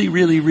 Say,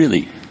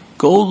 really,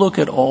 go look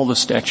at all the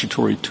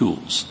statutory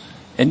tools.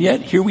 And yet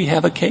here we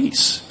have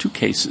two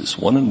cases,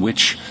 one in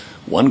which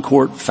one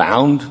court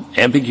found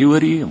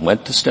ambiguity and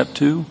went to step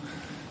two,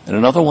 and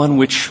another one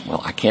which,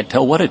 well, I can't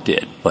tell what it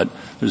did, but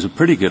there's a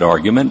pretty good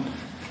argument.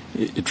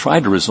 It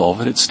tried to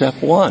resolve it at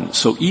step one.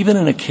 So even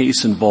in a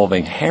case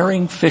involving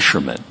herring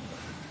fishermen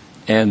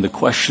and the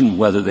question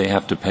whether they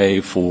have to pay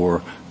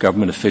for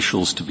government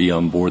officials to be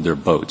on board their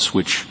boats,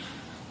 which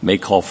may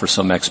call for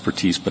some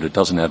expertise, but it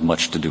doesn't have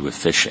much to do with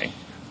fishing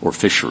or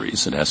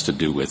fisheries. It has to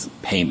do with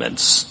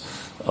payments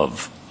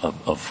of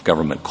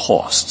government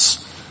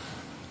costs.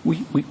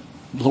 We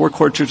lower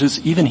court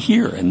judges, even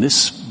here in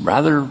this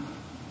rather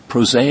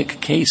prosaic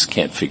case,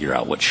 can't figure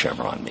out what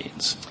Chevron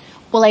means.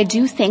 Well, I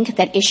do think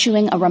that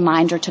issuing a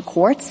reminder to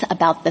courts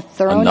about the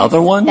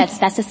thoroughness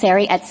that's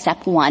necessary at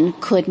step one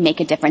could make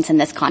a difference in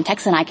this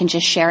context. And I can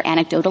just share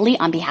anecdotally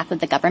on behalf of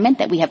the government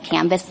that we have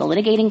canvassed the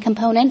litigating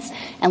components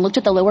and looked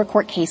at the lower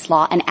court case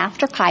law. And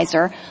after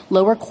Kaiser,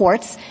 lower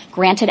courts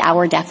granted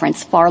our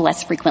deference far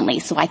less frequently.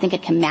 So I think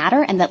it can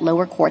matter and that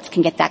lower courts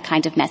can get that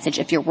kind of message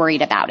if you're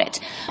worried about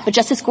it. But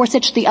Justice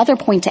Gorsuch, the other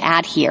point to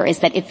add here is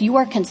that if you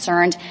are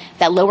concerned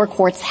that lower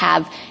courts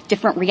have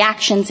different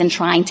reactions in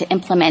trying to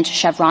implement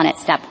Chevron at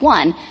step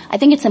one, I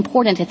think it's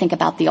important to think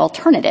about the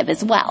alternative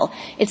as well.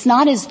 It's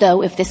not as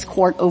though if this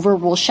court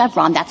overrules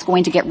Chevron, that's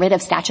going to get rid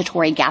of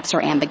statutory gaps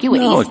or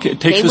ambiguities. No, it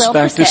takes us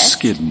back to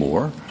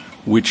Skidmore,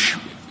 which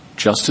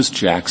Justice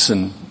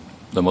Jackson,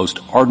 the most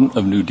ardent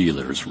of New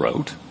Dealers,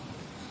 wrote,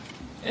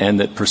 and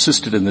that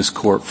persisted in this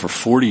court for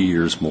 40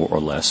 years more or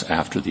less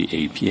after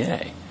the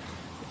APA.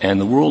 And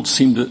the world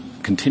seemed to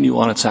continue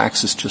on its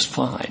axis just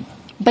fine.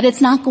 But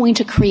it's not going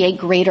to create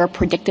greater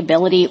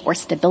predictability or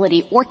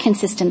stability or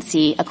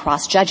consistency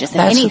across judges.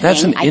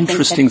 That's an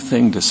interesting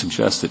thing to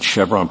suggest that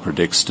Chevron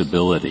predicts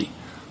stability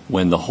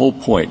when the whole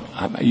point,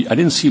 I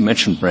didn't see you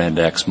mention Brand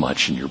X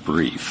much in your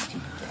brief,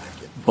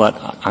 but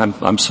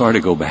I'm sorry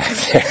to go back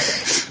there.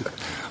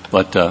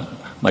 But,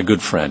 my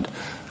good friend,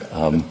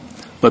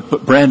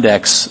 but Brand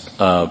X,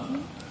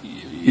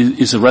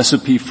 is a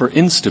recipe for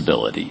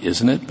instability,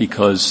 isn't it?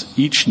 Because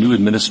each new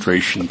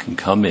administration can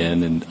come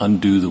in and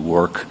undo the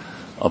work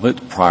of a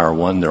prior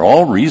one. They're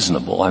all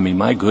reasonable. I mean,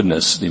 my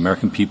goodness, the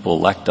American people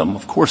elect them.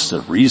 Of course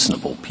they're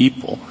reasonable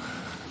people.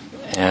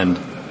 And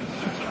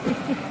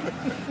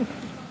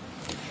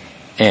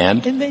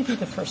it may be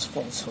the first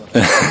falsehood.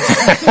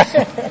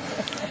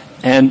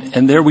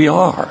 and there we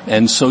are.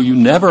 And so you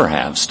never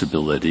have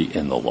stability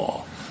in the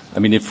law. I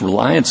mean, if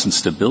reliance and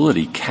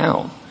stability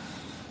count,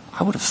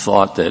 I would have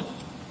thought that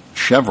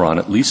Chevron,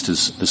 at least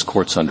as this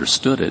court's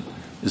understood it,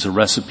 is a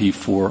recipe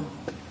for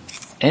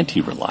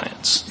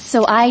anti-reliance.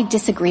 So I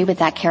disagree with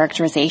that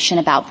characterization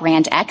about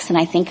Brand X, and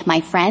I think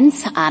my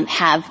friends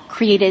have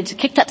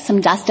kicked up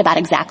some dust about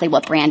exactly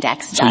what Brand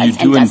X does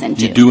and doesn't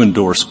do. You do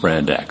endorse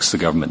Brand X, the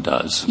government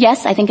does.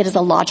 Yes, I think it is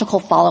a logical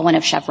follow-on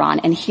of Chevron,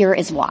 and here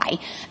is why.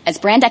 As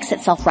Brand X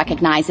itself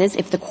recognizes,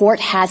 if the court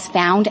has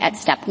found at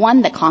step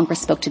 1 that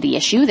Congress spoke to the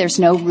issue, there's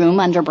no room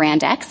under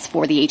Brand X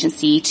for the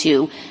agency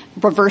to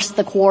reverse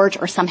the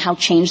court or somehow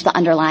change the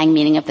underlying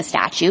meaning of the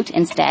statute.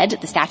 Instead,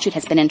 the statute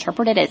has been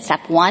interpreted at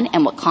step 1,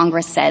 and what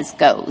Congress says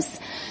goes.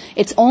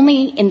 It's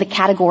only in the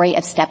category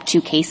of step 2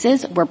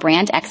 cases where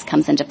Brand X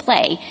comes into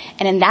play.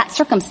 And in that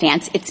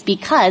circumstance, it's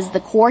because the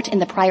court in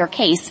the prior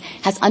case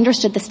has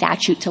understood the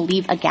statute to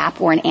leave a gap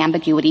or an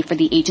ambiguity for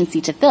the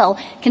agency to fill,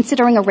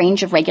 considering a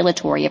range of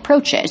regulatory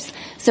approaches.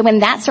 So in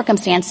that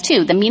circumstance,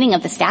 too, the meaning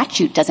of the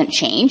statute doesn't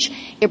change.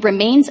 It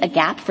remains a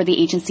gap for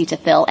the agency to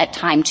fill at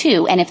time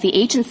 2. And if the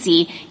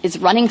agency is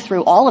running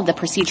through all of the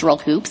procedural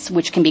hoops,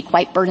 which can be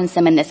quite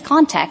burdensome in this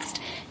context,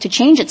 to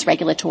change its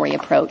regulatory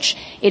approach,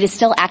 it is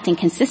still acting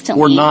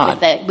consistently with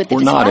the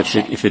Or not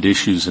if it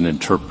issues an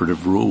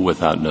interpretive rule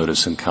without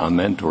notice and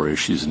comment or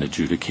issues an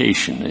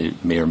adjudication.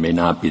 It may or may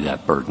not be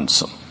that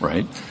burdensome,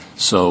 right?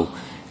 So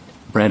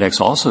Brand X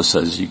also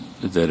says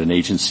that an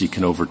agency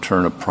can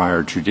overturn a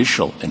prior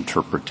judicial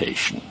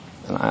interpretation.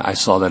 And I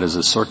saw that as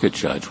a circuit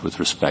judge with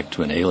respect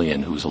to an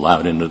alien who was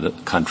allowed into the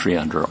country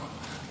under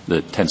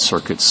the 10th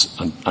Circuit's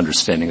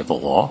understanding of the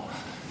law.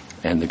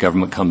 And the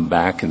government comes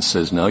back and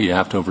says, no, you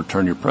have to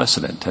overturn your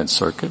precedent, 10th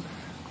Circuit,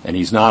 and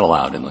he's not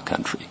allowed in the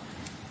country.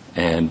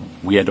 And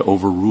we had to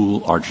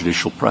overrule our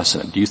judicial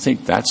precedent. Do you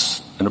think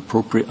that's an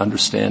appropriate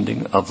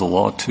understanding of the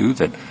law, too,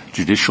 that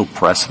judicial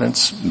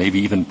precedents, maybe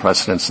even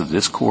precedents of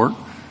this court,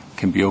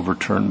 can be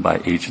overturned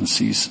by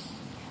agencies?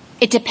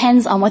 It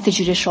depends on what the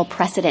judicial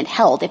precedent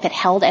held. If it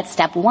held at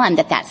step 1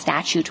 that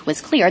statute was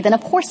clear, then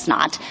of course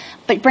not.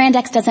 But Brand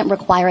X doesn't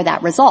require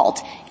that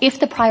result. If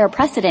the prior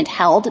precedent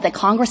held that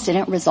Congress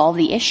didn't resolve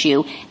the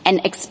issue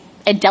and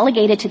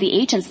delegated to the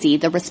agency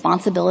the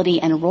responsibility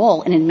and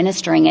role in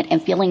administering it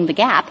and filling the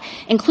gap,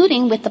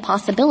 including with the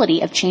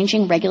possibility of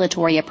changing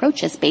regulatory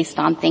approaches based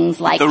on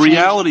things like the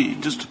reality,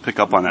 just to pick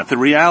up on that, the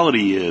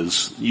reality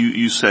is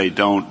you say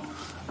don't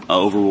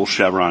overrule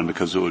Chevron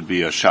because it would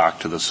be a shock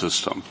to the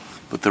system.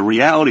 But the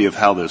reality of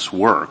how this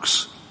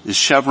works is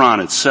Chevron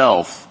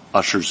itself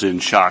ushers in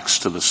shocks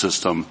to the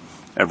system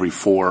every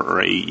 4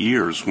 or 8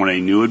 years. When a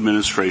new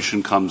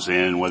administration comes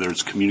in, whether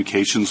it's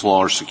communications law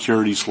or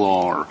securities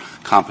law or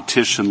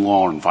competition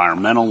law or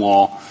environmental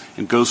law,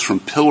 it goes from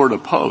pillar to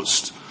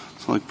post.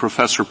 It's like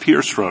Professor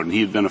Pierce wrote, and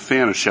he had been a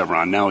fan of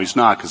Chevron. Now he's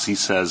not because he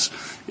says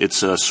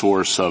it's a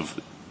source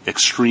of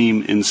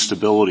extreme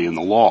instability in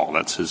the law.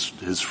 That's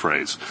his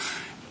phrase.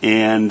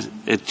 And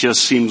it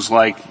just seems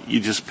like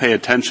you just pay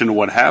attention to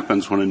what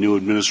happens when a new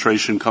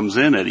administration comes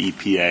in at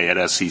EPA,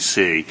 at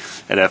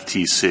SEC, at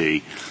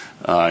FTC,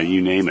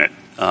 you name it.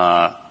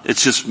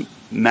 It's just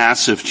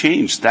massive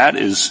change. That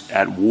is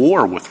at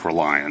war with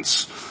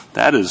reliance.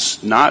 That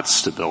is not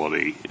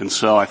stability. And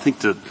so I think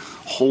to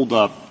hold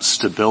up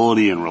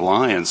stability and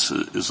reliance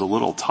is a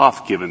little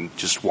tough given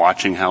just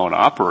watching how it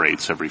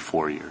operates every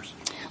 4 years.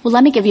 Well,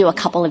 let me give you a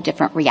couple of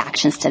different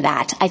reactions to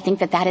that. I think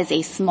that is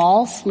a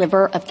small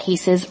sliver of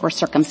cases or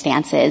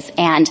circumstances.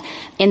 And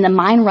in the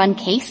mine run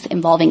case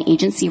involving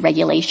agency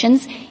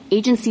regulations,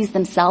 agencies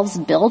themselves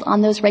build on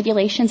those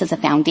regulations as a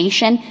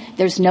foundation.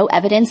 There's no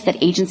evidence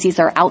that agencies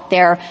are out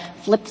there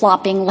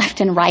flip-flopping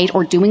left and right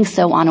or doing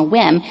so on a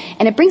whim.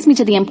 And it brings me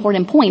to the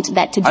important point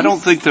that I don't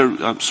think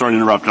I'm sorry to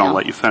interrupt, I'll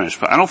let you finish,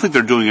 but I don't think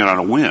they're doing it on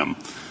a whim.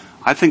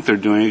 I think they're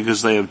doing it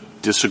because they have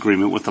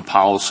disagreement with the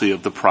policy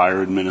of the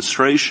prior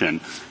administration,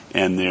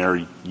 and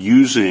they're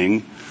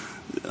using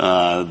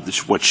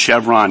what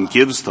Chevron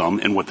gives them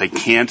and what they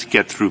can't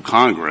get through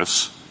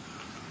Congress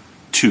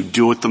to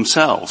do it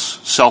themselves,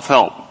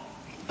 self-help,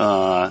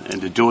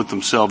 and to do it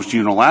themselves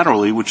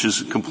unilaterally, which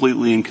is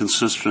completely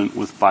inconsistent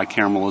with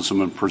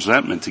bicameralism and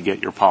presentment to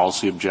get your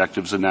policy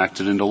objectives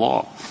enacted into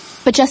law.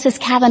 But Justice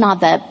Kavanaugh,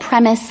 the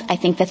premise I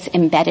think that's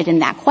embedded in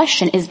that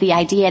question is the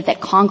idea that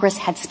Congress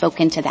had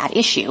spoken to that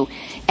issue.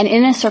 And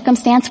in a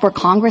circumstance where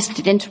Congress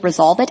didn't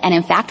resolve it and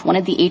in fact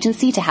wanted the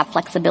agency to have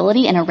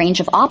flexibility in a range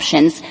of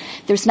options,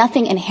 there's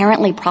nothing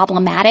inherently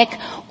problematic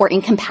or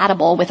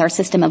incompatible with our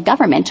system of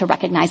government to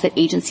recognize that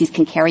agencies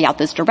can carry out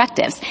those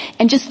directives.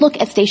 And just look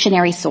at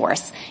stationary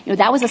source.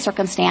 That was a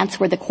circumstance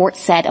where the court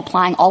said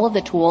applying all of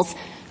the tools,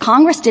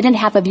 Congress didn't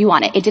have a view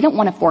on it. It didn't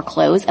want to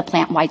foreclose a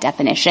plant-wide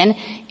definition.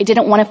 It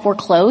didn't want to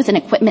foreclose an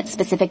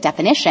equipment-specific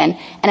definition.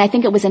 And I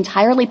think it was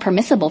entirely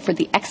permissible for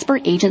the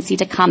expert agency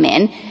to come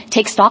in,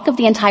 take stock of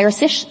the entire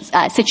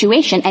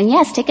situation, and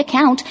yes, take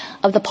account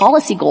of the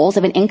policy goals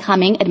of an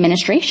incoming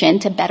administration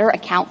to better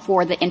account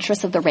for the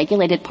interests of the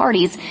regulated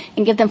parties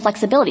and give them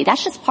flexibility.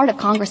 That's just part of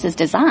Congress's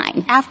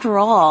design. After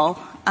all,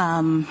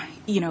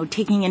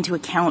 taking into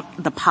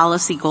account the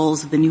policy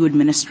goals of the new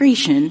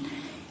administration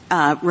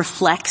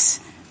reflects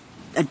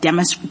a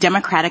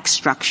democratic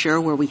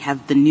structure where we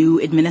have the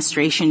new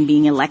administration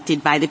being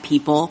elected by the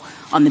people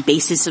on the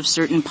basis of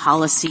certain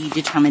policy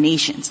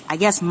determinations. I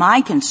guess my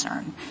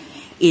concern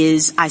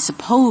is I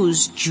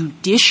suppose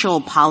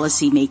judicial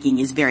policy making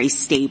is very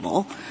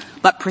stable,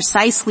 but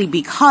precisely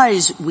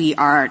because we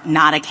are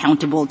not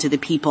accountable to the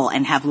people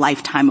and have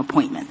lifetime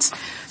appointments.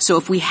 So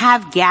if we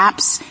have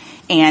gaps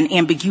and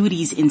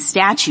ambiguities in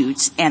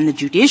statutes and the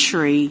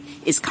judiciary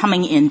is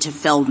coming in to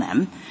fill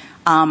them,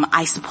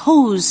 I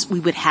suppose we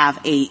would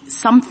have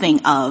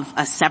something of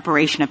a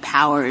separation of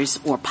powers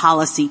or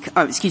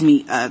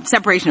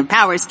separation of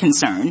powers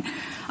concern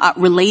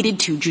related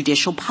to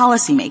judicial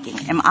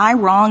policymaking. Am I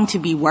wrong to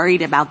be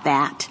worried about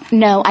that?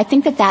 No, I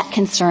think that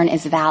concern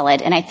is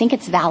valid, and I think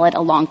it's valid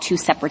along two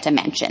separate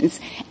dimensions.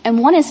 And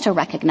one is to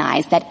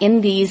recognize that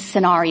in these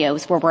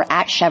scenarios where we're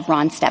at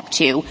Chevron step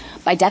 2,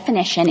 by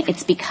definition,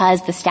 it's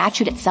because the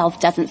statute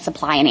itself doesn't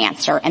supply an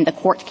answer and the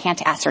court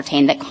can't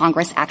ascertain that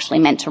Congress actually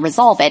meant to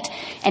resolve it.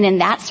 And in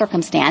that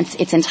circumstance,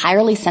 it's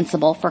entirely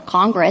sensible for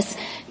Congress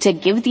to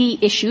give the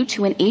issue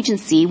to an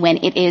agency when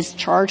it is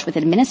charged with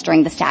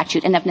administering the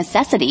statute and of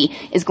necessity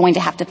is going to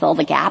have to fill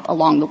the gap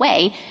along the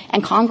way.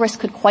 And Congress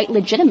could quite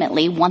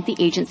legitimately want the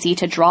agency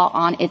to draw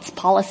on its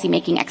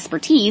policymaking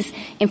expertise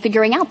in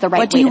figuring out the right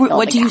way to fill the gap.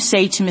 What do you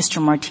say to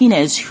Mr.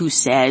 Martinez, who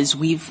says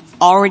we've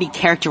already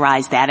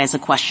characterized that as a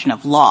question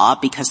of law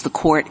because the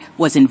court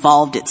was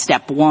involved at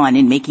step 1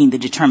 in making the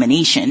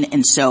determination,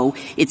 and so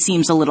it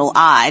seems a little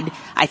odd,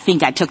 I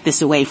think I took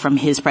this away from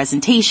his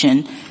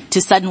presentation,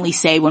 to suddenly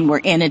say when we're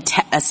in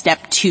a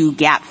step 2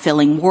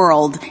 gap-filling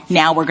world,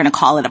 now we're going to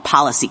call it a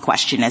policy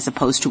question as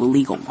opposed to a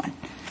legal one.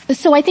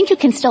 So I think you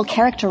can still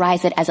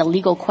characterize it as a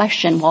legal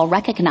question while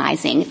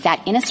recognizing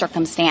that in a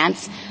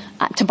circumstance,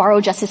 to borrow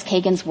Justice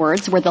Kagan's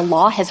words, where the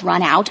law has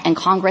run out and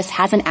Congress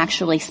hasn't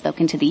actually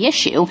spoken to the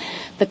issue,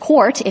 the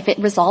court, if it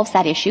resolves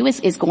that issue,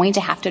 is going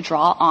to have to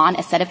draw on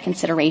a set of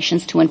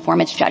considerations to inform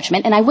its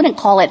judgment. And I wouldn't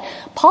call it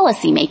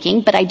policy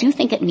making, but I do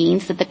think it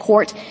means that the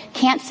court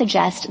can't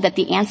suggest that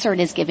the answer it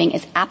is giving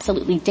is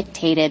absolutely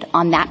dictated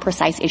on that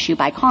precise issue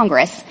by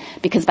Congress,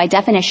 because by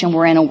definition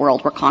we're in a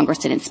world where Congress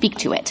didn't speak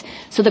to it.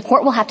 So the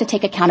court will have to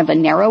take account of a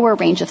narrower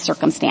range of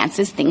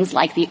circumstances, things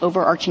like the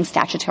overarching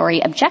statutory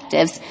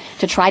objectives,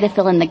 to try to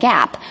fill in the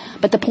gap.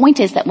 But the point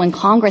is that when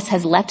Congress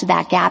has left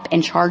that gap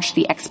and charged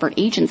the expert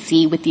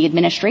agency with the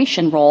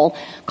administration role,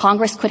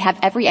 Congress could have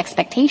every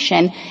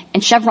expectation,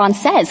 and Chevron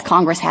says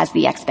Congress has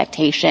the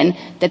expectation,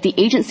 that the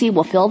agency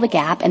will fill the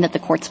gap and that the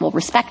courts will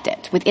respect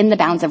it within the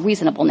bounds of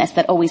reasonableness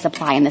that always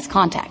apply in this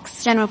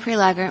context. General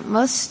Prelager,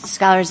 most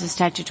scholars of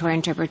statutory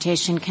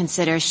interpretation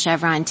consider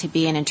Chevron to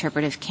be an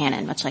interpretive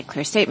canon, much like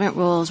clear statement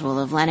rules, rule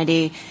of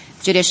lenity,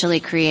 judicially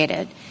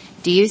created.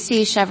 Do you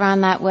see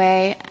Chevron that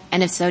way?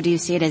 And if so, do you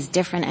see it as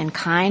different in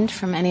kind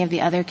from any of the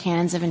other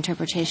canons of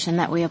interpretation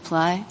that we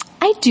apply?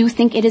 I do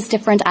think it is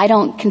different. I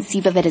don't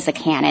conceive of it as a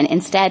canon.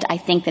 Instead, I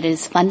think that it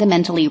is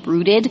fundamentally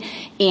rooted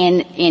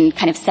in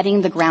kind of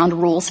setting the ground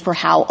rules for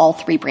how all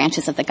three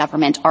branches of the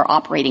government are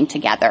operating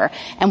together.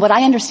 And what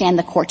I understand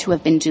the court to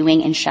have been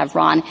doing in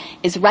Chevron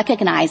is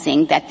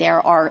recognizing that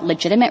there are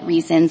legitimate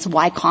reasons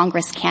why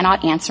Congress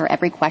cannot answer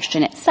every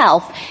question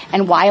itself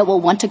and why it will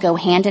want to go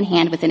hand in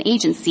hand with an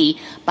agency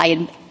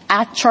by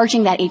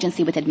charging that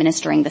agency with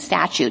administering the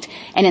statute.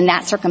 And in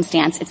that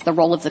circumstance, it's the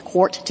role of the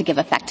court to give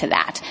effect to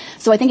that.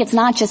 So I think it's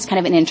not just kind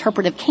of an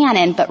interpretive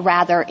canon, but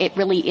rather it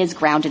really is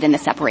grounded in the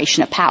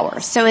separation of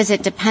powers. So is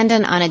it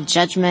dependent on a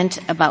judgment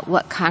about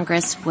what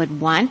Congress would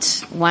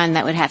want, one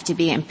that would have to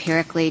be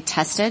empirically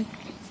tested?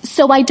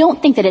 So I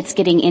don't think that it's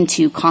getting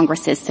into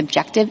Congress's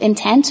subjective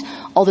intent,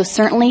 although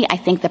certainly I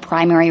think the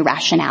primary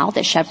rationale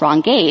that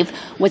Chevron gave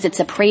was its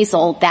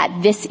appraisal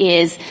that this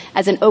is,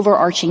 as an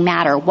overarching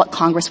matter, what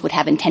Congress would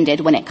have intended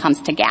when it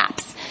comes to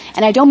gaps.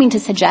 And I don't mean to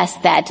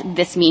suggest that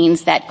this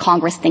means that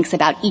Congress thinks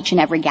about each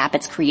and every gap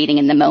it's creating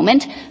in the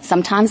moment.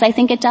 Sometimes I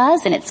think it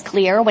does, and it's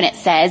clear when it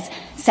says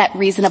set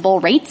reasonable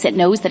rates. It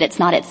knows that it's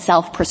not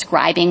itself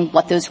prescribing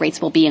what those rates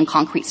will be in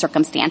concrete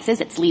circumstances.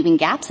 It's leaving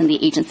gaps, and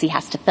the agency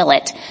has to fill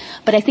it.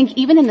 But I think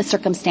even in the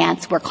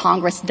circumstance where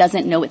Congress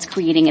doesn't know it's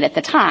creating it at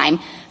the time,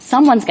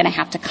 someone's going to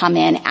have to come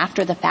in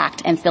after the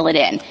fact and fill it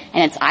in.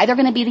 And it's either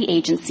going to be the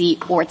agency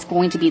or it's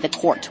going to be the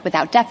court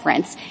without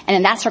deference. And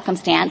in that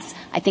circumstance,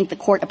 I think the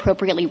court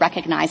appropriately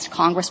recognized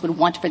Congress would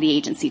want for the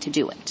agency to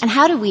do it. And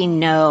how do we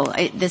know?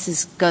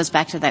 Goes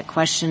back to that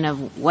question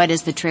of what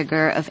is the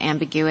trigger of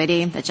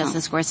ambiguity that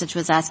Justice Gorsuch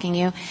was asking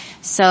you.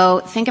 So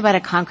think about a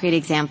concrete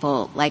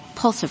example like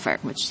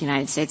Pulsifer, which the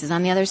United States is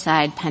on the other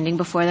side, pending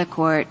before the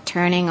court,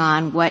 turning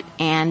on what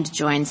and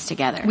joins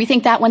together. We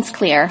think that one's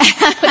clear. Put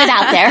it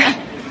out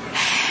there.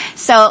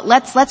 So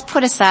let's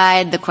put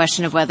aside the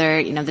question of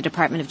whether, the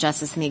Department of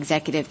Justice and the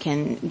executive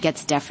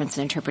gets deference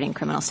in interpreting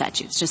criminal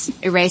statutes.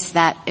 Just erase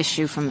that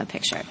issue from the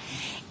picture.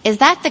 Is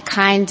that the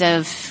kind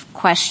of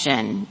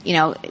question,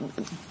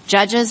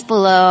 judges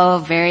below,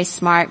 very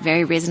smart,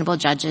 very reasonable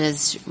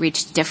judges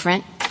reached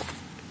different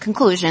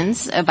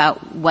conclusions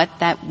about what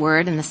that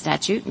word in the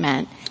statute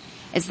meant.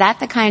 Is that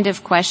the kind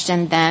of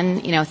question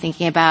then,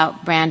 thinking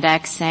about Brand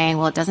X saying,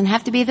 well, it doesn't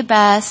have to be the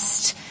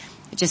best.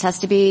 It just has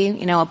to be,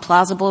 a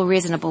plausible,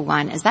 reasonable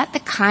one. Is that the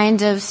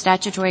kind of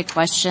statutory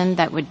question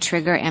that would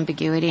trigger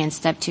ambiguity in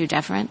Step 2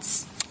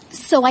 deference?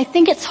 So I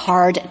think it's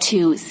hard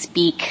to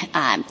speak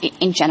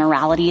in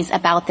generalities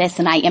about this,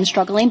 and I am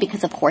struggling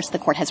because, of course, the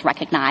court has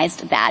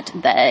recognized that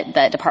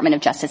the Department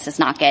of Justice does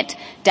not get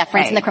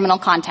deference in the criminal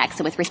context.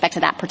 So with respect to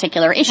that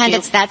particular issue, and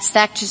it's that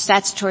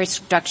statutory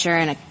structure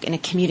in a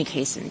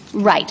communication.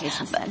 Right.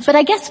 But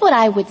I guess what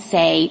I would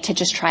say to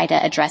just try to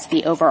address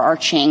the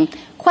overarching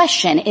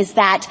question is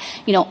that,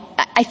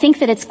 I think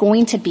that it's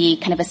going to be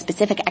kind of a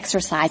specific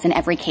exercise in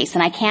every case.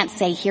 And I can't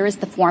say, here is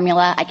the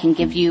formula I can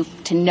give you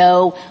to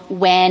know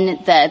when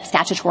the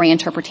statutory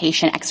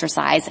interpretation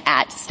exercise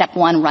at step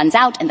 1 runs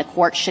out and the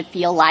court should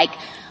feel like,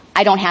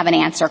 I don't have an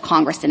answer,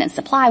 Congress didn't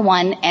supply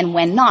one, and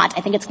when not,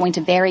 I think it's going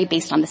to vary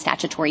based on the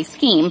statutory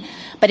scheme.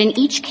 But in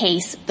each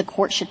case, the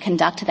court should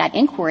conduct that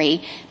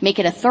inquiry, make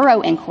it a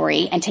thorough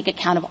inquiry, and take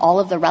account of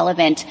all of the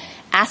relevant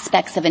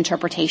aspects of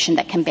interpretation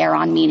that can bear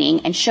on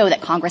meaning and show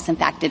that Congress, in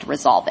fact, did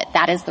resolve it.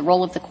 That is the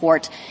role of the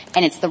court,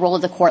 and it's the role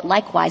of the court,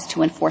 likewise,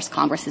 to enforce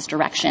Congress's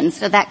directions.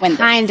 So that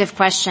kind of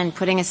question,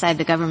 putting aside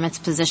the government's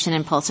position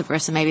in Pulse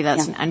versa, maybe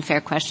that's an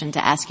unfair question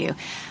to ask you,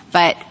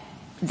 but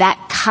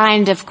that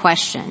kind of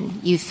question,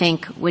 you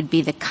think, would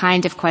be the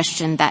kind of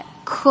question that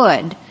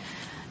could,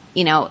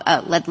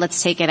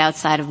 let's take it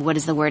outside of what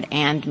does the word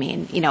 "and"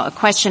 mean. A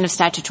question of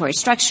statutory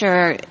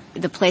structure,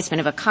 the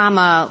placement of a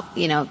comma,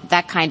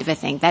 that kind of a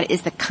thing. That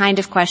is the kind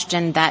of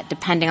question that,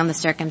 depending on the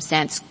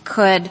circumstance,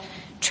 could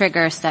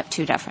trigger step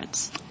 2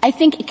 deference. I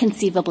think it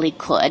conceivably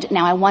could.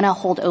 Now, I want to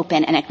hold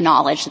open and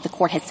acknowledge that the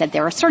court has said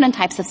there are certain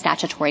types of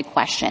statutory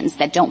questions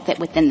that don't fit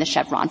within the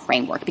Chevron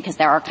framework because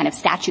there are kind of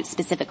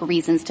statute-specific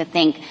reasons to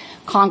think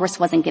Congress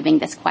wasn't giving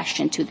this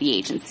question to the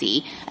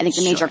agency. I think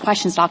the major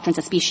questions doctrine's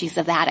a species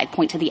of that. I'd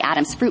point to the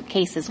Adams-Fruit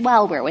case as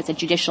well, where it was a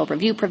judicial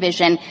review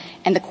provision,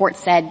 and the court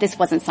said this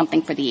wasn't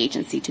something for the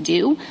agency to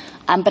do.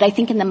 But I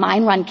think in the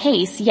mine run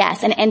case,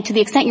 yes, and to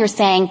the extent you're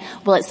saying,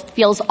 well, it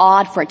feels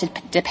odd for it to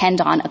depend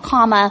on a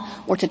comma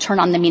or to turn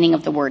on the meaning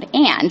of the word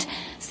 "and,"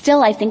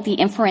 still I think the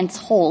inference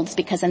holds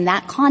because in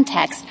that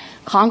context,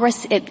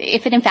 Congress,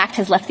 if it in fact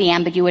has left the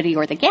ambiguity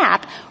or the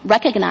gap,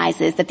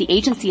 recognizes that the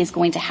agency is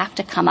going to have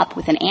to come up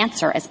with an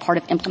answer as part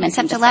of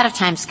implementing Except a lot of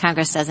times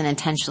Congress doesn't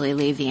intentionally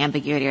leave the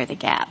ambiguity or the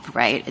gap,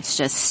 right? It's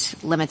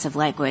just limits of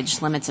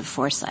language, limits of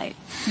foresight.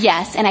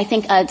 Yes, and I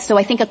think, so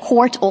I think a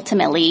court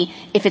ultimately,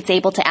 if it's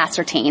able to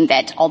ascertain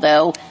that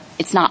although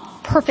it's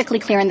not perfectly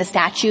clear in the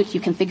statute,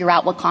 you can figure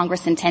out what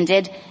Congress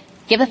intended,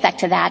 give effect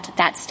to that.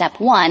 That's step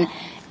 1.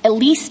 At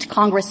least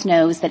Congress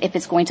knows that if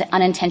it's going to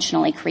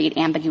unintentionally create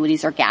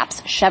ambiguities or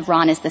gaps,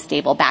 Chevron is the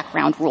stable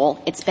background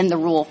rule. It's been the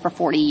rule for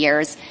 40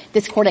 years.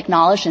 This court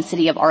acknowledged in the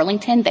city of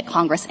Arlington that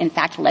Congress, in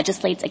fact,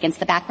 legislates against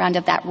the background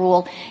of that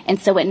rule.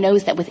 And so it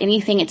knows that with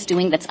anything it's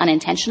doing that's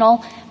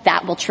unintentional,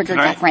 that will trigger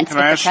deference if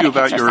the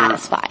predicates are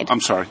satisfied.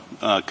 I'm sorry.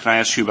 Can I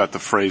ask you about the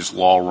phrase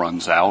law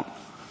runs out?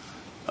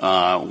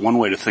 One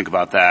way to think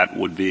about that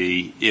would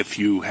be if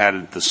you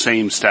had the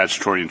same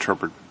statutory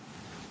interpretation.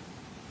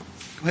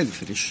 Go ahead and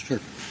finish. Sure.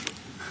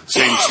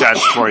 Same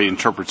statutory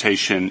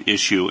interpretation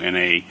issue in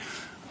a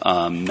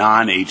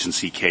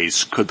non-agency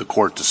case, could the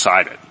court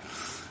decide it?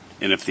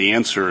 And if the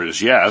answer is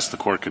yes, the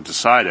court could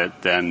decide it,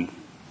 then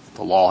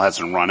the law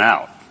hasn't run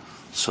out.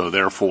 So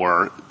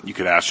therefore, you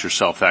could ask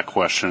yourself that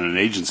question in an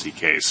agency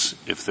case.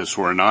 If this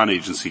were a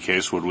non-agency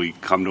case, would we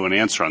come to an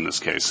answer on this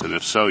case? And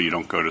if so, you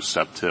don't go to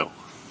step 2.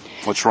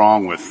 What's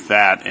wrong with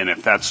that? And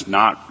if that's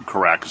not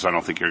correct, because I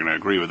don't think you're going to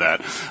agree with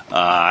that,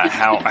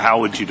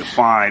 how would you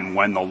define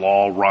when the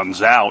law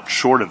runs out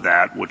short of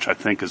that, which I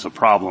think is a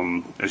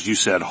problem, as you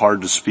said,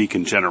 hard to speak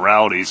in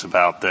generalities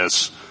about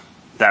this.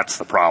 That's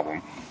the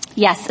problem.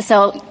 Yes,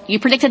 so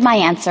you predicted my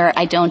answer.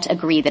 I don't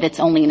agree that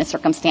it's only in a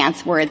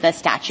circumstance where the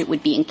statute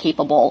would be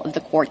incapable of the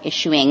court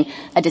issuing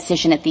a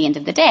decision at the end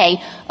of the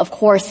day. Of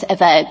course,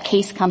 if a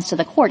case comes to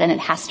the court and it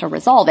has to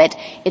resolve it,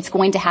 it's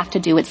going to have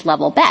to do its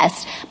level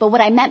best. But what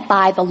I meant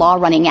by the law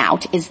running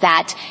out is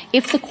that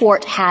if the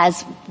court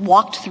has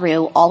walked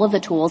through all of the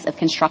tools of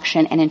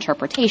construction and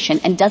interpretation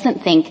and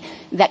doesn't think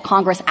that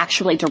Congress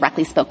actually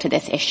directly spoke to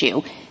this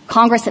issue,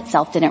 Congress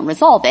itself didn't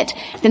resolve it,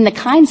 then the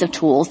kinds of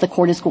tools the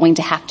court is going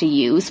to have to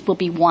use will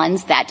be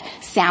ones that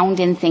sound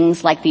in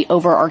things like the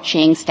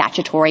overarching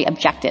statutory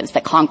objectives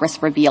that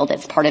Congress revealed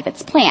as part of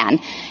its plan.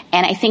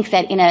 And I think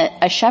that in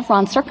a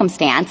Chevron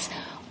circumstance,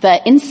 the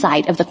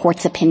insight of the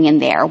court's opinion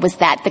there was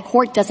that the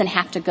court doesn't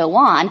have to go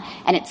on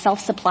and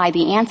itself supply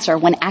the answer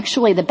when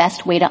actually the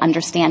best way to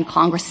understand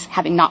Congress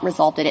having not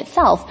resolved it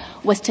itself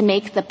was to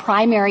make the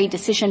primary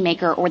decision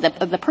maker or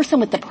the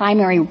person with the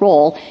primary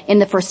role in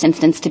the first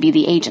instance to be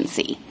the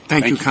agency.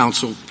 Thank you,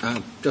 counsel.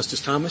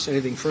 Justice Thomas,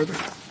 anything further?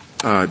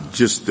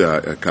 Just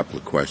a couple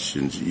of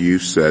questions. You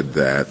said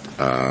that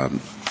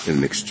in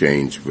an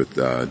exchange with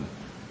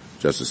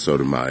Justice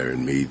Sotomayor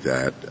and me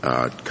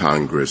that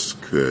Congress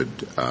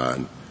could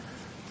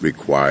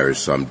require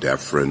some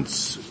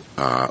deference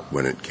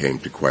when it came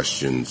to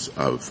questions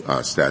of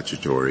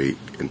statutory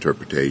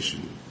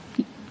interpretation.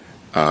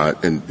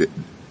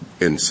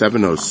 In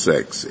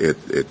 706,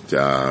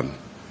 the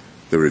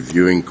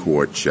reviewing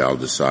court shall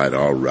decide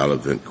all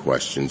relevant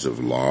questions of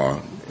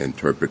law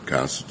interpret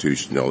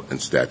constitutional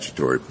and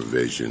statutory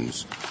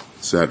provisions,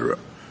 etc.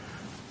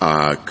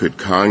 Could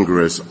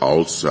Congress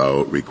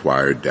also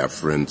require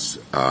deference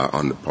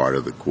on the part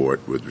of the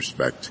court with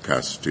respect to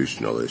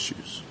constitutional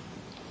issues?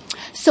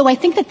 So I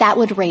think that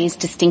would raise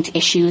distinct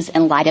issues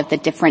in light of the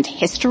different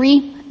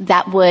history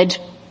that would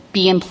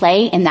be in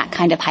play in that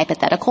kind of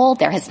hypothetical.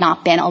 There has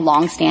not been a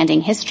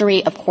long-standing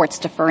history of courts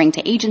deferring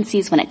to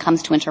agencies when it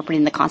comes to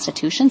interpreting the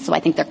Constitution, so I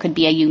think there could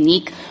be a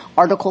unique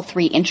Article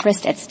III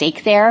interest at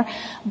stake there.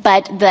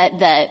 But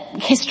the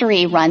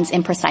history runs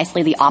in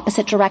precisely the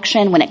opposite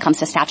direction when it comes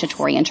to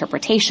statutory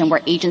interpretation,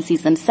 where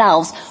agencies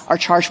themselves are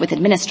charged with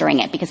administering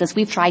it. Because as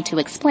we've tried to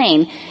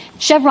explain,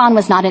 Chevron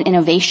was not an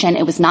innovation.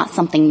 It was not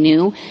something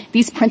new.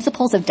 These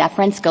principles of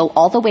deference go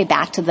all the way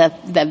back to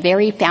the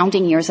very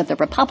founding years of the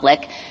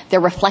Republic. They're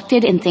reflected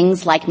in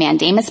things like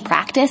mandamus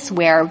practice,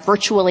 where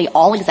virtually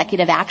all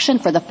executive action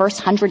for the first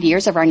 100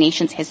 years of our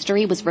nation's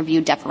history was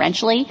reviewed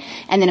deferentially,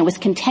 and then it was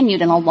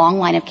continued in a long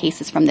line of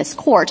cases from this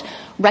court,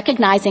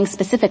 recognizing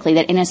specifically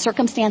that in a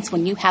circumstance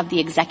when you have the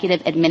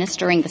executive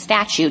administering the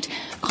statute,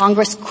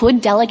 Congress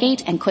could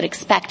delegate and could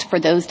expect for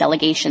those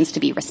delegations to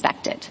be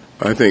respected.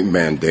 I think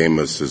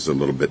mandamus is a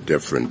little bit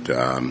different,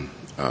 and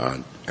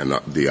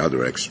the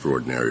other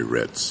extraordinary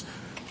writs,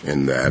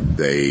 in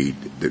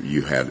that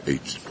you had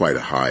quite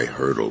a high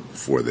hurdle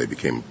before they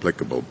became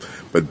applicable.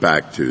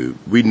 But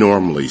we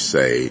normally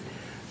say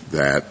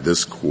that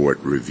this court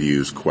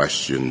reviews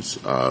questions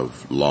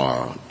of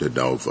law de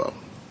novo,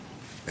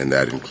 and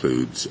that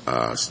includes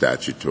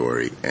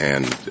statutory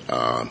and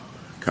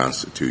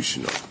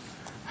constitutional.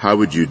 How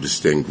would you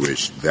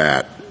distinguish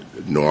that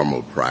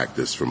normal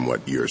practice from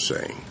what you're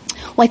saying?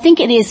 Well, I think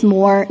it is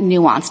more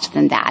nuanced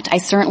than that. I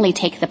certainly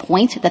take the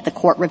point that the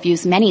court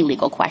reviews many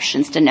legal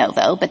questions de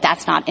novo, but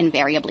that's not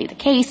invariably the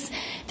case.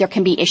 There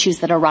can be issues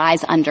that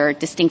arise under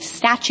distinct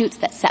statutes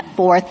that set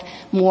forth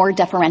more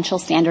deferential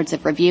standards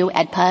of review.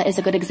 AEDPA is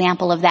a good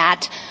example of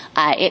that.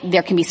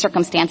 There can be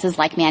circumstances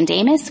like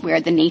mandamus, where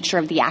the nature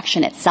of the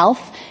action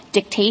itself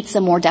dictates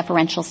a more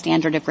deferential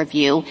standard of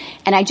review.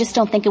 And I just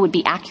don't think it would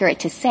be accurate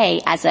to say,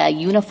 as a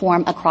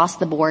uniform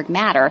across-the-board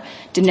matter,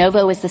 de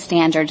novo is the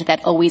standard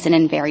that always and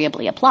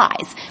invariably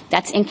applies.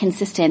 That's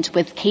inconsistent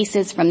with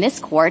cases from this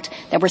court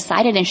that were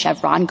cited in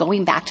Chevron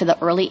going back to the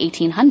early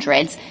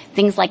 1800s,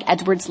 things like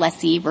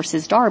Edwards-Lessee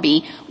versus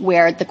Darby,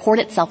 where the court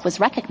itself was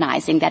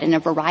recognizing that in a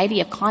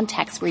variety of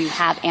contexts where you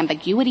have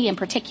ambiguity in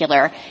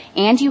particular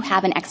and you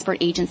have an expert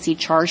agency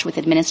charged with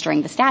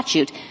administering the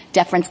statute,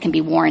 deference can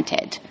be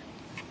warranted.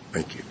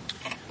 Thank you.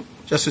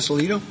 Justice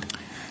Alito?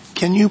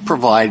 Can you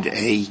provide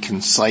a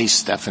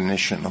concise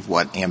definition of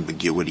what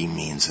ambiguity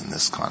means in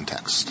this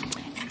context?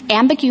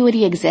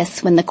 Ambiguity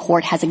exists when the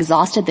court has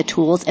exhausted the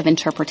tools of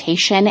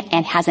interpretation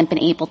and hasn't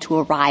been able to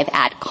arrive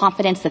at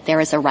confidence that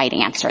there is a right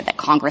answer, that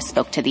Congress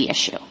spoke to the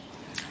issue.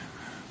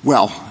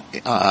 Well,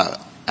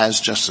 as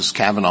Justice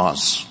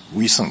Kavanaugh's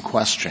recent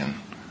question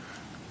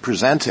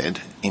presented,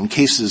 in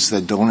cases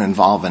that don't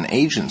involve an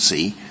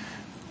agency,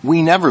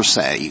 we never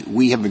say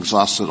we have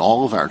exhausted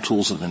all of our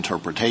tools of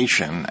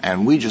interpretation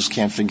and we just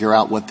can't figure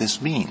out what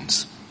this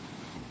means.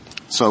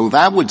 So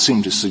that would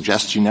seem to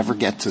suggest you never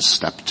get to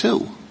step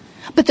 2.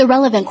 But the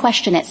relevant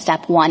question at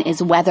step 1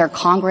 is whether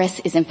Congress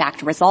is in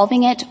fact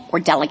resolving it or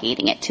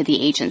delegating it to the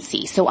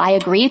agency. So I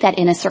agree that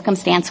in a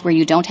circumstance where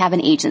you don't have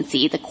an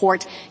agency, the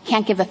court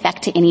can't give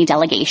effect to any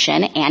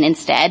delegation, and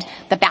instead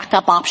the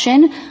backup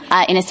option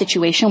in a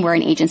situation where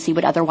an agency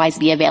would otherwise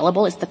be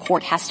available is the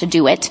court has to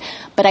do it.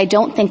 But I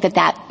don't think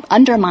that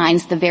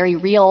undermines the very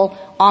real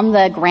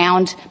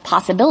on-the-ground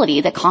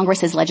possibility that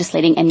Congress is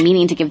legislating and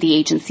meaning to give the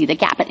agency the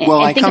gap. And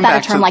think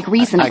about a term like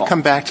reasonable. I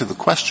come back to the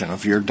question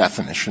of your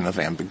definition of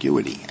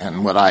ambiguity.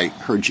 And what I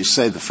heard you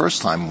say the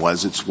first time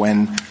was it's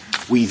when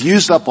we've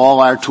used up all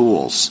our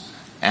tools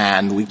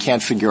and we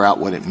can't figure out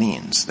what it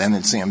means, then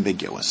it's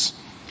ambiguous.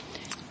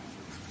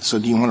 So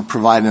do you want to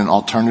provide an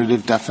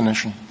alternative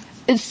definition?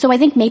 So I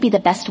think maybe the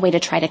best way to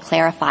try to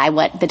clarify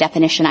what the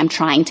definition I'm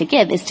trying to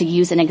give is to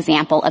use an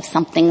example of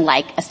something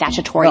like a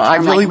statutory term like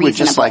reasonable. I really would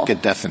just like a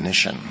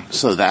definition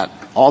so that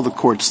all the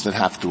courts that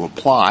have to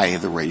apply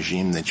the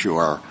regime that you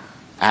are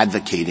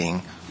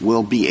advocating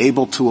will be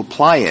able to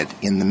apply it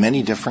in the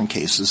many different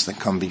cases that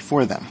come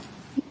before them.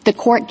 The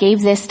court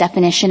gave this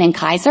definition in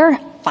Kaiser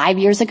 5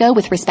 years ago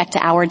with respect to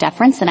our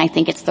deference, and I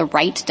think it's the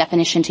right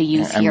definition to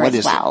use here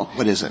as well.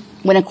 What is it?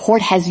 When a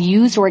court has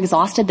used or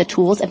exhausted the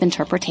tools of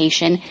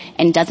interpretation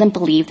and doesn't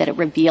believe that it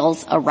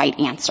reveals a right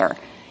answer.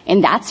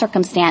 In that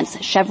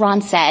circumstance,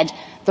 Chevron said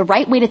the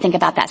right way to think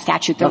about that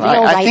statute, the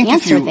real right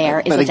answer there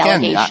is a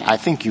delegation. I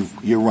think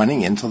you're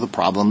running into the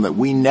problem that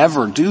we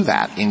never do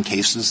that in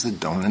cases that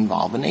don't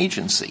involve an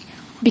agency.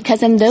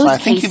 Because in those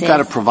cases, I think you've got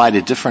to provide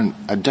a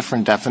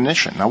different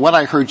definition. Now, what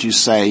I heard you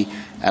say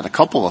at a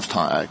couple of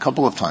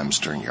times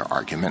during your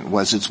argument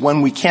was it's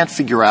when we can't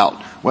figure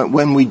out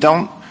when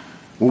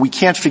we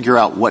can't figure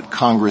out what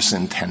Congress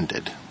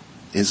intended.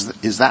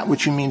 Is that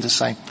what you mean to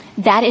say?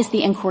 That is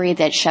the inquiry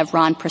that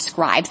Chevron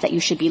prescribes that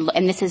you should be,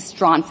 and this is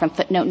drawn from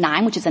footnote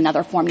 9, which is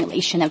another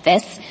formulation of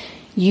this.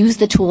 use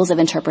the tools of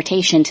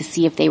interpretation to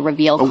see if they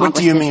reveal But what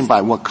do you mean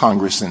by what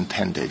Congress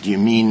intended? You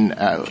mean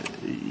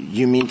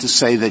to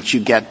say that you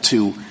get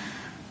to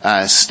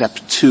step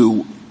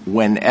 2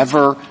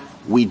 whenever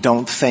we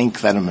don't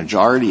think that a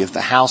majority of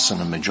the House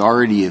and a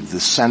majority of the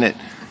Senate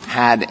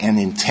had an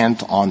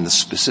intent on the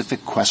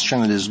specific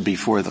question that is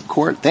before the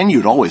court, then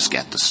you'd always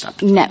get to step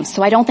 2. No.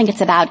 So I don't think it's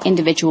about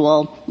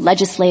individual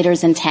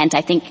legislators' intent.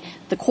 I think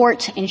the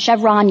court in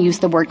Chevron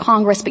used the word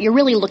Congress, but you're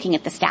really looking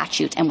at the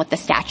statute and what the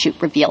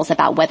statute reveals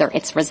about whether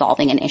it's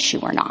resolving an issue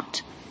or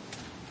not.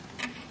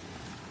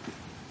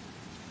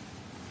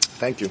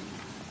 Thank you.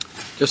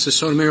 Justice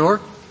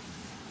Sotomayor?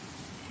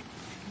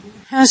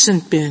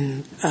 Hasn't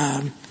been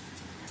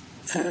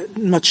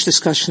much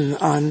discussion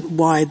on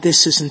why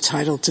this is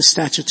entitled to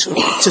stare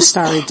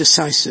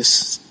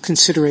decisis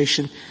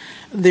consideration.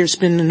 There's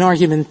been an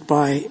argument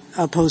by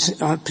opposing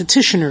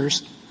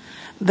petitioners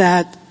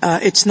that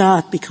it's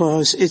not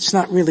because it's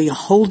not really a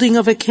holding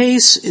of a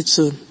case, it's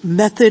a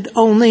method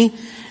only,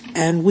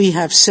 and we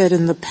have said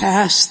in the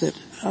past that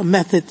a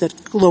method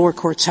that lower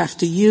courts have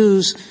to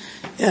use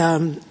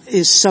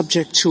is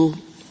subject to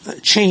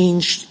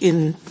change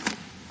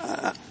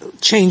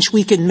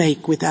we can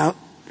make without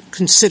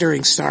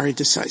considering stare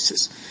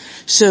decisis.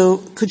 So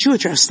could you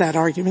address that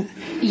argument?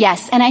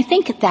 Yes, and I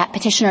think that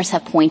petitioners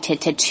have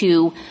pointed to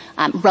 2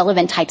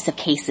 relevant types of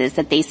cases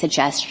that they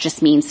suggest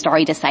just means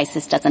stare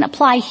decisis doesn't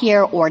apply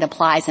here, or it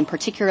applies in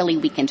particularly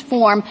weakened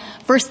form.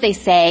 First, they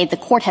say the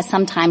court has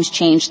sometimes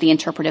changed the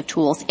interpretive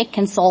tools it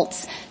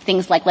consults.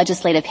 Things like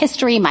legislative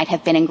history might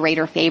have been in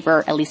greater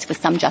favor, at least with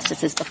some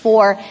justices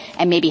before,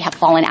 and maybe have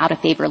fallen out of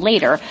favor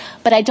later.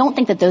 But I don't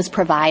think that those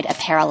provide a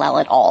parallel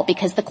at all,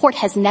 because the court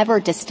has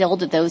never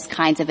distilled those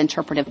kinds of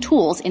interpretive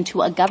tools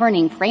into a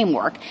governing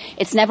framework.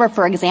 It's never,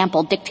 for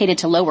example, dictated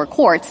to lower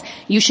courts,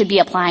 you should be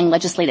applying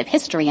legislative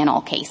history in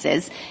all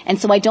cases. And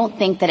so I don't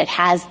think that it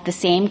has the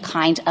same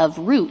kind of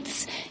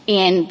roots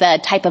in the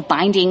type of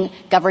binding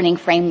governing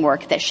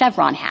framework that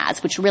Chevron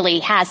has, which really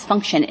has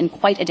functioned in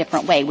quite a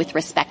different way with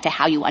respect to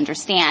how you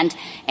understand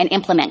and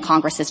implement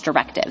Congress's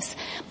directives.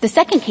 The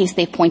second case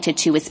they've pointed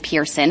to is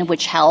Pearson,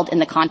 which held in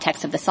the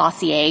context of the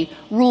Saussure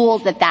rule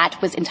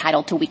that was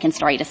entitled to weaken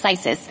stare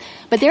decisis.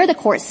 But there the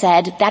court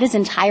said that is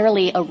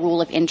entirely a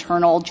rule of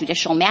internal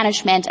judicial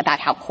management about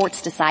how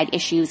courts decide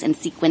issues and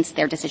sequence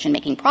their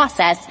decision-making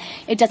process.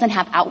 It doesn't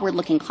have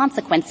outward-looking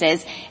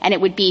consequences, and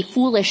it would be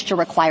foolish to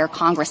require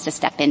Congress to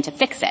step in to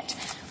fix it.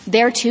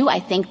 There, too,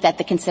 I think that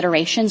the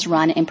considerations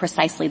run in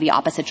precisely the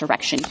opposite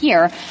direction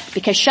here,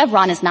 because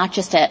Chevron is not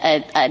just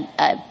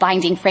a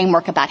binding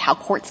framework about how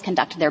courts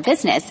conduct their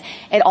business.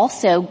 It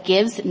also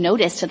gives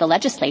notice to the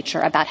legislature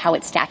about how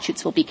its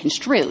statutes will be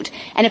construed.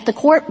 And if the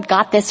court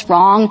got this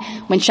wrong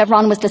when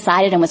Chevron was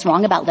decided and was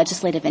wrong about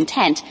legislative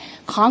intent,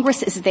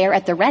 Congress is there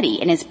at the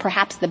ready and is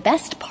perhaps the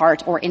best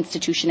part or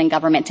institution in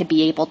government to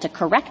be able to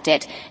correct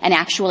it and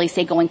actually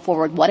say going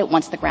forward what it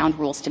wants the ground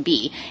rules to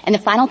be. And the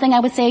final thing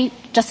I would say,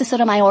 Justice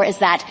Sotomayor, is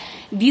that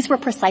these were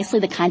precisely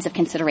the kinds of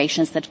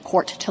considerations that the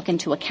court took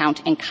into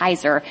account in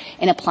Kaiser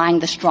in applying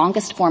the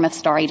strongest form of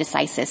stare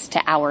decisis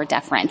to our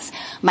deference.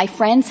 My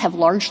friends have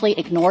largely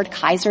ignored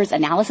Kaiser's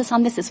analysis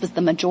on this. This was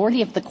the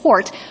majority of the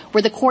court,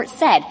 where the court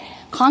said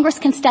Congress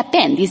can step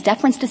in. These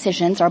deference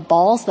decisions are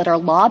balls that are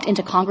lobbed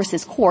into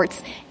Congress's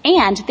courts,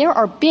 and there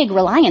are big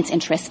reliance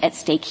interests at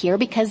stake here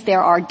because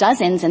there are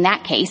dozens, in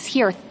that case,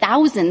 here,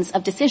 thousands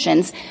of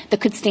decisions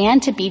that could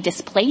stand to be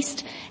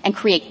displaced and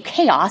create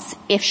chaos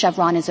if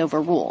Chevron is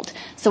overruled.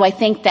 So I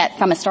think that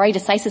from a stare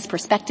decisis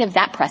perspective,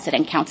 that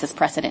precedent counts as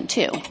precedent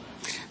too.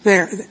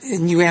 There,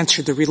 and you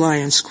answered the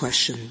reliance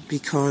question,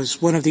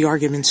 because one of the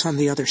arguments on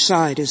the other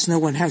side is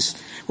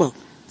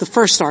the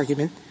first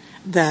argument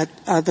that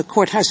the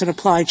court hasn't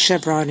applied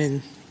Chevron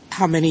in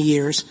how many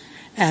years,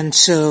 and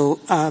so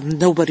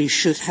nobody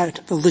should have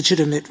a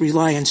legitimate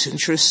reliance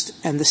interest.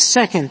 And the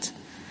second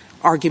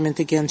argument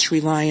against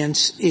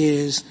reliance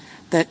is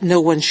that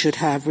no one should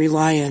have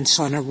reliance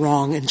on a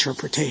wrong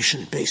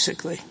interpretation,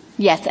 basically.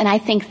 Yes, and I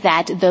think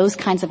that those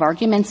kinds of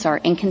arguments are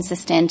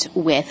inconsistent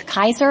with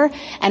Kaiser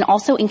and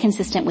also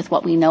inconsistent with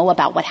what we know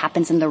about what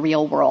happens in the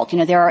real world. You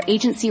know, there are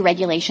agency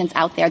regulations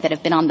out there that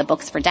have been on the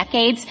books for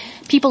decades.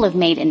 People have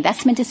made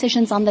investment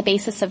decisions on the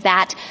basis of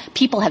that.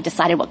 People have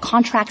decided what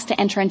contracts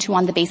to enter into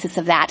on the basis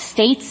of that.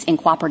 States in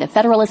cooperative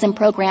federalism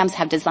programs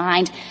have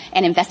designed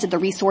and invested the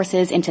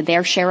resources into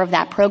their share of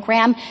that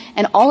program.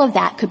 And all of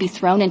that could be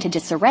thrown into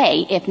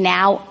disarray if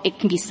now it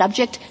can be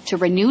subject to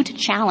renewed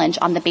challenge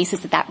on the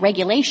basis that that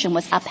regulation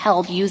was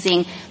upheld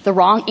using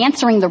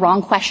answering the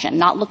wrong question,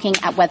 not looking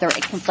at whether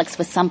it conflicts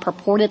with some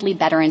purportedly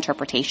better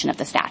interpretation of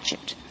the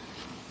statute.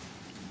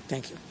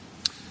 Thank you.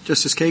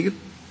 Justice Kagan?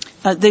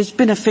 There's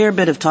been a fair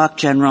bit of talk,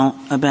 General,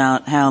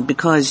 about how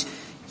because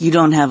you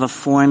don't have a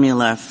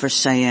formula for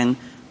saying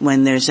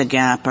when there's a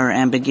gap or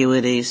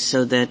ambiguity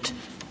so that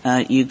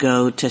you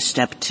go to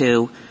step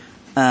 2,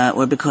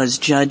 or because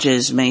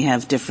judges may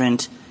have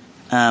different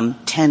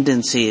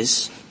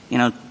tendencies,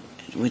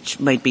 which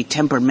might be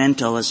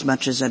temperamental as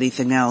much as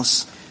anything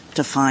else,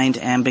 to find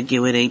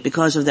ambiguity.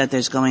 Because of that,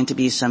 there's going to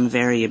be some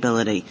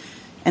variability.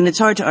 And it's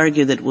hard to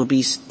argue that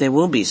there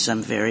will be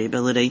some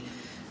variability,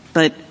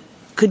 but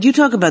could you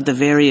talk about the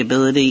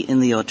variability in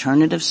the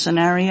alternative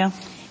scenario?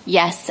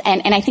 Yes,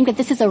 and I think that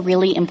this is a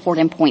really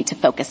important point to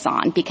focus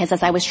on because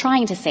as I was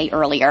trying to say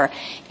earlier,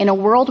 in a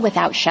world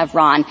without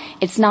Chevron,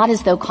 it's not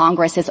as though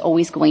Congress is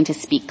always going to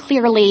speak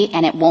clearly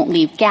and it won't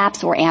leave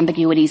gaps or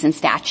ambiguities in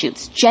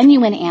statutes.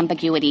 Genuine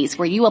ambiguities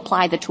where you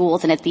apply the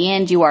tools and at the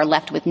end you are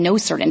left with no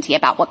certainty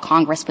about what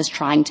Congress was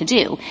trying to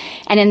do.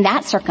 And in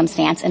that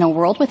circumstance, in a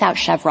world without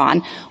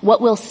Chevron,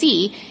 what we'll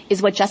see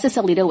is what Justice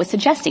Alito was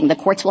suggesting. The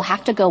courts will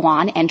have to go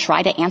on and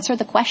try to answer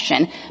the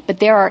question, but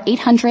there are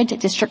 800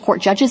 district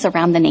court judges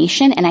around the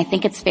nation, and I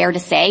think it's fair to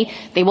say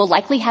they will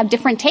likely have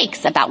different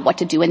takes about what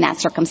to do in that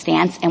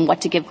circumstance and what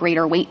to give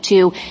greater weight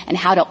to and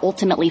how to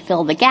ultimately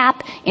fill the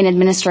gap in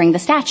administering the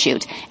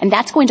statute. And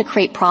that's going to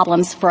create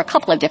problems for a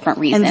couple of different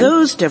reasons. And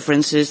those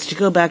differences, to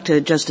go back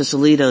to Justice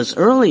Alito's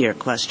earlier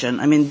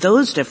question, I mean,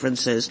 those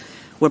differences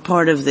were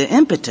part of the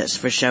impetus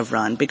for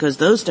Chevron because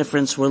those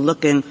differences were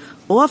looking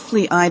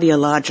awfully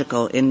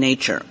ideological in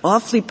nature,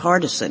 awfully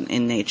partisan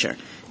in nature.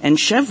 And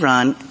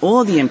Chevron,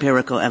 all the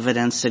empirical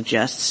evidence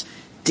suggests,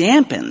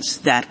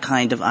 dampens that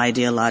kind of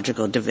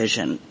ideological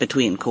division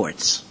between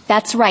courts.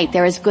 That's right.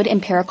 There is good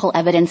empirical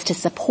evidence to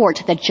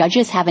support that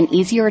judges have an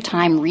easier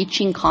time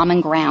reaching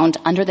common ground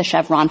under the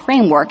Chevron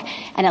framework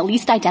and at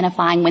least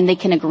identifying when they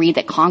can agree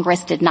that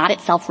Congress did not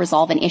itself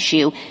resolve an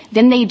issue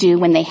than they do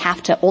when they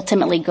have to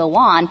ultimately go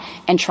on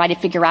and try to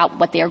figure out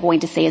what they are going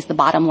to say is the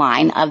bottom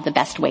line of the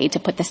best way to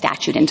put the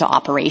statute into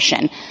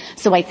operation.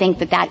 So I think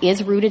that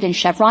is rooted in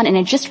Chevron, and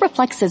it just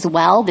reflects as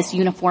well this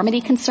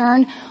uniformity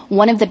concern,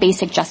 one of the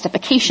basic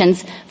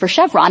justifications for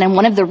Chevron and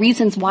one of the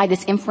reasons why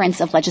this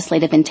inference of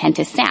legislative intent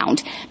is sound.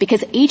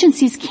 Because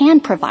agencies can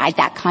provide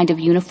that kind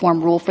of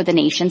uniform rule for the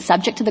nation,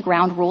 subject to the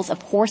ground rules, of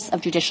course, of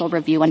judicial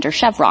review under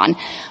Chevron.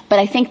 But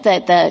I think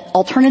that the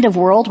alternative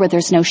world where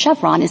there's no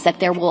Chevron is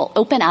that there will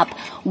open up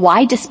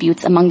wide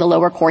disputes among the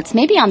lower courts,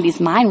 maybe on these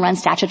mine-run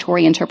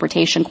statutory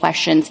interpretation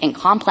questions in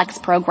complex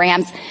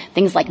programs,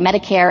 things like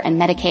Medicare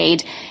and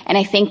Medicaid. And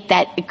I think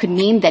that it could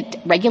mean that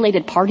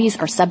regulated parties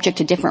are subject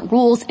to different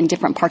rules in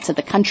different parts of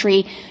the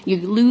country. You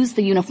lose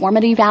the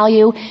uniformity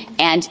value,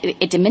 and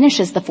it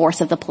diminishes the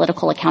force of the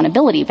political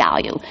accountability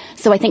value.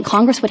 So I think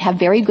Congress would have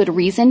very good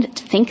reason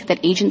to think that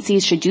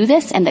agencies should do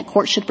this and that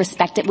courts should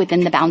respect it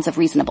within the bounds of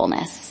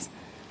reasonableness.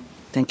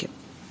 Thank you.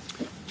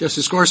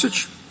 Justice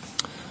Gorsuch?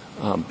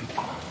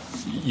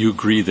 You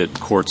agree that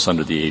courts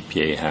under the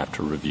APA have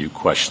to review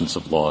questions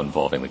of law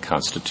involving the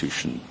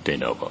Constitution de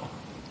novo?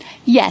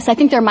 Yes, I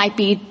think there might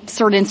be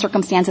certain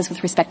circumstances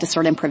with respect to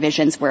certain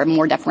provisions where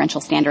more deferential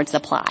standards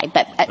apply,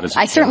 but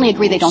I certainly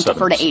agree they don't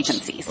defer to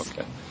agencies.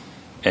 Okay.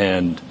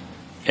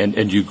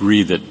 And you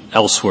agree that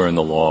elsewhere in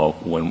the law,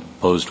 when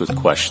posed with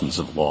questions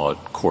of law,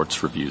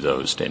 courts review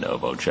those de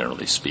novo,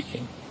 generally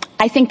speaking?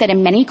 I think that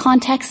in many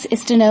contexts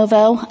it's de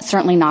novo,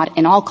 certainly not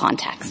in all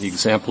contexts. The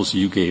examples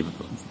you gave,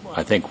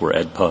 I think, were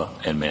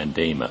AEDPA and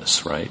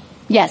mandamus, right?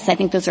 Yes, I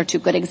think those are two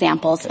good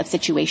examples of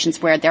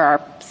situations where there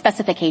are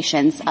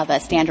specifications of a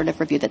standard of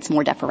review that's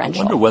more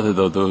deferential. I wonder whether,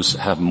 though, those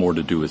have more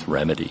to do with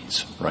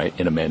remedies, right?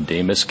 In a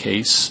mandamus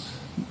case,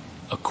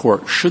 a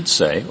court should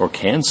say or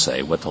can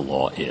say what the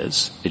law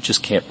is. It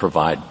just can't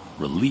provide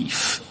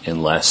relief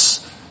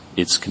unless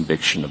its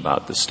conviction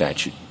about the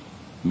statute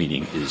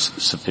meaning is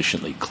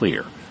sufficiently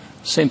clear.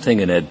 Same thing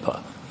in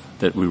AEDPA,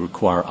 that we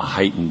require a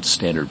heightened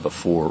standard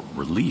before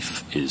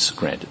relief is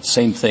granted.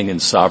 Same thing in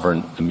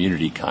sovereign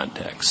immunity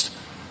context.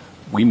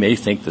 We may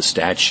think the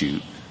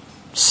statute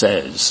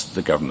says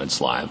the government's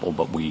liable,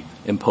 but we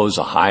impose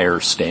a higher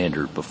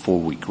standard before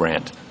we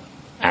grant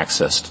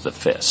access to the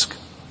fisc.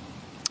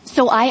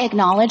 So I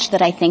acknowledge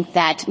that I think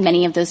that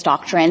many of those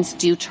doctrines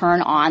do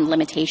turn on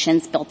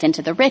limitations built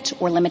into the writ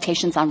or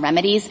limitations on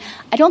remedies.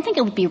 I don't think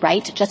it would be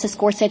right, Justice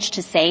Gorsuch,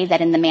 to say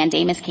that in the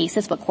mandamus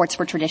cases what courts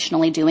were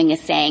traditionally doing is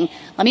saying,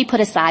 let me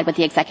put aside what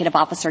the executive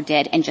officer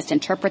did and just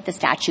interpret the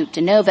statute de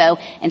novo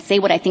and say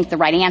what I think the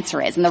right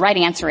answer is. And the right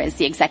answer is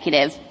the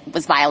executive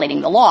was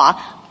violating the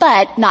law,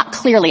 but not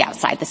clearly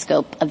outside the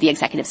scope of the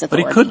executive's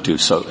authority. But he could do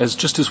so,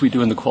 just as we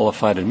do in the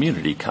qualified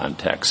immunity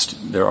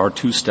context. There are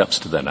two steps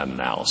to that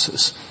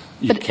analysis.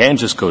 You can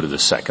just go to the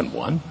second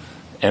one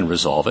and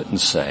resolve it and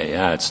say,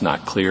 it's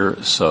not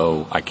clear,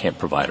 so I can't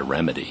provide a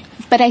remedy.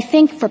 But I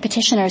think for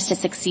petitioners to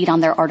succeed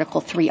on their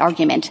Article 3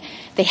 argument,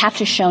 they have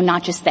to show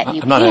not just that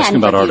you can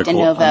review de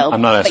novo,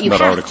 I'm not asking about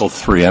Article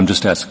 3. I'm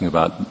just asking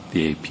about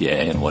the APA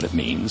and what it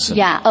means.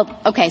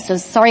 Okay. So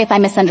sorry if I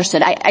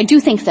misunderstood. I do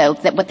think, though,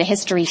 that what the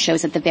history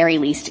shows at the very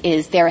least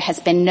is there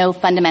has been no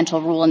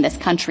fundamental rule in this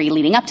country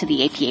leading up to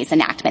the APA's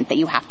enactment that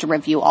you have to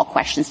review all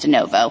questions de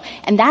novo.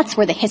 And that's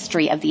where the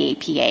history of the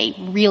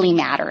APA really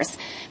matters.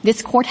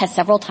 This court has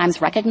several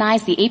times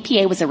recognized the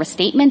APA was a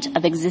restatement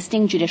of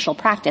existing judicial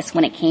practice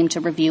when it came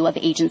to review of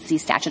agency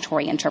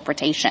statutory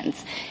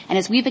interpretations. And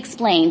as we've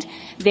explained,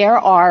 there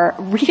are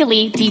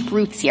really deep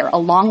roots here, a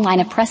long line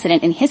of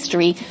precedent in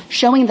history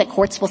showing that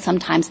courts will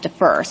sometimes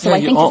defer. So I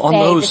think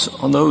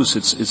on those,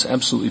 it's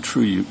absolutely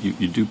true.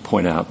 You do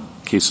point out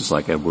cases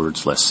like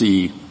Edwards,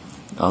 Lessee,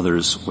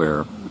 others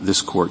where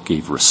this court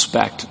gave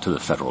respect to the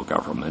federal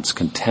government's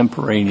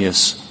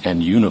contemporaneous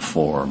and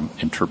uniform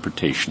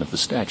interpretation of the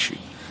statute.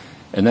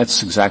 And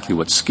that's exactly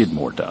what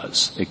Skidmore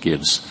does. It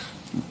gives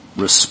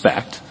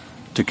respect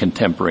to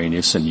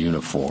contemporaneous and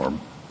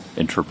uniform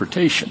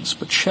interpretations.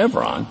 But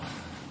Chevron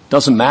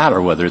doesn't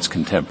matter whether it's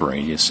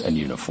contemporaneous and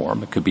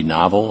uniform. It could be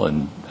novel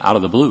and out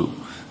of the blue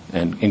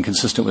and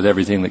inconsistent with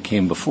everything that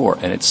came before,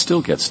 and it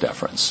still gets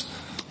deference.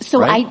 So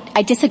right?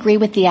 I disagree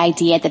with the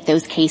idea that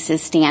those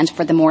cases stand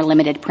for the more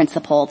limited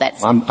principle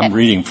that's... I'm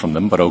reading from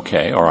them, but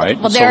okay, all right.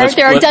 Well, there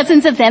are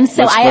dozens of them,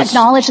 so I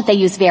acknowledge that they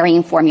use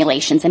varying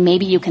formulations, and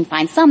maybe you can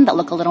find some that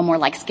look a little more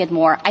like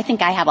Skidmore. I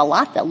think I have a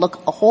lot that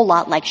look a whole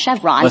lot like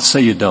Chevron. Let's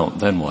say you don't,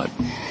 then what?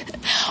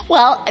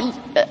 Well,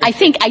 I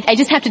think I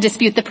just have to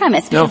dispute the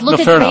premise. Because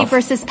look at Gray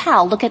versus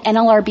Powell. Look at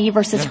NLRB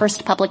versus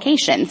Hearst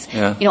Publications.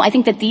 Yeah. I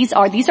think that these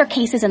are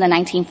cases in the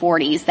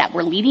 1940s that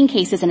were leading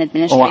cases in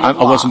administrative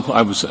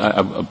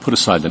law. I put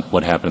aside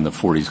what happened in the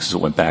 40s because it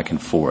went back and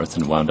forth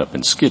and wound up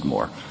in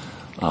Skidmore.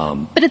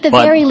 But at the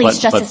very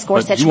least, Justice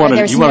Gorsuch, you want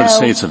to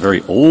say it's a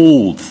very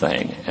old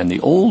thing, and the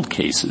old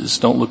cases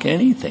don't look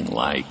anything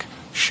like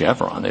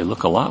Chevron. They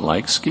look a lot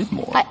like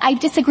Skidmore. I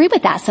disagree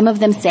with that. Some of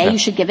them say you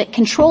should give it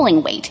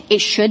controlling weight.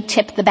 It should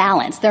tip the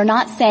balance. They're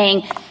not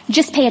saying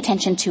just pay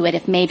attention to it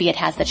if maybe it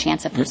has the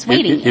chance of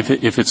persuading you.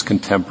 If it's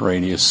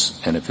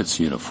contemporaneous and if it's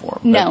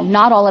uniform. No,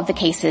 not all of the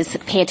cases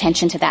pay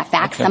attention to that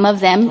fact. Some of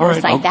them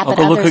recite that, but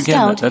I'll others look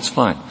again. don't. That's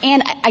fine.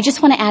 And I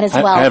just want to add as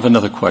well. I have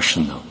another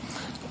question,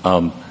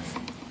 though.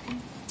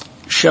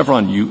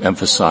 Chevron, you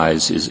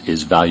emphasize,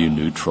 is value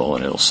neutral,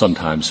 and it'll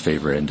sometimes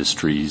favor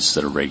industries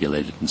that are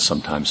regulated and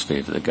sometimes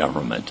favor the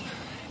government.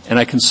 And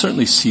I can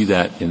certainly see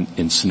that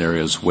in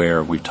scenarios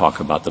where we talk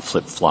about the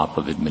flip-flop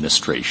of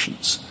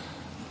administrations.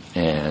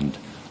 And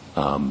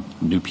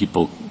new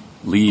people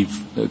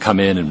come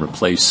in and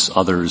replace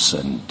others,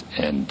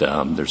 and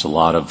there's a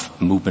lot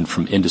of movement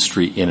from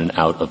industry in and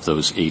out of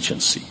those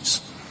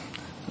agencies.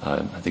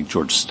 I think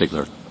George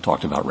Stigler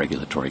talked about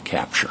regulatory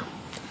capture.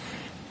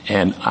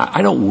 And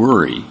I don't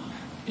worry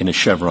in a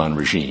Chevron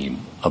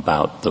regime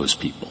about those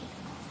people.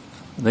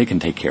 They can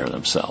take care of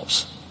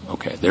themselves.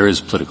 Okay, there is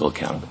political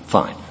accountability.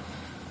 Fine.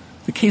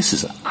 The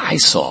cases that I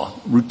saw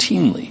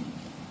routinely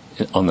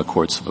on the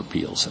courts of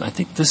appeals, and I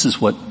think this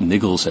is what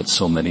niggles at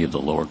so many of the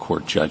lower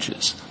court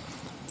judges,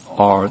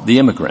 are the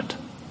immigrant,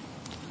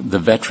 the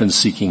veteran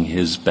seeking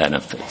his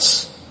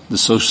benefits, the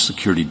Social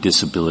Security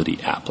disability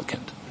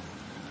applicant,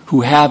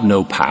 who have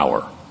no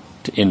power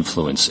to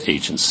influence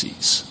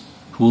agencies,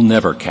 who will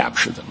never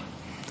capture them,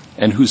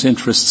 and whose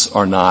interests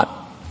are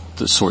not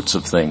the sorts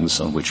of things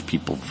on which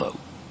people vote,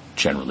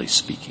 generally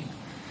speaking.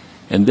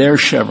 And there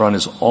Chevron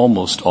is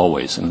almost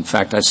always, and in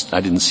fact I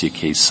didn't see a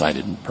case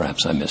cited, and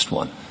perhaps I missed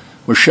one,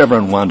 where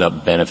Chevron wound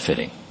up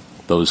benefiting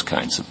those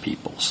kinds of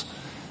peoples.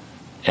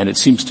 And it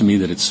seems to me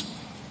that it's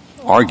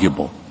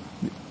arguable,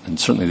 and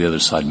certainly the other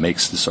side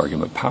makes this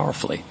argument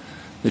powerfully,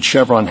 that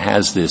Chevron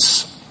has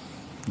this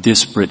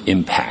disparate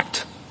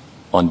impact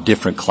on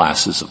different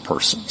classes of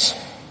persons.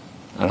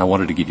 And I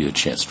wanted to give you a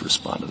chance to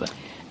respond to that.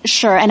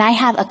 Sure, and I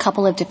have a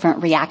couple of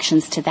different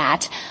reactions to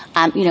that.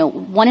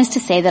 One is to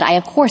say that I,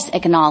 of course,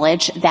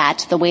 acknowledge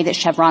that the way that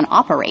Chevron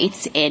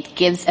operates, it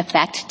gives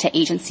effect to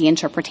agency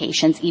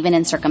interpretations, even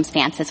in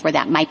circumstances where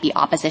that might be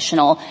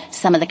oppositional to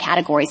some of the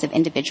categories of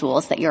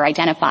individuals that you're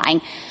identifying.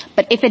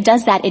 But if it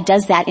does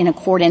that in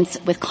accordance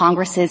with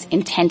Congress's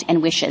intent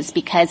and wishes,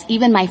 because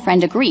even my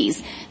friend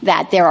agrees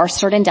that there are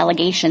certain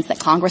delegations that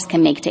Congress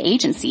can make to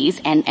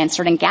agencies and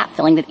certain gap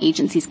filling that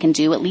agencies can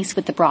do, at least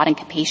with the broad and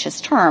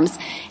capacious terms.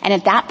 And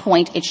at that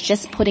point, it's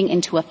just putting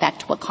into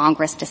effect what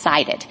Congress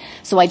decided.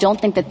 So I don't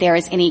think that there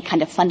is any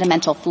kind of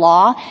fundamental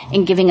flaw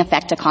in giving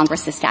effect to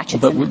Congress's statutes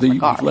in that regard. But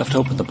you've left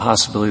open the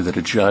possibility that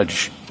a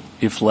judge,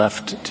 if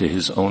left to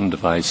his own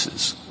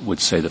devices, would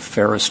say the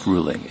fairest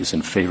ruling is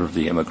in favor of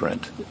the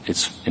immigrant,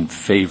 it's in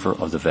favor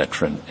of the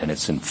veteran, and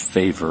it's in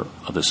favor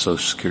of the Social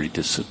Security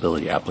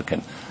disability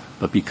applicant.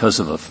 But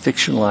because of a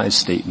fictionalized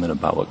statement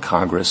about what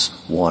Congress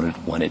wanted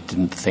when it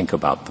didn't think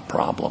about the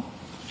problem,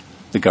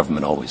 the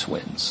government always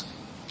wins.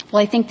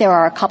 Well, I think there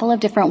are a couple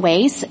of different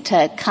ways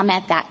to come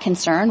at that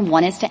concern.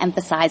 One is to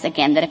emphasize,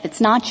 again, that if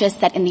it's not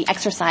just that in the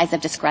exercise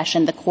of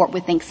discretion the court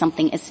would think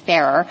something is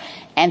fairer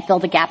and fill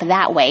the gap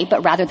that way,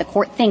 but rather the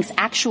court thinks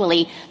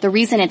actually the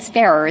reason it's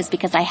fairer is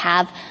because I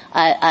have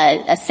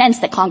a sense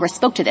that Congress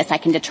spoke to this. I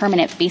can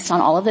determine it based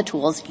on all of the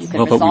tools. You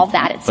can resolve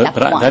that at step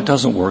one. That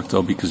doesn't work,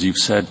 though, because you've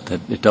said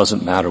that it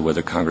doesn't matter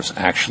whether Congress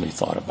actually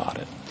thought about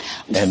it.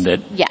 And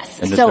that,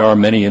 there are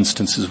many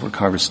instances where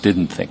Congress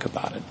didn't think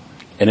about it.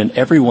 And in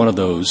every one of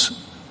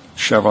those,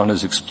 Chevron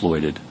is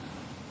exploited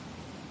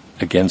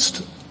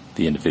against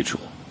the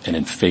individual and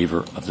in favor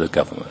of the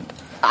government.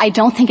 I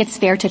don't think it's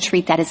fair to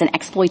treat that as an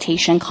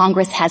exploitation.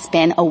 Congress has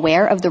been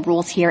aware of the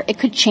rules here. It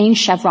could change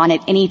Chevron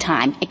at any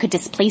time. It could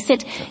displace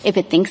it if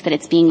it thinks that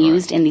it's being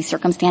used in these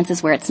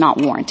circumstances where it's not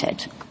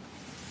warranted.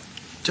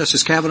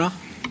 Justice Kavanaugh?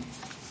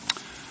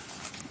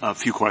 A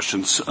few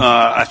questions.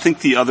 I think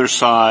the other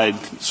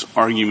side's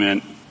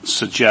argument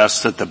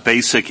suggests that the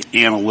basic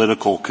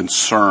analytical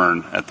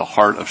concern at the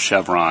heart of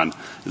Chevron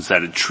is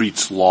that it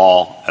treats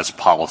law as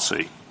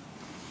policy,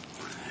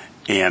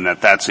 and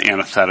that's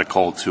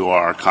antithetical to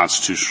our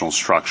constitutional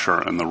structure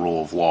and the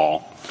rule of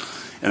law.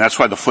 And that's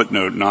why the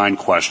footnote 9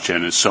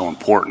 question is so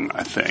important,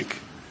 I think,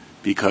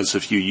 because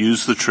if you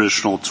use the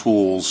traditional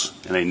tools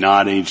in a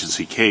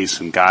non-agency case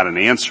and got an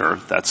answer,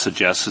 that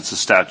suggests it's a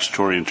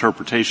statutory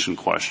interpretation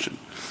question.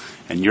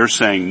 And you're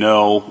saying,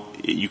 no,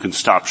 you can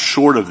stop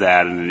short of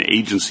that in an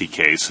agency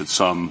case at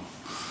some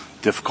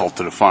difficult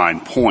to define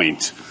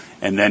point,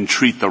 and then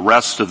treat the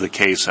rest of the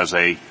case as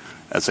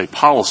a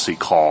policy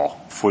call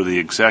for the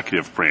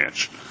executive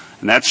branch.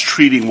 And that's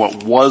treating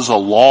what was a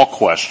law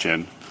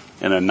question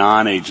in a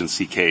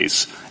non-agency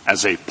case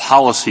as a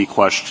policy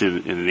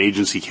question in an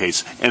agency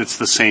case, and it's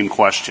the same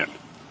question.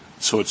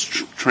 So it's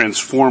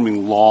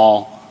transforming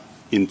law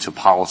into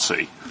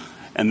policy.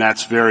 And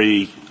that's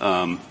very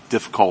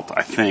difficult,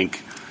 I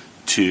think,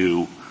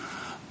 to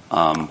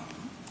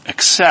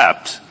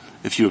accept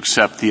if you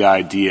accept the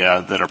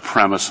idea that a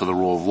premise of the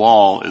rule of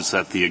law is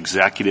that the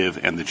executive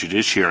and the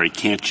judiciary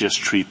can't just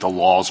treat the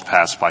laws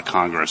passed by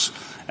Congress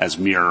as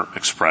mere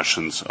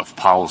expressions of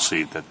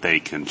policy that they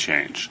can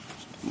change.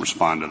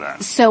 Respond to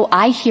that. So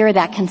I hear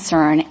that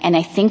concern, and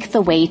I think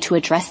the way to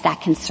address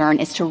that concern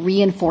is to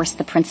reinforce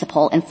the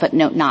principle in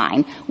footnote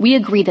 9. We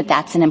agree that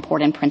that's an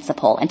important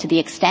principle, and to the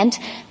extent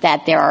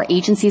that there are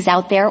agencies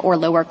out there or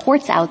lower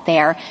courts out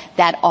there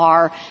that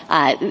are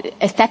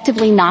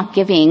effectively not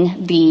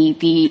giving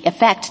the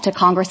effect to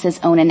Congress's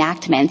own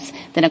enactments,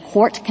 then a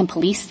court can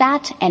police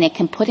that, and it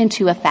can put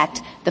into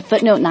effect the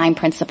footnote 9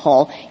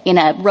 principle in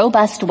a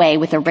robust way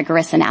with a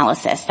rigorous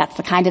analysis. That's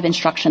the kind of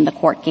instruction the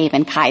court gave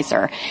in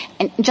Kaiser.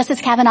 And Justice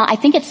Kavanaugh, I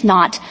think it's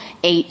not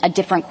a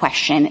different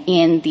question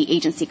in the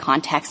agency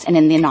context and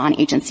in the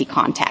non-agency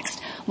context.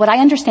 What I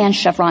understand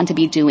Chevron to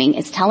be doing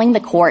is telling the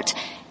court,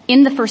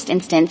 in the first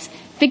instance,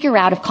 figure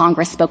out if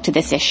Congress spoke to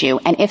this issue,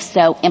 and if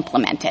so,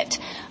 implement it.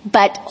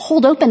 But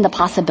hold open the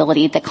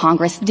possibility that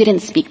Congress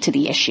didn't speak to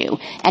the issue.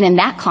 And in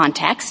that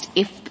context,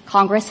 if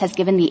Congress has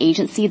given the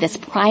agency this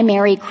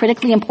primary,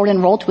 critically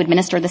important role to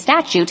administer the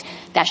statute,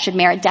 that should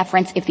merit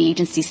deference if the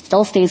agency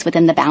still stays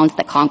within the bounds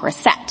that Congress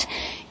set.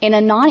 In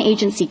a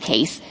non-agency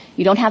case,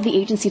 you don't have the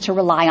agency to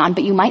rely on,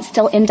 but you might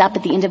still end up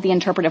at the end of the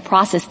interpretive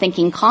process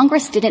thinking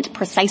Congress didn't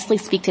precisely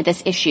speak to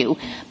this issue,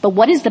 but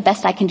what is the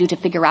best I can do to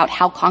figure out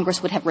how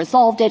Congress would have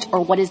resolved it, or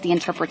what is the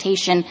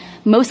interpretation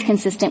most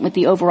consistent with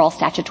the overall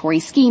statutory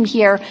scheme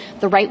here,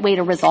 the right way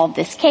to resolve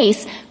this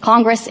case?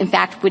 Congress, in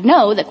fact, would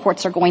know that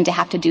courts are going to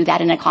have to do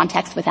that in a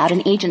context without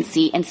an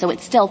agency, and so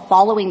it's still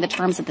following the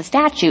terms of the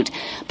statute.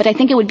 But I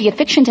think it would be a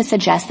fiction to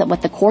suggest that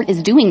what the court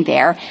is doing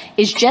there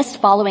is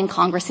just following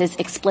Congress's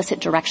explicit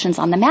directions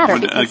on the matter.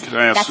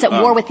 That's at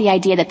war with the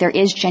idea that there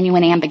is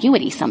genuine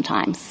ambiguity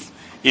sometimes.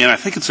 And I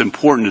think it's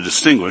important to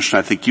distinguish, and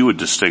I think you would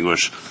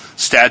distinguish,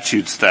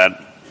 statutes that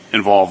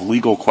involve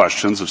legal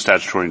questions of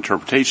statutory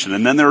interpretation.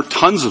 And then there are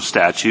tons of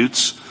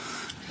statutes,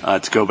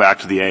 to go back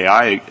to the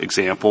AI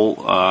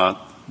example,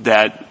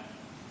 that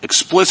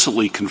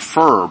explicitly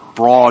confer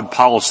broad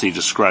policy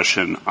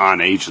discretion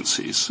on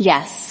agencies.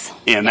 Yes.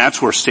 And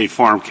that's where State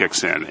Farm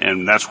kicks in,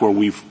 and that's where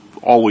we've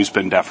always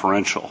been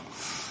deferential.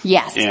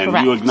 Yes, and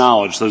correct. You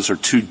acknowledge those are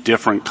two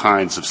different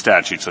kinds of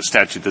statutes. A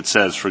statute that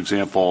says, for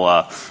example,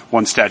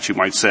 one statute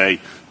might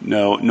say,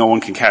 no one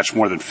can catch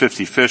more than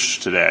 50 fish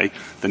today.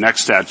 The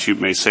next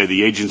statute may say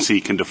the agency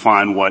can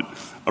define what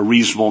a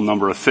reasonable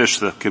number of fish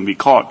that can be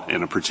caught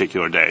in a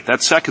particular day.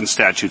 That second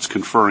statute's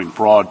conferring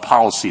broad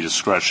policy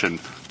discretion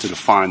to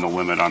define the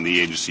limit on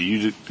the agency.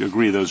 You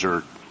agree those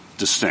are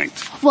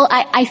distinct? Well,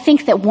 I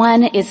think that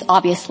one is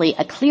obviously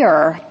a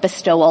clearer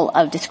bestowal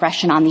of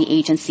discretion on the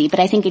agency, but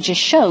I think it just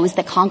shows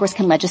that Congress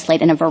can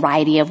legislate in a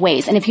variety of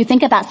ways. And if you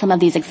think about some of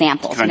these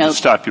examples... Can I just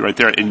stop you right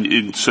there?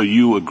 And so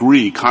you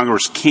agree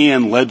Congress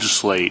can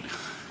legislate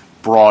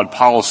broad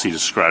policy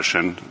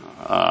discretion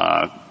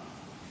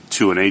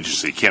to an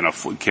agency,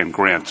 can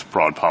grant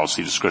broad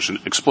policy discretion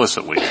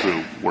explicitly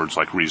through words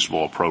like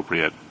reasonable,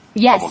 appropriate...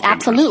 Yes,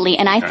 absolutely.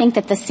 And I think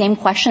that the same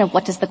question of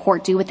what does the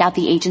court do without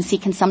the agency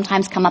can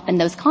sometimes come up in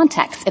those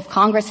contexts. If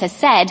Congress has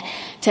said,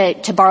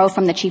 to borrow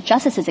from the Chief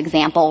Justice's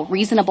example,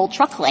 reasonable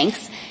truck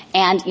lengths,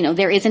 and,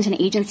 there isn't an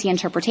agency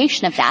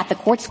interpretation of that, the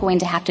court's going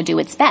to have to do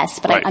its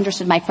best. But right. I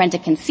understood my friend to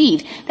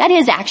concede. That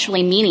is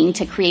actually meaning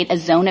to create a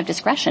zone of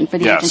discretion for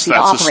the agency to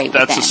operate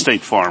within. That's a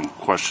State Farm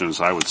question as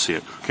I would see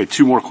it. Okay,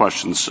 two more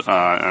questions,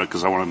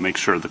 because I want to make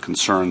sure the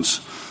concerns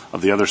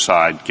of the other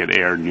side get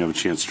aired and you have a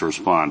chance to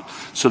respond.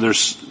 So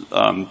there's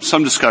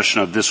some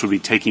discussion of this would be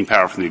taking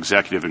power from the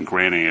executive and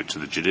granting it to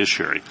the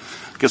judiciary.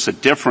 I guess a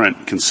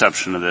different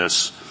conception of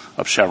this,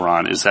 of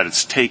Chevron, is that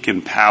it's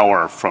taken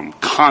power from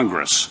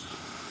Congress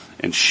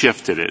and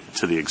shifted it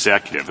to the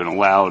executive and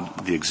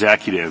allowed the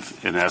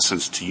executive, in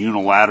essence, to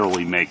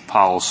unilaterally make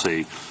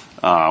policy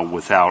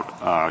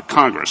without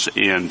Congress.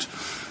 And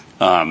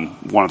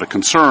one of the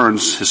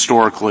concerns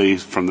historically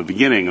from the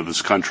beginning of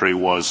this country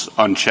was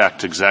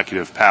unchecked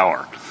executive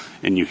power.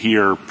 And you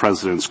hear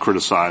presidents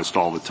criticized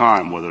all the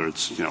time, whether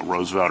it's,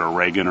 Roosevelt or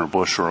Reagan or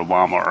Bush or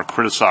Obama, are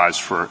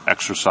criticized for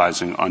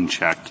exercising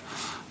unchecked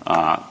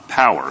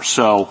power.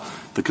 So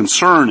the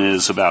concern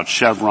is about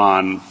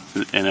Chevron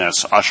and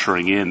us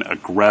ushering in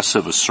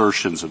aggressive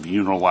assertions of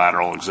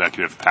unilateral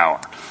executive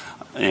power.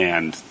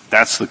 And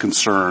that's the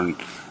concern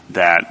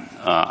that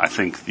I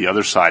think the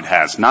other side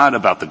has, not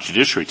about the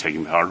judiciary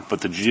taking power,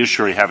 but the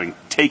judiciary having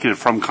taken it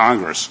from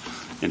Congress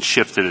and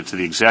shifted it to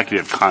the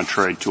executive,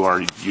 contrary to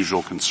our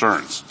usual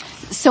concerns.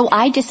 So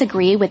I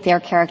disagree with their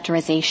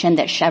characterization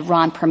that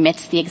Chevron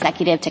permits the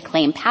executive to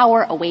claim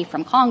power away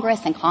from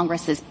Congress, and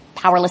Congress is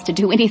powerless to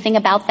do anything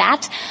about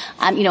that.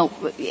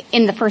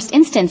 In the first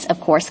instance, of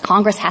course,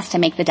 Congress has to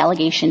make the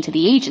delegation to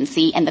the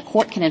agency, and the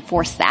court can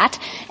enforce that.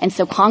 And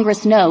so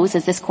Congress knows,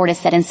 as this court has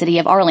said in City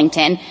of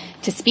Arlington,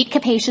 to speak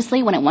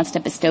capaciously when it wants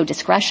to bestow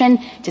discretion,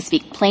 to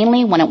speak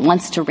plainly when it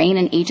wants to rein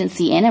an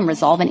agency in and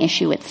resolve an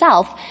issue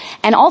itself.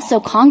 And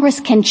also, Congress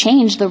can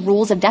change the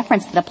rules of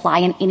deference that apply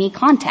in any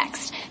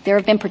context. There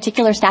have been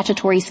particular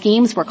statutory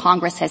schemes where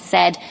Congress has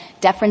said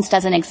deference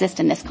doesn't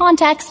exist in this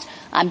context,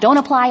 don't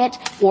apply it,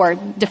 or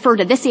defer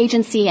to this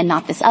agency and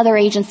not this other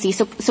agency.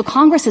 So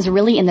Congress is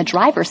really in the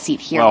driver's seat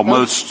here.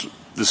 Well,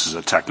 this is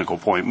a technical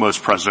point.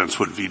 Most presidents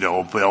would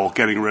veto a bill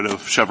getting rid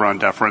of Chevron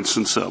deference,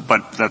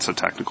 but that's a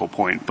technical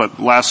point. But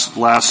last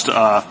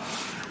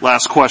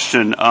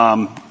question,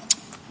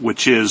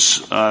 which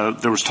is,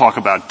 there was talk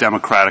about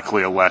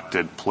democratically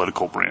elected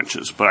political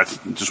branches, but I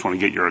just want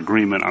to get your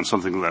agreement on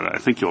something that I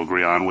think you'll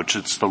agree on, which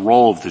is the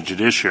role of the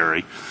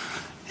judiciary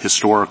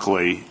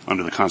historically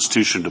under the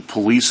Constitution to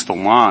police the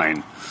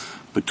line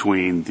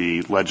between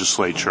the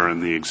legislature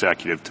and the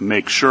executive to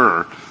make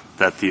sure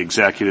that the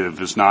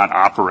executive is not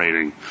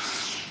operating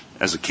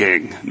as a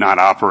king, not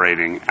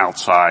operating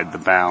outside the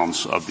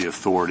bounds of the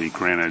authority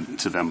granted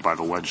to them by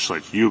the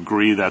legislature. You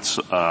agree that's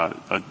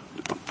a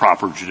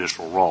proper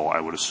judicial role, I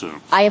would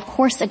assume? I, of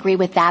course, agree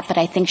with that, but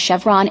I think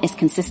Chevron is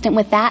consistent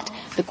with that.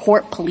 The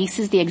court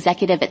polices the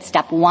executive at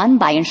step one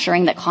by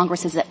ensuring that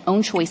Congress's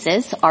own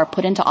choices are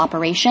put into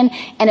operation,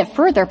 and it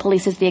further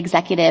polices the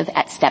executive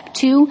at step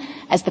two.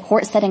 As the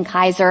court said in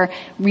Kaiser,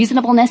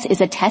 reasonableness is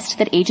a test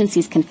that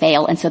agencies can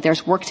fail, and so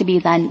there's work to be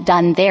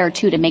done there,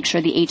 too, to make sure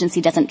the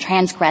agency doesn't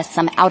transgress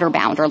some outer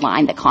bound or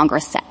line that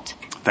Congress set.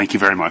 Thank you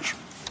very much.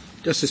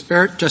 Justice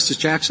Barrett, Justice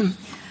Jackson?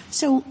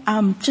 So,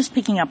 just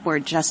picking up where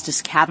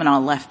Justice Kavanaugh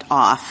left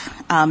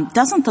off,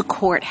 doesn't the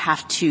court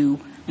have to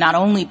not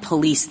only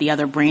police the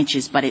other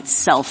branches, but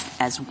itself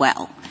as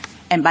well?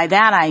 And by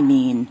that I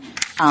mean,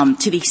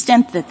 to the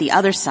extent that the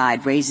other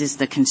side raises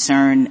the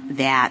concern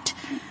that,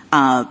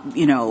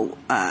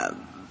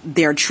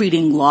 they're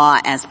treating law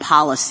as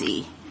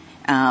policy,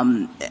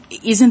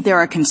 isn't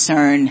there a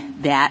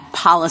concern that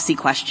policy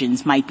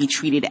questions might be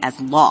treated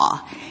as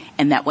law?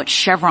 And that what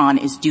Chevron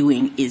is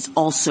doing is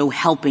also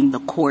helping the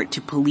court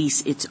to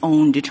police its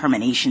own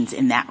determinations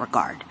in that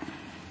regard.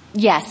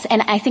 Yes,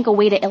 and I think a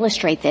way to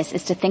illustrate this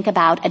is to think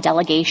about a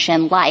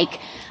delegation like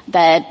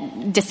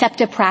the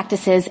deceptive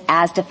practices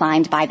as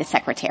defined by the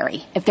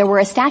Secretary. If there were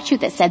a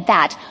statute that said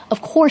that,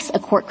 of course a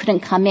court couldn't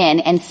come in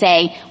and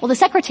say, well, the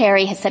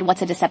Secretary has said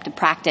what's a deceptive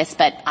practice,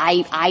 but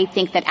I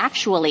think that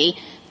actually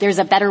there's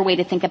a better way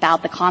to think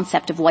about the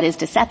concept of what is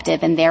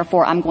deceptive, and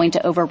therefore I'm going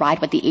to override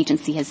what the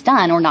agency has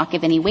done or not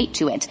give any weight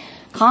to it.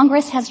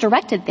 Congress has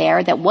directed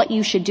there that what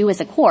you should do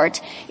as a court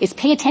is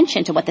pay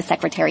attention to what the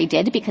Secretary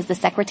did because the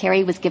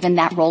Secretary was given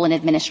that role in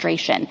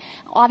administration.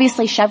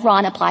 Obviously,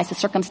 Chevron applies to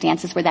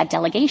circumstances where that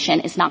delegation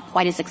is not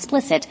quite as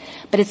explicit,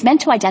 but it's meant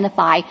to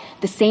identify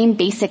the same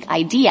basic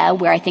idea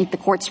where I think the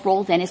court's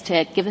role then is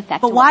to give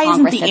effect to what Congress has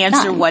done. But why isn't the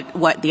answer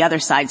what the other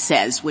side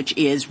says, which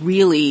is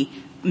really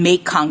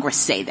make Congress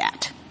say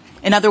that?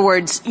 In other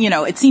words,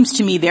 it seems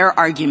to me their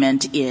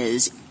argument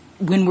is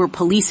when we're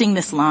policing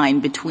this line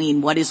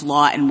between what is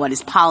law and what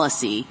is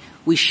policy,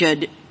 we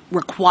should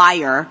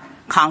require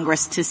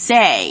Congress to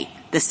say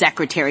the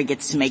Secretary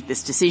gets to make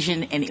this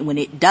decision, and when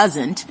it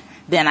doesn't,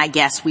 then I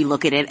guess we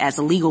look at it as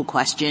a legal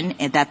question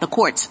and that the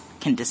courts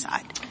can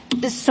decide.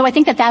 So I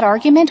think that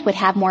argument would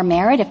have more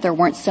merit if there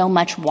weren't so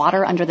much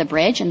water under the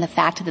bridge, and the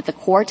fact that the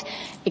court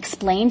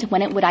explained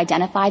when it would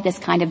identify this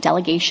kind of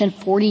delegation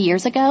 40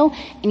 years ago.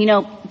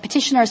 And,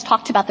 petitioners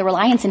talked about the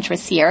reliance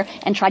interests here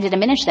and tried to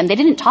diminish them. They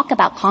didn't talk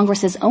about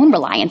Congress's own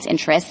reliance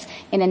interests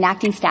in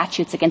enacting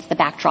statutes against the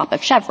backdrop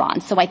of Chevron.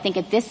 So I think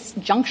at this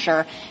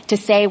juncture to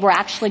say we're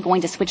actually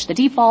going to switch the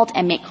default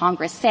and make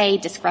Congress say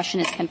discretion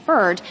is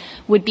conferred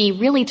would be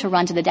really to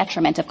run to the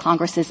detriment of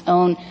Congress's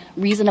own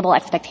reasonable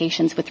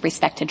expectations with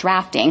respect to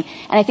drafting.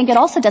 And I think it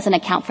also doesn't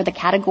account for the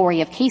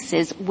category of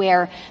cases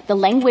where the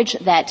language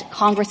that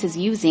Congress is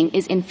using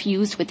is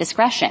infused with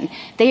discretion.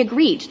 They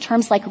agreed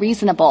terms like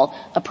reasonable,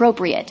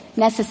 appropriate,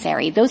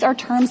 necessary. Those are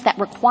terms that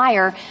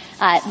require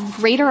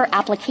greater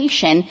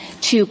application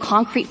to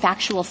concrete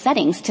factual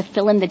settings to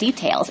fill in the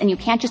details, and you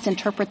can't just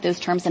interpret those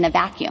terms in a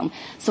vacuum.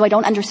 So I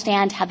don't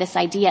understand how this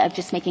idea of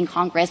just making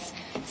Congress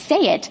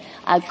say it,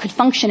 could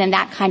function in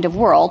that kind of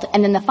world.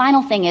 And then the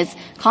final thing is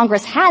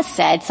Congress has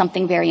said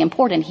something very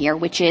important here,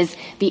 which is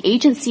the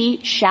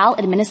agency shall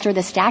administer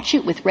the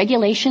statute with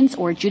regulations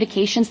or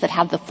adjudications that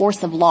have the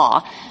force of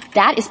law.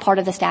 That is part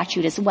of the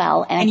statute as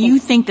well. And you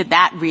think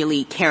that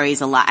really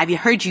carries a lot. I've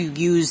heard you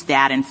use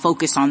that and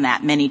focus on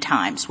that many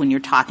times when you're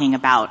talking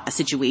about a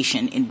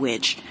situation in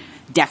which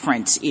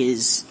deference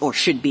is or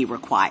should be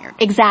required.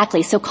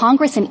 Exactly. So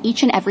Congress in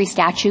each and every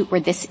statute where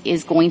this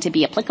is going to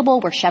be applicable,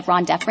 where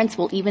Chevron deference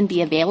will even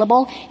be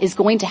available, is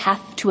going to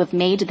have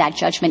made that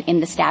judgment in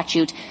the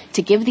statute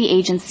to give the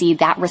agency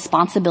that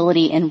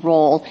responsibility and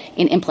role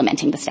in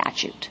implementing the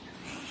statute.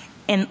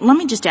 And let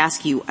me just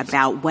ask you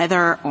about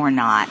whether or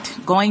not,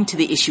 going to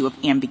the issue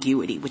of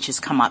ambiguity, which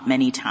has come up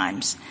many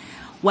times,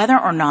 whether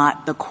or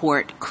not the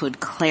court could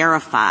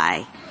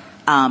clarify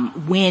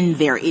when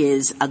there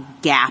is a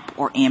gap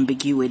or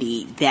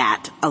ambiguity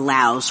that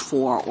allows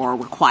for or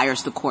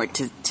requires the court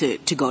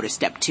to go to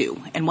step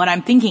 2. And what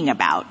I'm thinking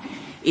about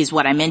is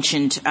what I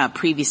mentioned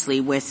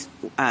previously with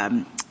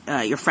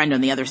your friend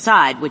on the other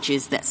side, which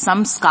is that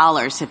some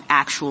scholars have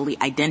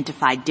actually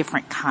identified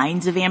different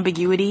kinds of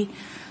ambiguity.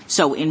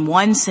 So in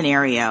one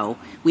scenario,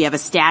 we have a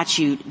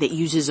statute that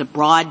uses a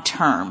broad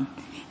term,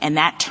 and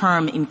that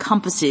term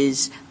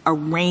encompasses a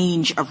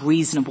range of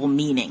reasonable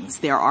meanings.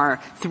 There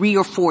are 3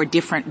 or 4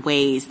 different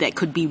ways that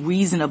could be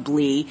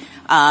reasonably,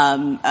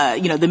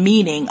 the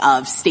meaning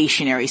of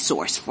stationary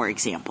source, for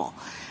example.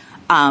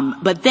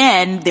 But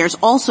then there's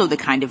also the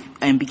kind of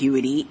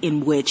ambiguity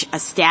in which a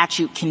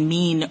statute can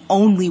mean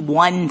only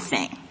one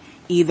thing,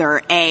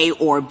 either A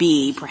or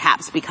B,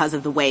 perhaps because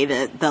of the way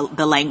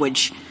the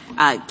language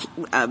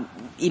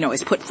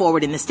is put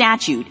forward in the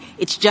statute.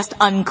 It's just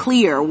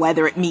unclear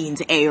whether it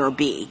means A or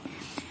B.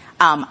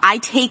 I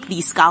take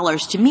these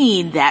scholars to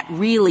mean that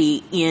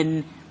really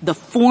in the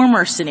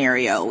former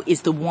scenario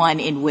is the one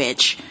in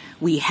which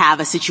we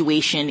have a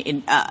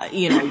situation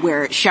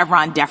where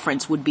Chevron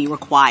deference would be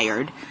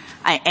required.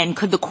 And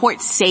could the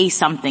court say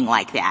something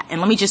like that? And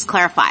let me just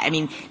clarify. I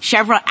mean,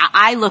 Chevron,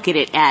 I look at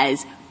it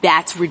as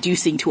that's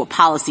reducing to a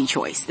policy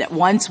choice, that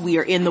once we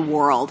are in the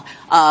world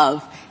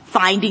of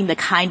finding the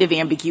kind of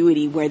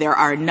ambiguity where there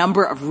are a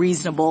number of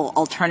reasonable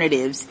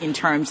alternatives in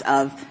terms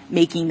of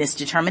making this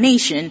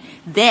determination,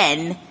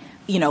 then,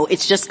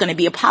 it's just going to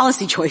be a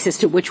policy choice as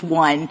to which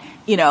one,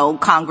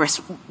 Congress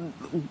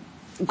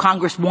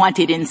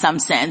wanted in some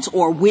sense,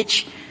 or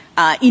which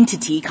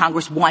entity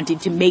Congress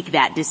wanted to make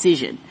that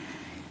decision.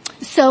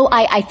 So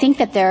I think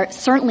that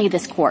certainly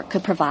this court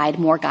could provide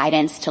more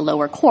guidance to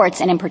lower courts,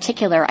 and in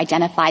particular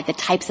identify the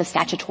types of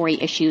statutory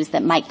issues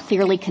that might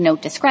clearly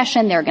connote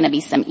discretion. There are going to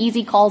be some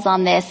easy calls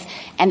on this,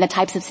 and the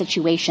types of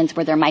situations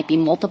where there might be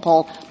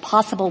multiple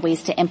possible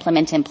ways to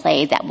implement and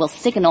play that will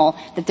signal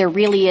that there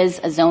really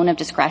is a zone of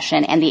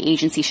discretion and the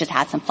agency should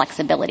have some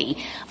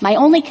flexibility. My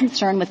only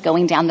concern with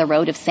going down the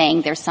road of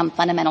saying there's some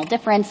fundamental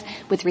difference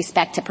with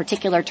respect to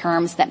particular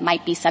terms that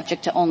might be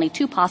subject to only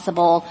 2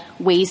 possible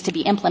ways to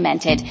be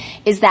implemented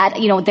is that,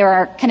 there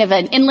are kind of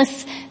an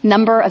endless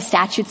number of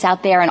statutes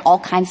out there in all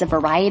kinds of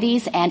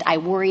varieties, and I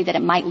worry that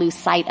it might lose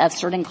sight of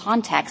certain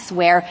contexts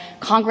where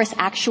Congress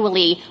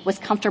actually was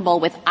comfortable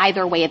with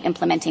either way of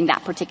implementing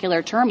that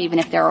particular term, even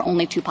if there are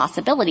only 2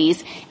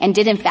 possibilities, and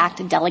did in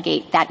fact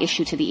delegate that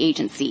issue to the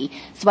agency.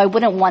 So I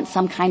wouldn't want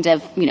some kind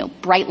of,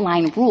 bright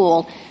line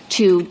rule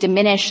to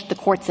diminish the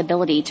court's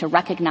ability to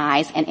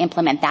recognize and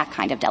implement that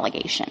kind of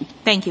delegation.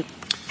 Thank you.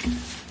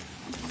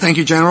 Thank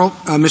you, General.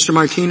 Mr.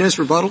 Martinez,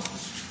 rebuttal.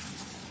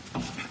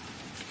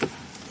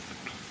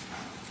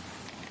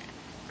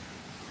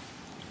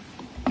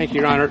 Thank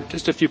you, Your Honor.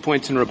 Just a few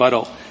points in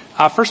rebuttal.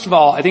 First of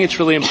all, I think it's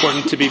really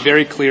important to be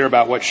very clear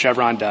about what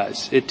Chevron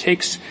does. It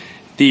takes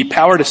the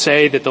power to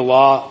say that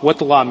what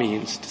the law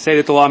means, to say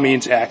that the law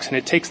means X, and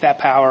it takes that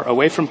power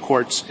away from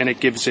courts and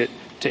it gives it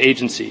to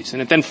agencies.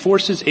 And it then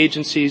forces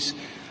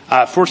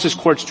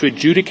courts to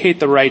adjudicate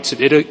the rights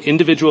of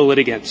individual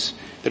litigants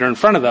that are in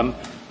front of them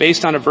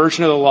based on a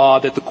version of the law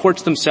that the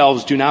courts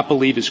themselves do not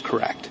believe is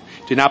correct,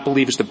 do not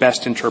believe is the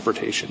best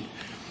interpretation.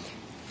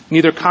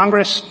 Neither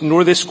Congress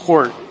nor this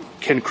court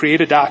can create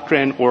a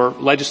doctrine or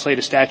legislate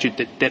a statute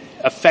that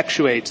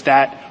effectuates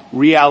that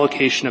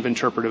reallocation of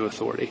interpretive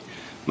authority.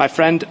 My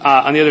friend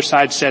on the other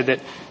side said that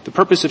the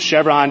purpose of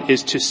Chevron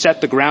is to set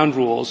the ground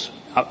rules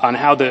on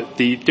how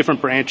the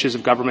different branches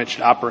of government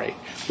should operate.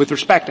 With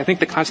respect, I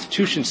think the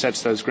Constitution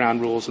sets those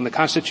ground rules, and the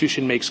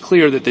Constitution makes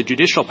clear that the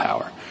judicial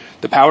power,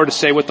 the power to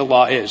say what the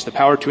law is, the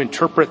power to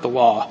interpret the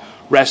law,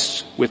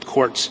 rests with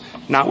courts,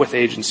 not with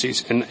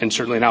agencies, and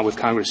certainly not with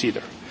Congress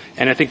either.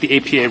 And I think the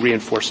APA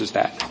reinforces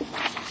that.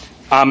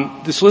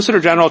 The Solicitor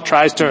General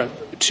tries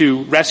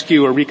to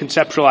rescue or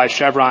reconceptualize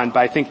Chevron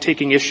by, I think,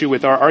 taking issue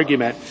with our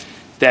argument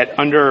that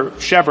under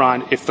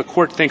Chevron, if the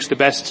court thinks the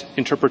best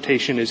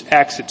interpretation is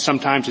X, it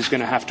sometimes is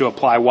going to have to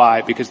apply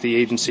Y because the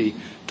agency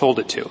told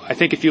it to. I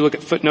think if you look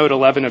at footnote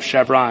 11 of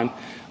Chevron,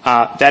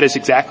 That is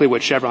exactly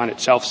what Chevron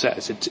itself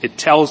says. It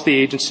tells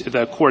the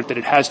court that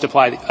it has to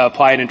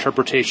apply an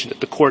interpretation that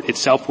the court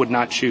itself would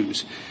not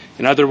choose.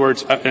 In other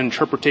words, an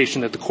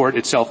interpretation that the court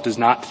itself does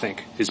not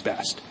think is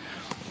best.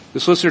 The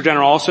Solicitor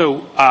General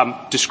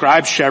also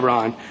describes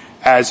Chevron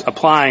as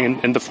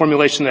applying, and the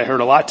formulation that I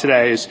heard a lot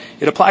today is,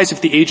 it applies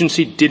if the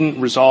agency didn't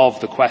resolve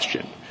the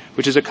question,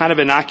 which is a kind of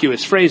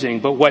innocuous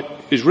phrasing, but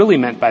what is really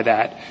meant by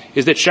that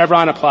is that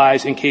Chevron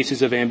applies in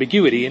cases of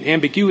ambiguity, and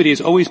ambiguity has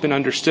always been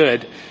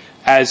understood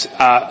as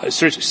a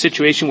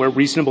situation where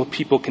reasonable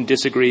people can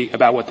disagree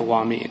about what the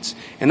law means.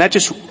 And that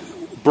just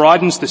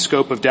broadens the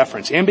scope of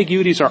deference.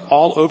 Ambiguities are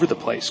all over the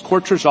place.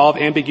 Courts resolve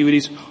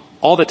ambiguities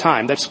all the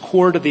time. That's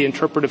core to the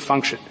interpretive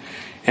function.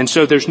 And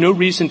so there's no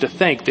reason to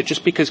think that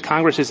just because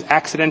Congress has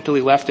accidentally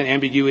left an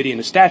ambiguity in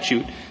a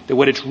statute, that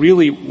what it's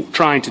really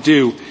trying to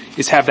do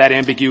is have that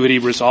ambiguity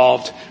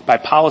resolved by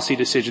policy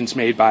decisions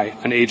made by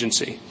an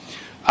agency.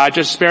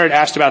 Justice Barrett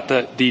asked about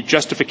the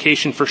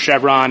justification for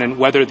Chevron and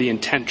whether the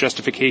intent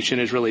justification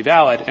is really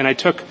valid, and I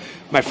took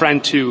my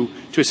friend to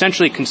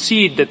essentially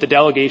concede that the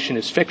delegation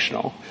is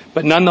fictional,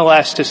 but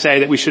nonetheless to say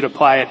that we should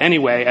apply it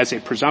anyway as a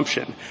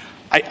presumption.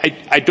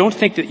 I don't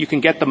think that you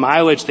can get the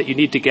mileage that you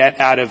need to get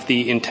out of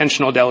the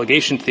intentional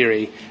delegation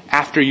theory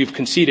after you've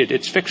conceded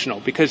it's fictional,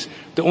 because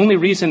the only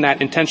reason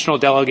that intentional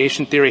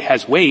delegation theory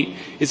has weight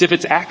is if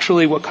it's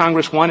actually what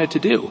Congress wanted to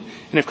do.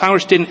 And if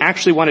Congress didn't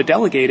actually want to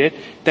delegate it,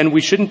 then we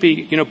shouldn't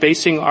be,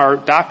 basing our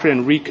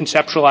doctrine,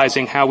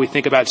 reconceptualizing how we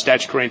think about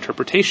statutory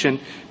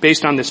interpretation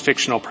based on this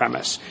fictional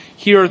premise.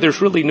 Here,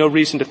 there's really no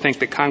reason to think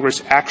that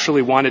Congress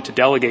actually wanted to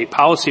delegate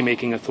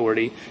policymaking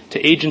authority to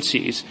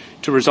agencies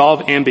to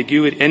resolve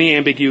any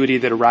ambiguity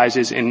that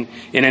arises in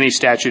any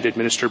statute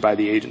administered by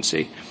the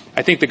agency.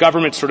 I think the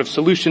government's sort of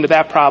solution to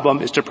that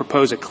problem is to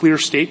propose a clear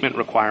statement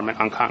requirement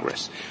on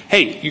Congress.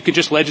 Hey, you could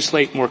just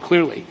legislate more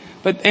clearly.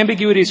 But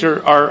ambiguities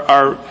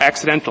are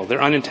accidental.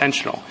 They're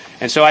unintentional.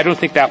 And so I don't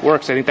think that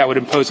works. I think that would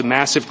impose a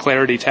massive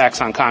clarity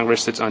tax on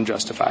Congress that's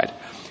unjustified.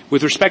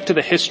 With respect to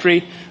the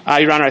history,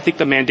 Your Honor, I think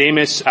the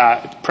mandamus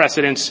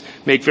precedents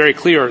make very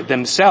clear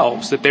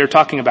themselves that they're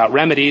talking about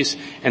remedies,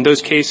 and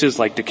those cases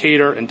like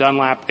Decatur and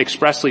Dunlap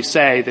expressly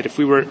say that if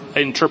we were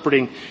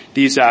interpreting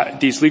these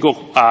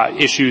legal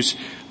issues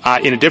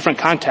in a different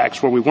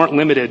context where we weren't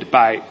limited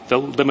by the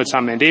limits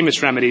on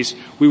mandamus remedies,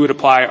 we would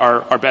apply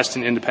our best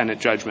and independent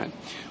judgment.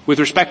 With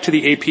respect to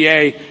the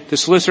APA, the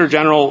Solicitor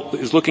General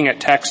is looking at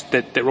text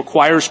that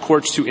requires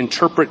courts to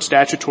interpret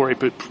statutory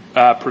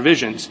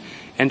provisions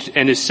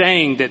and is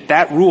saying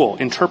that rule,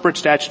 interpret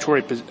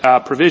statutory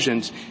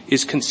provisions,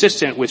 is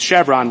consistent with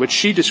Chevron, which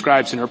she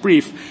describes in her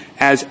brief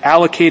as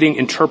allocating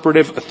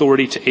interpretive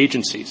authority to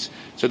agencies.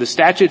 So the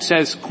statute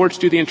says courts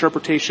do the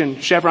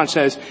interpretation. Chevron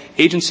says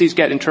agencies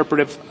get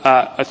interpretive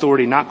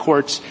authority, not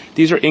courts.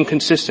 These are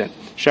inconsistent.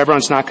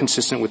 Chevron's not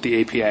consistent with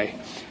the APA.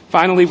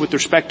 Finally, with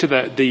respect to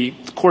the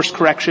course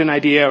correction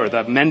idea or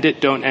the mend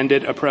it, don't end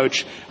it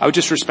approach, I would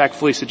just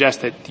respectfully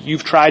suggest that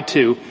you've tried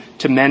to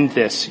mend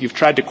this. You've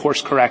tried to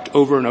course correct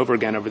over and over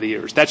again over the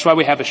years. That's why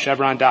we have a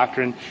Chevron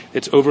doctrine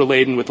that's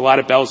overladen with a lot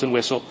of bells and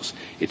whistles.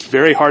 It's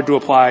very hard to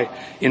apply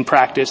in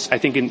practice. I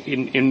think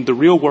in the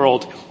real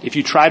world, if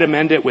you try to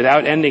mend it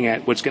without ending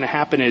it, what's going to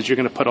happen is you're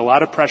going to put a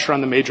lot of pressure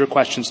on the major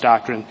questions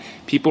doctrine.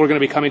 People are going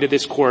to be coming to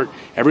this court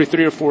every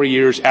 3 or 4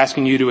 years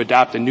asking you to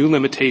adopt a new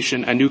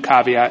limitation, a new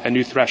caveat, a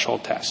new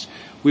threshold test.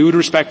 We would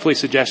respectfully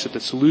suggest that the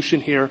solution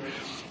here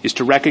is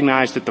to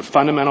recognize that the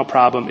fundamental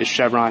problem is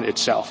Chevron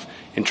itself.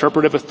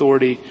 Interpretive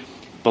authority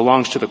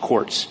belongs to the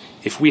courts.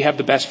 If we have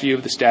the best view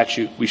of the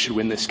statute, we should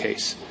win this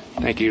case.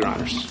 Thank you, Your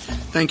Honors.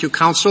 Thank you,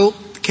 counsel.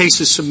 The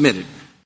case is submitted.